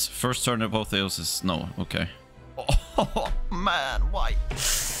 These first turn apotheosis. No, okay. Oh man, why?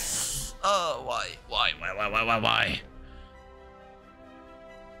 Oh, why?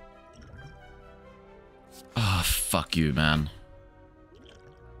 Oh, fuck you, man.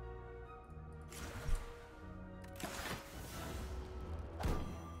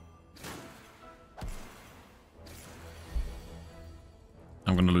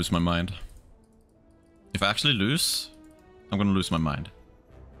 I'm gonna lose my mind. If I actually lose, I'm gonna lose my mind.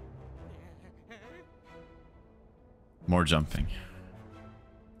 More jumping.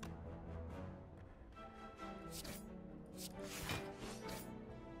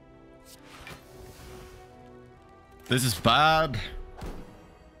 This is bad.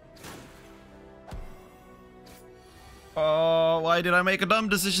 Oh, why did I make a dumb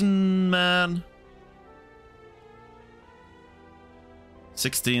decision, man?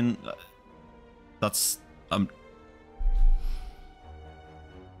 16. That's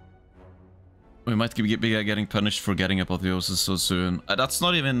we might be getting punished for getting apotheosis so soon. That's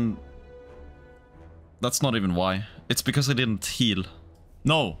not even why. It's because I didn't heal.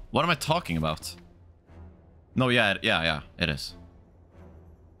 No, what am I talking about? No, yeah, it is.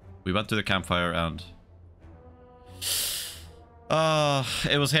 We went to the campfire and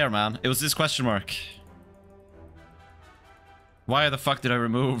it was here, man. It was this question mark. Why the fuck did I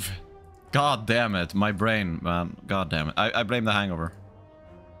remove? God damn it, my brain, man. God damn it. I blame the hangover.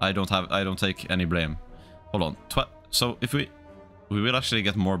 I don't take any blame. Hold on. So if we will actually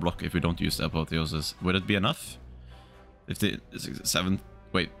get more block if we don't use the apotheosis. Would it be enough? 57.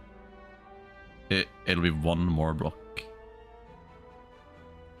 Wait. It'll be 1 more block.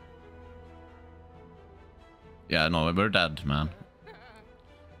 Yeah, no, we're dead, man.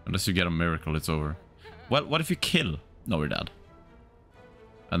 Unless you get a miracle, it's over. Well, what if you kill? No, we're dead.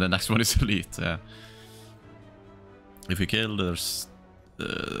 And the next one is elite, yeah. If we kill, there's...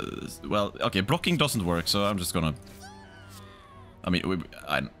 well, okay, blocking doesn't work, so I'm just gonna... I mean,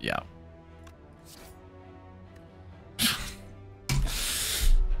 yeah.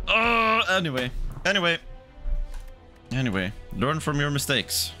 Anyway, learn from your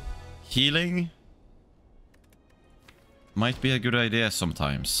mistakes. Healing might be a good idea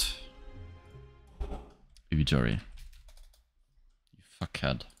sometimes. Jury. You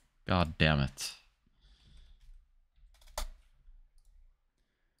fuckhead. God damn it.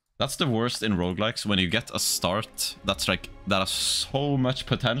 That's the worst in roguelikes, when you get a start that's like, that has so much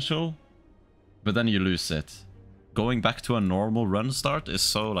potential, but then you lose it. Going back to a normal run start is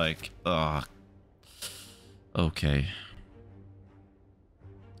so like, okay.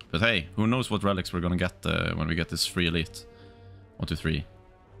 But hey, who knows what relics we're gonna get when we get this free elite. 1, 2, 3.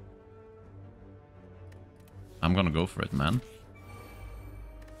 I'm gonna go for it, man.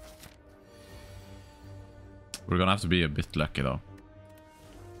 We're gonna have to be a bit lucky though.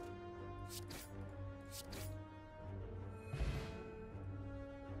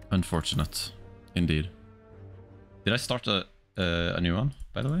 Unfortunate, indeed. Did I start a new one,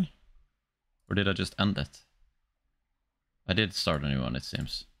 by the way? Or did I just end it? I did start a new one, it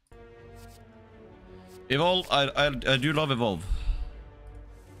seems. Evolve, I do love Evolve.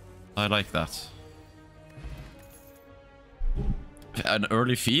 I like that. An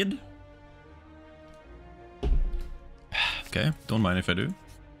early feed? Okay, don't mind if I do.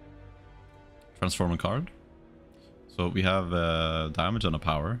 Transform a card. So we have damage and a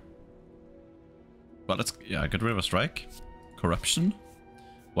power. Well, let's, yeah, get rid of a strike. Corruption.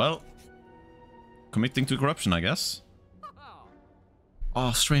 Well, committing to corruption, I guess.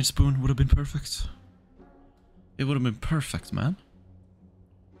 Oh, Strange Spoon would have been perfect. It would have been perfect, man.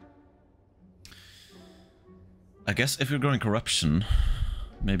 I guess if we're going corruption,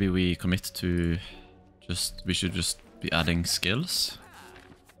 maybe we commit to we should just be adding skills.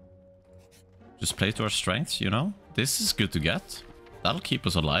 Just play to our strengths, you know? This is good to get. That'll keep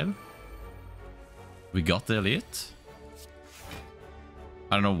us alive. We got the elite.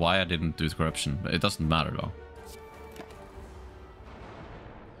 I don't know why I didn't do the corruption, but it doesn't matter though.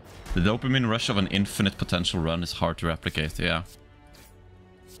 The dopamine rush of an infinite potential run is hard to replicate, yeah.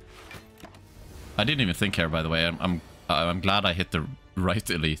 I didn't even think here, by the way. I'm glad I hit the right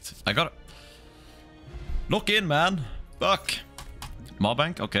elite. I got it. Lock in, man. Fuck. Mob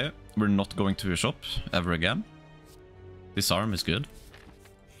bank, okay. We're not going to a shop ever again. Disarm is good.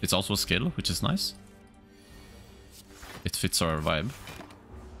 It's also a skill, which is nice. It fits our vibe.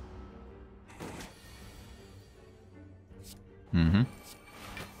 Mm-hmm.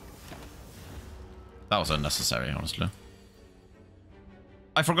 That was unnecessary, honestly.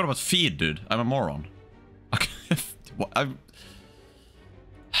 I forgot about feed, dude. I'm a moron. Okay.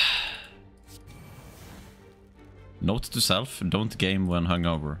 Note to self, don't game when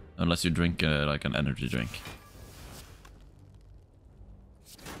hungover, unless you drink like an energy drink.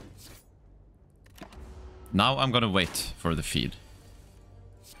 Now I'm gonna wait for the feed.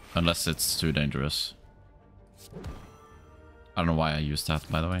 Unless it's too dangerous. I don't know why I used that,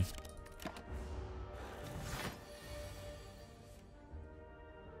 by the way.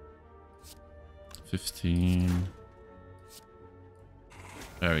 $15.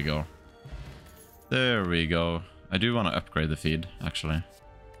 There we go. There we go. I do want to upgrade the feed, actually.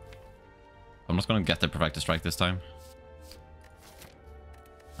 I'm not going to get the perfect strike this time.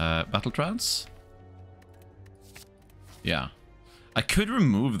 Battle trance? Yeah. I could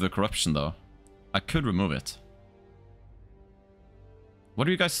remove the corruption, though. I could remove it. What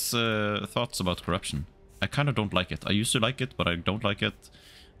are you guys' thoughts about corruption? I kind of don't like it. I used to like it, but I don't like it.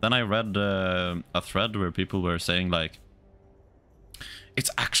 Then I read a thread where people were saying, like, it's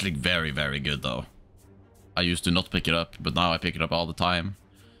actually very, very good, though. I used to not pick it up, but now I pick it up all the time.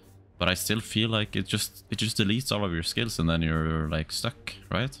 But I still feel like it just deletes all of your skills and then you're like stuck,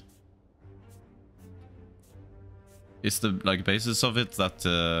 right? Is the like basis of it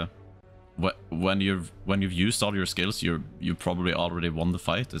that when you've used all your skills, you probably already won the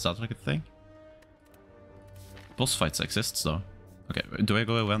fight? Is that like a thing? Boss fights exists though. Okay, do I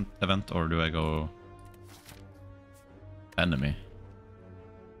go event or do I go enemy?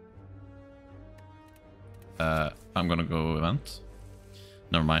 I'm gonna go event.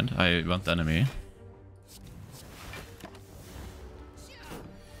 Never mind, I went enemy.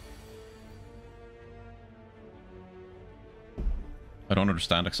 I don't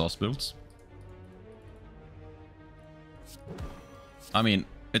understand exhaust builds. I mean,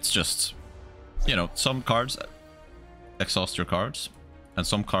 it's just, you know, some cards exhaust your cards, and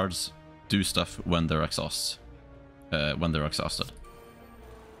some cards do stuff when they're exhausted.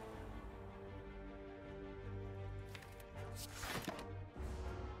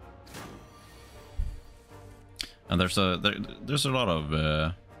 And there's a lot of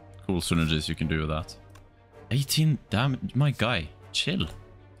cool synergies you can do with that. 18 damage, my guy, chill.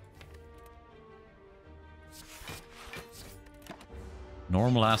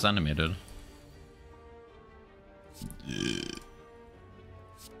 Normal ass enemy, dude.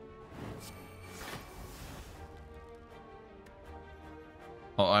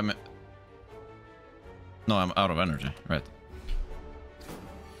 Oh, no, I'm out of energy, right?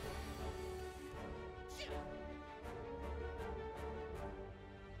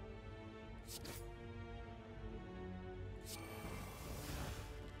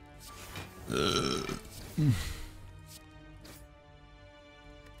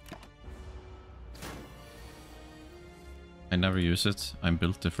 I never use it. I'm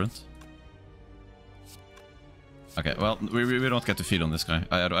built different. Okay, well, we don't get to feed on this guy.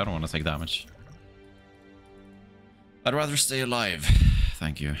 I don't want to take damage. I'd rather stay alive.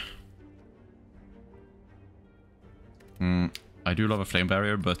 Thank you. I do love a flame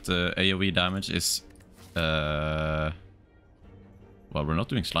barrier, but AoE damage is... well, we're not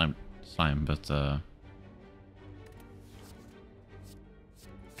doing slime, but...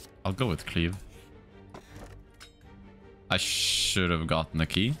 I'll go with cleave. I should have gotten a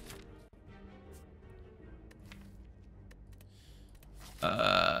key.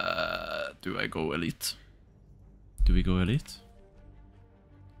 Do I go elite? Do we go elite?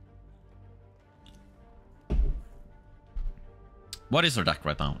 What is our deck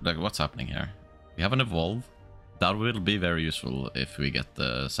right now? Like, what's happening here? We have an evolve. That will be very useful if we get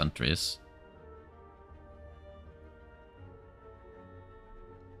the sentries.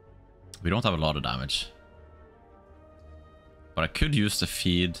 We don't have a lot of damage. But I could use the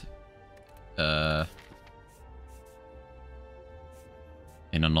feed in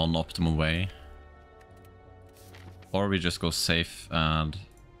a non-optimal way. Or we just go safe and...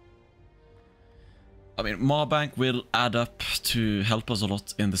 I mean, Maw-Bank will add up to help us a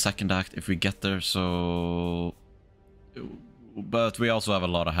lot in the second act if we get there, so... But we also have a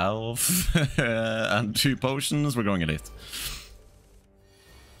lot of health and 2 potions. We're going elite.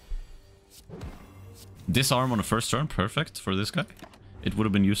 Disarm on the first turn, perfect for this guy. It would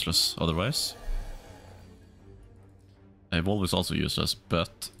have been useless otherwise. Evolve is also useless,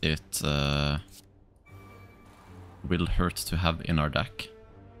 but it will hurt to have in our deck.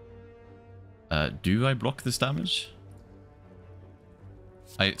 Do I block this damage?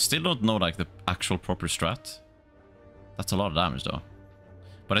 I still don't know like the actual proper strat. That's a lot of damage though.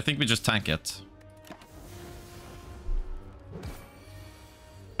 But I think we just tank it.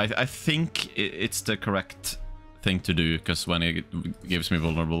 I think it's the correct thing to do, because when it gives me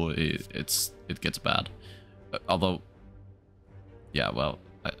vulnerable, it gets bad. Although, yeah, well,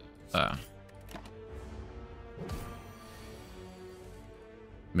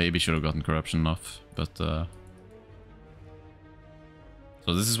 maybe should have gotten corruption enough, but so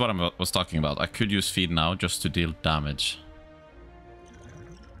this is what I was talking about. I could use feed now just to deal damage.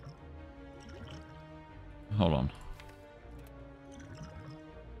 Hold on.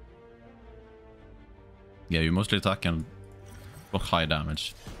 Yeah, you mostly attack and block high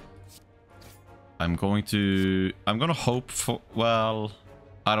damage. I'm gonna hope for... Well,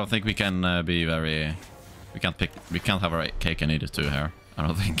 I don't think we can be very... We can't have our cake and eat it too here. I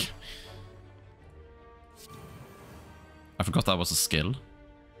don't think. I forgot that was a skill.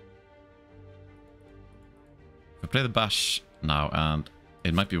 If I play the bash now, and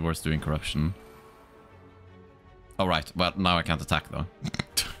it might be worth doing corruption. Oh right, well now I can't attack though.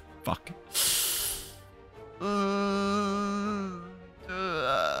 Fuck.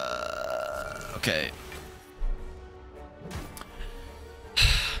 Okay.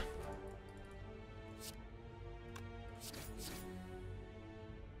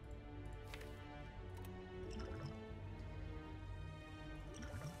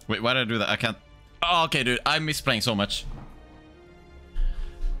 Wait, why did I do that? I can't... Oh, okay, dude. I miss playing so much.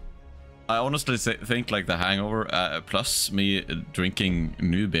 I honestly think like the hangover plus me drinking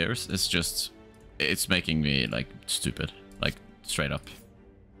new beers is just... It's making me like stupid. Like straight up.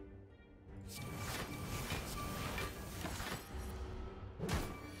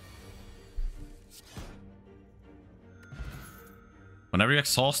 Whenever you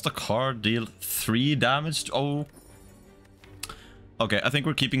exhaust a card, deal 3 damage. Oh. Okay, I think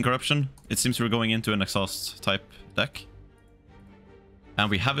we're keeping corruption. It seems we're going into an exhaust type deck. And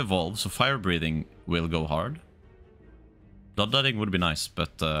we have evolved, so fire breathing will go hard. Bloodletting would be nice,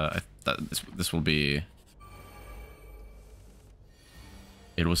 but this will be...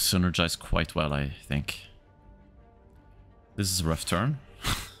 It will synergize quite well, I think. This is a rough turn.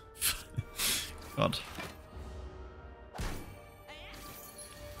 God.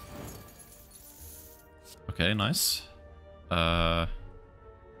 Okay, nice.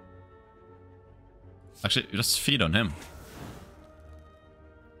 Actually, just feed on him.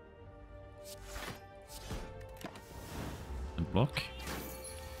 And block.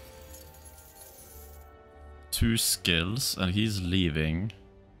 2 skills, and he's leaving.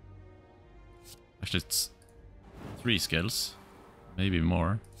 Actually, it's 3 skills. Maybe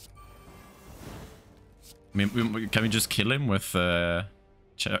more. I mean, can we just kill him with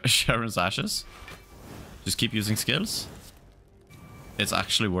Sharon's Ashes? Just keep using skills? It's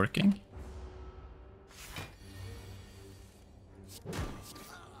actually working?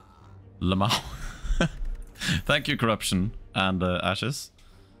 Lamau. Thank you, Corruption and Ashes.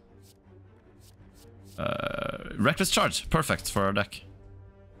 Reckless Charge. Perfect for our deck.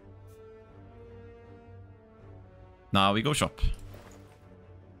 Now we go shop.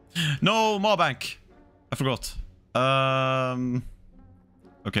 No, Maw-Bank! I forgot.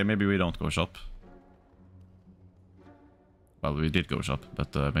 Okay, maybe we don't go shop. Well, we did go shop,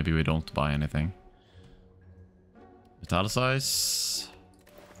 but maybe we don't buy anything. Metallicize.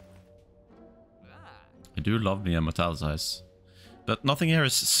 I do love me a Metallicize. But nothing here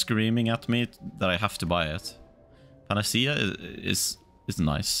is screaming at me that I have to buy it. Panacea is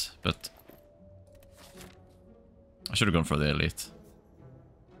nice, but... I should have gone for the elite.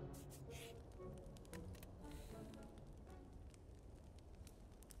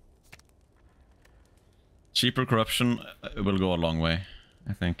 Cheaper corruption will go a long way,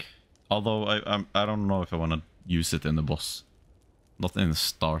 I think. Although I don't know if I want to use it in the boss. Not in the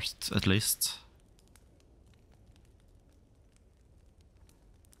start, at least.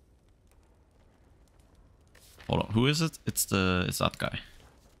 Hold on, who is it? It's that guy.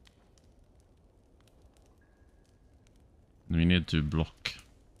 We need to block.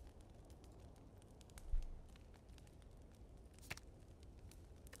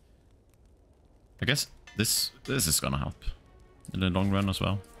 I guess this is gonna help in the long run as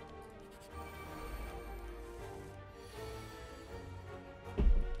well.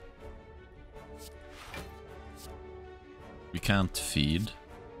 We can't feed.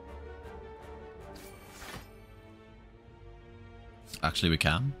 Actually, we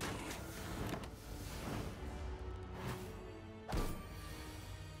can.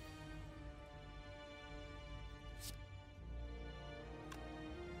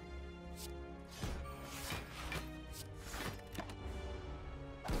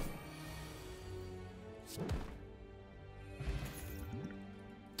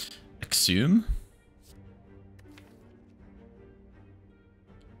 Assume.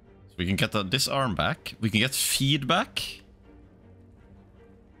 So we can get this arm back. We can get feedback.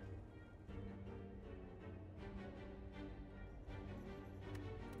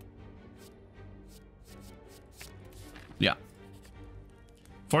 Yeah.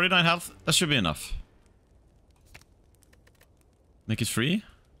 49 health. That should be enough. Make it free.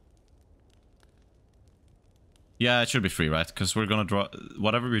 Yeah, it should be free, right? Because we're gonna draw...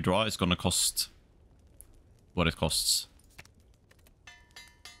 Whatever we draw is gonna cost... what it costs.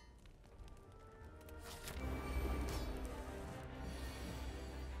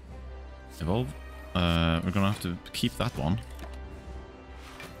 Evolve. We're gonna have to keep that one.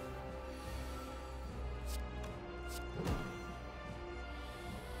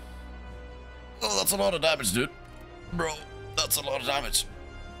 Oh, that's a lot of damage, dude. Bro, that's a lot of damage.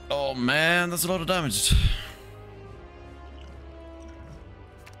 Oh man, that's a lot of damage.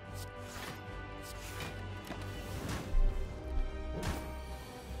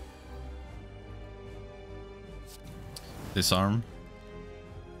 Disarm.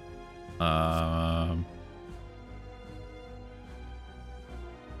 I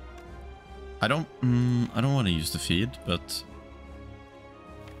don't want to use the feed, but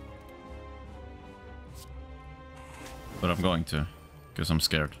I'm going to, because I'm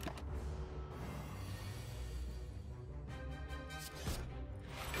scared.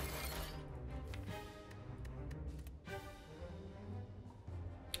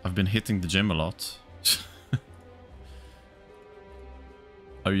 I've been hitting the gym a lot.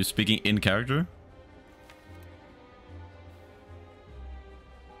 Are you speaking in character?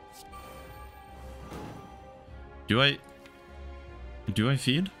 Do I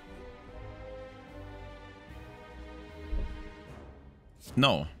feed?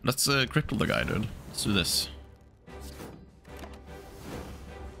 No, let's cripple the guy, dude. Let's do this.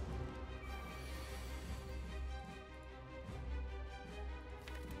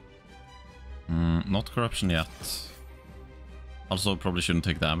 Not corruption yet. Also, probably shouldn't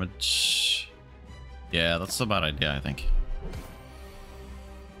take damage. Yeah, that's a bad idea, I think.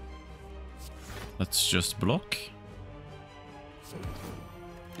 Let's just block.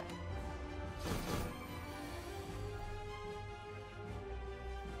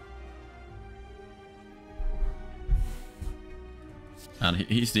 And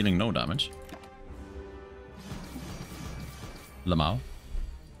he's dealing no damage. Lamau.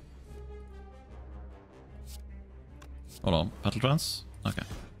 Hold on, battle trance? Okay.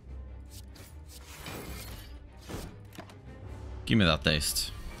 Give me that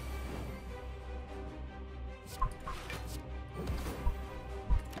taste.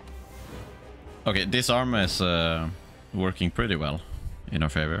 Okay, this arm is working pretty well in our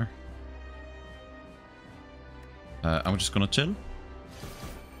favor. I'm just gonna chill.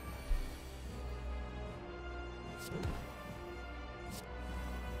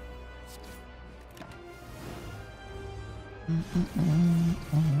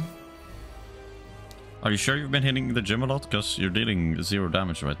 Are you sure you've been hitting the gym a lot? Because you're dealing 0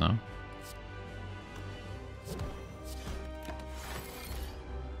 damage right now.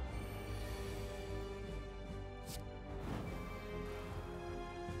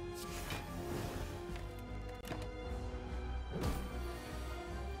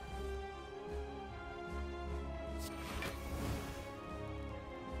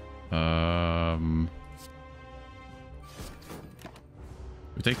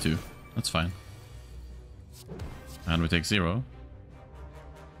 We take 2. That's fine. And we take 0.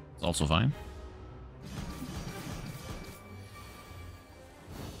 It's also fine.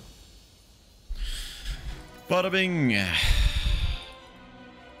 Bada bing.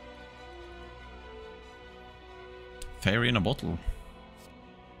 Fairy in a bottle.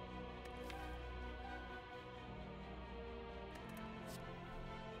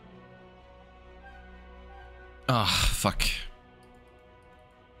 Ah, fuck.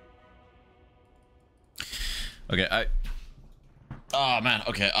 Okay, oh man,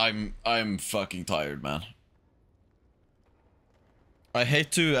 okay, I'm fucking tired, man. I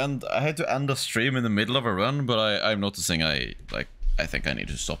hate to end a stream in the middle of a run, but I'm noticing I think I need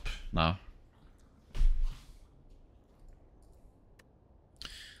to stop now.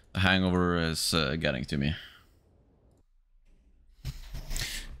 The hangover is getting to me.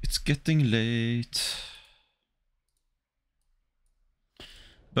 It's getting late.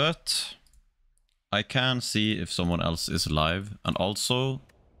 But I can see if someone else is live, and also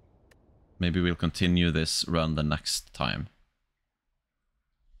maybe we'll continue this run the next time.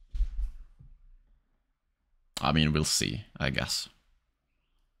 I mean, we'll see, I guess.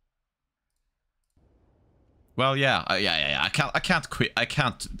 Well, yeah. I can't quit. I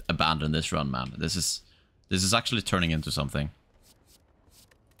can't abandon this run, man. This is actually turning into something.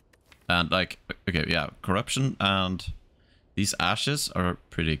 And like, okay, yeah, corruption and these ashes are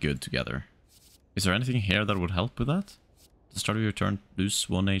pretty good together. Is there anything here that would help with that? At the start of your turn, lose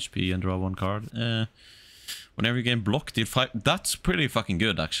 1 HP and draw 1 card. Whenever you gain block, deal 5. That's pretty fucking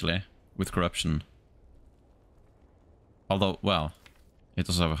good, actually, with corruption. Although, well, it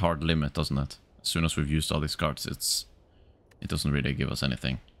does have a hard limit, doesn't it? As soon as we've used all these cards, it doesn't really give us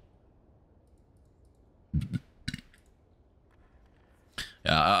anything.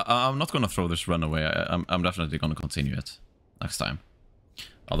 Yeah, I'm not gonna throw this run away. I'm definitely gonna continue it next time.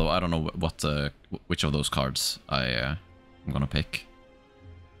 Although I don't know which of those cards I'm gonna pick.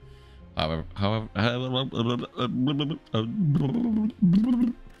 However,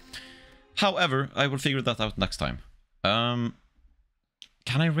 I will figure that out next time. Can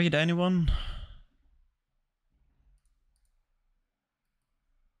I raid anyone?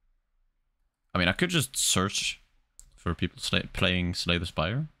 I mean, I could just search for people playing Slay the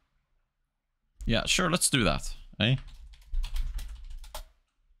Spire. Yeah, sure, let's do that, eh?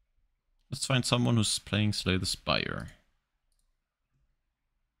 Let's find someone who's playing Slay the Spire.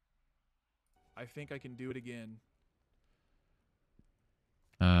 I think I can do it again.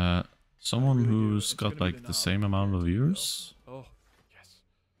 Someone who's got like the same amount of viewers. Oh, yes.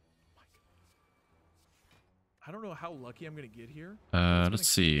 I don't know how lucky I'm gonna get here. Let's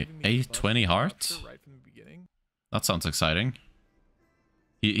see. 820 heart. Right from the beginning. That sounds exciting.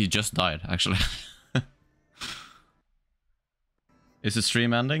 He just died, actually. Is the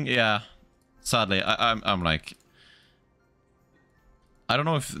stream ending? Yeah. Sadly, I'm like, I don't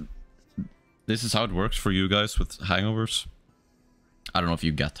know if this is how it works for you guys with hangovers. I don't know if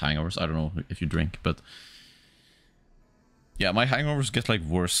you get hangovers. I don't know if you drink, but yeah, my hangovers get like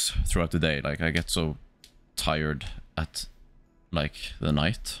worse throughout the day. Like I get so tired at like the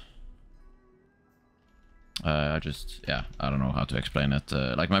night. I just, yeah, I don't know how to explain it.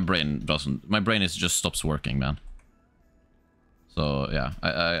 Like my brain just stops working, man. So yeah,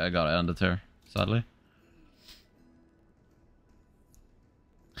 I gotta end it here, sadly.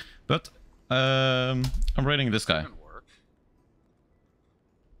 But I'm rating this guy.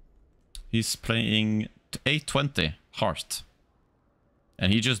 He's playing 820 heart,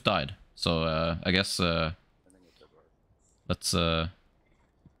 and he just died. So I guess let's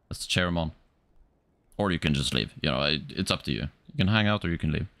cheer him on, or you can just leave. You know, it's up to you. You can hang out or you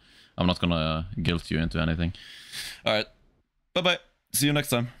can leave. I'm not gonna guilt you into anything. All right, bye bye. See you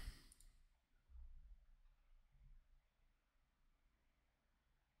next time.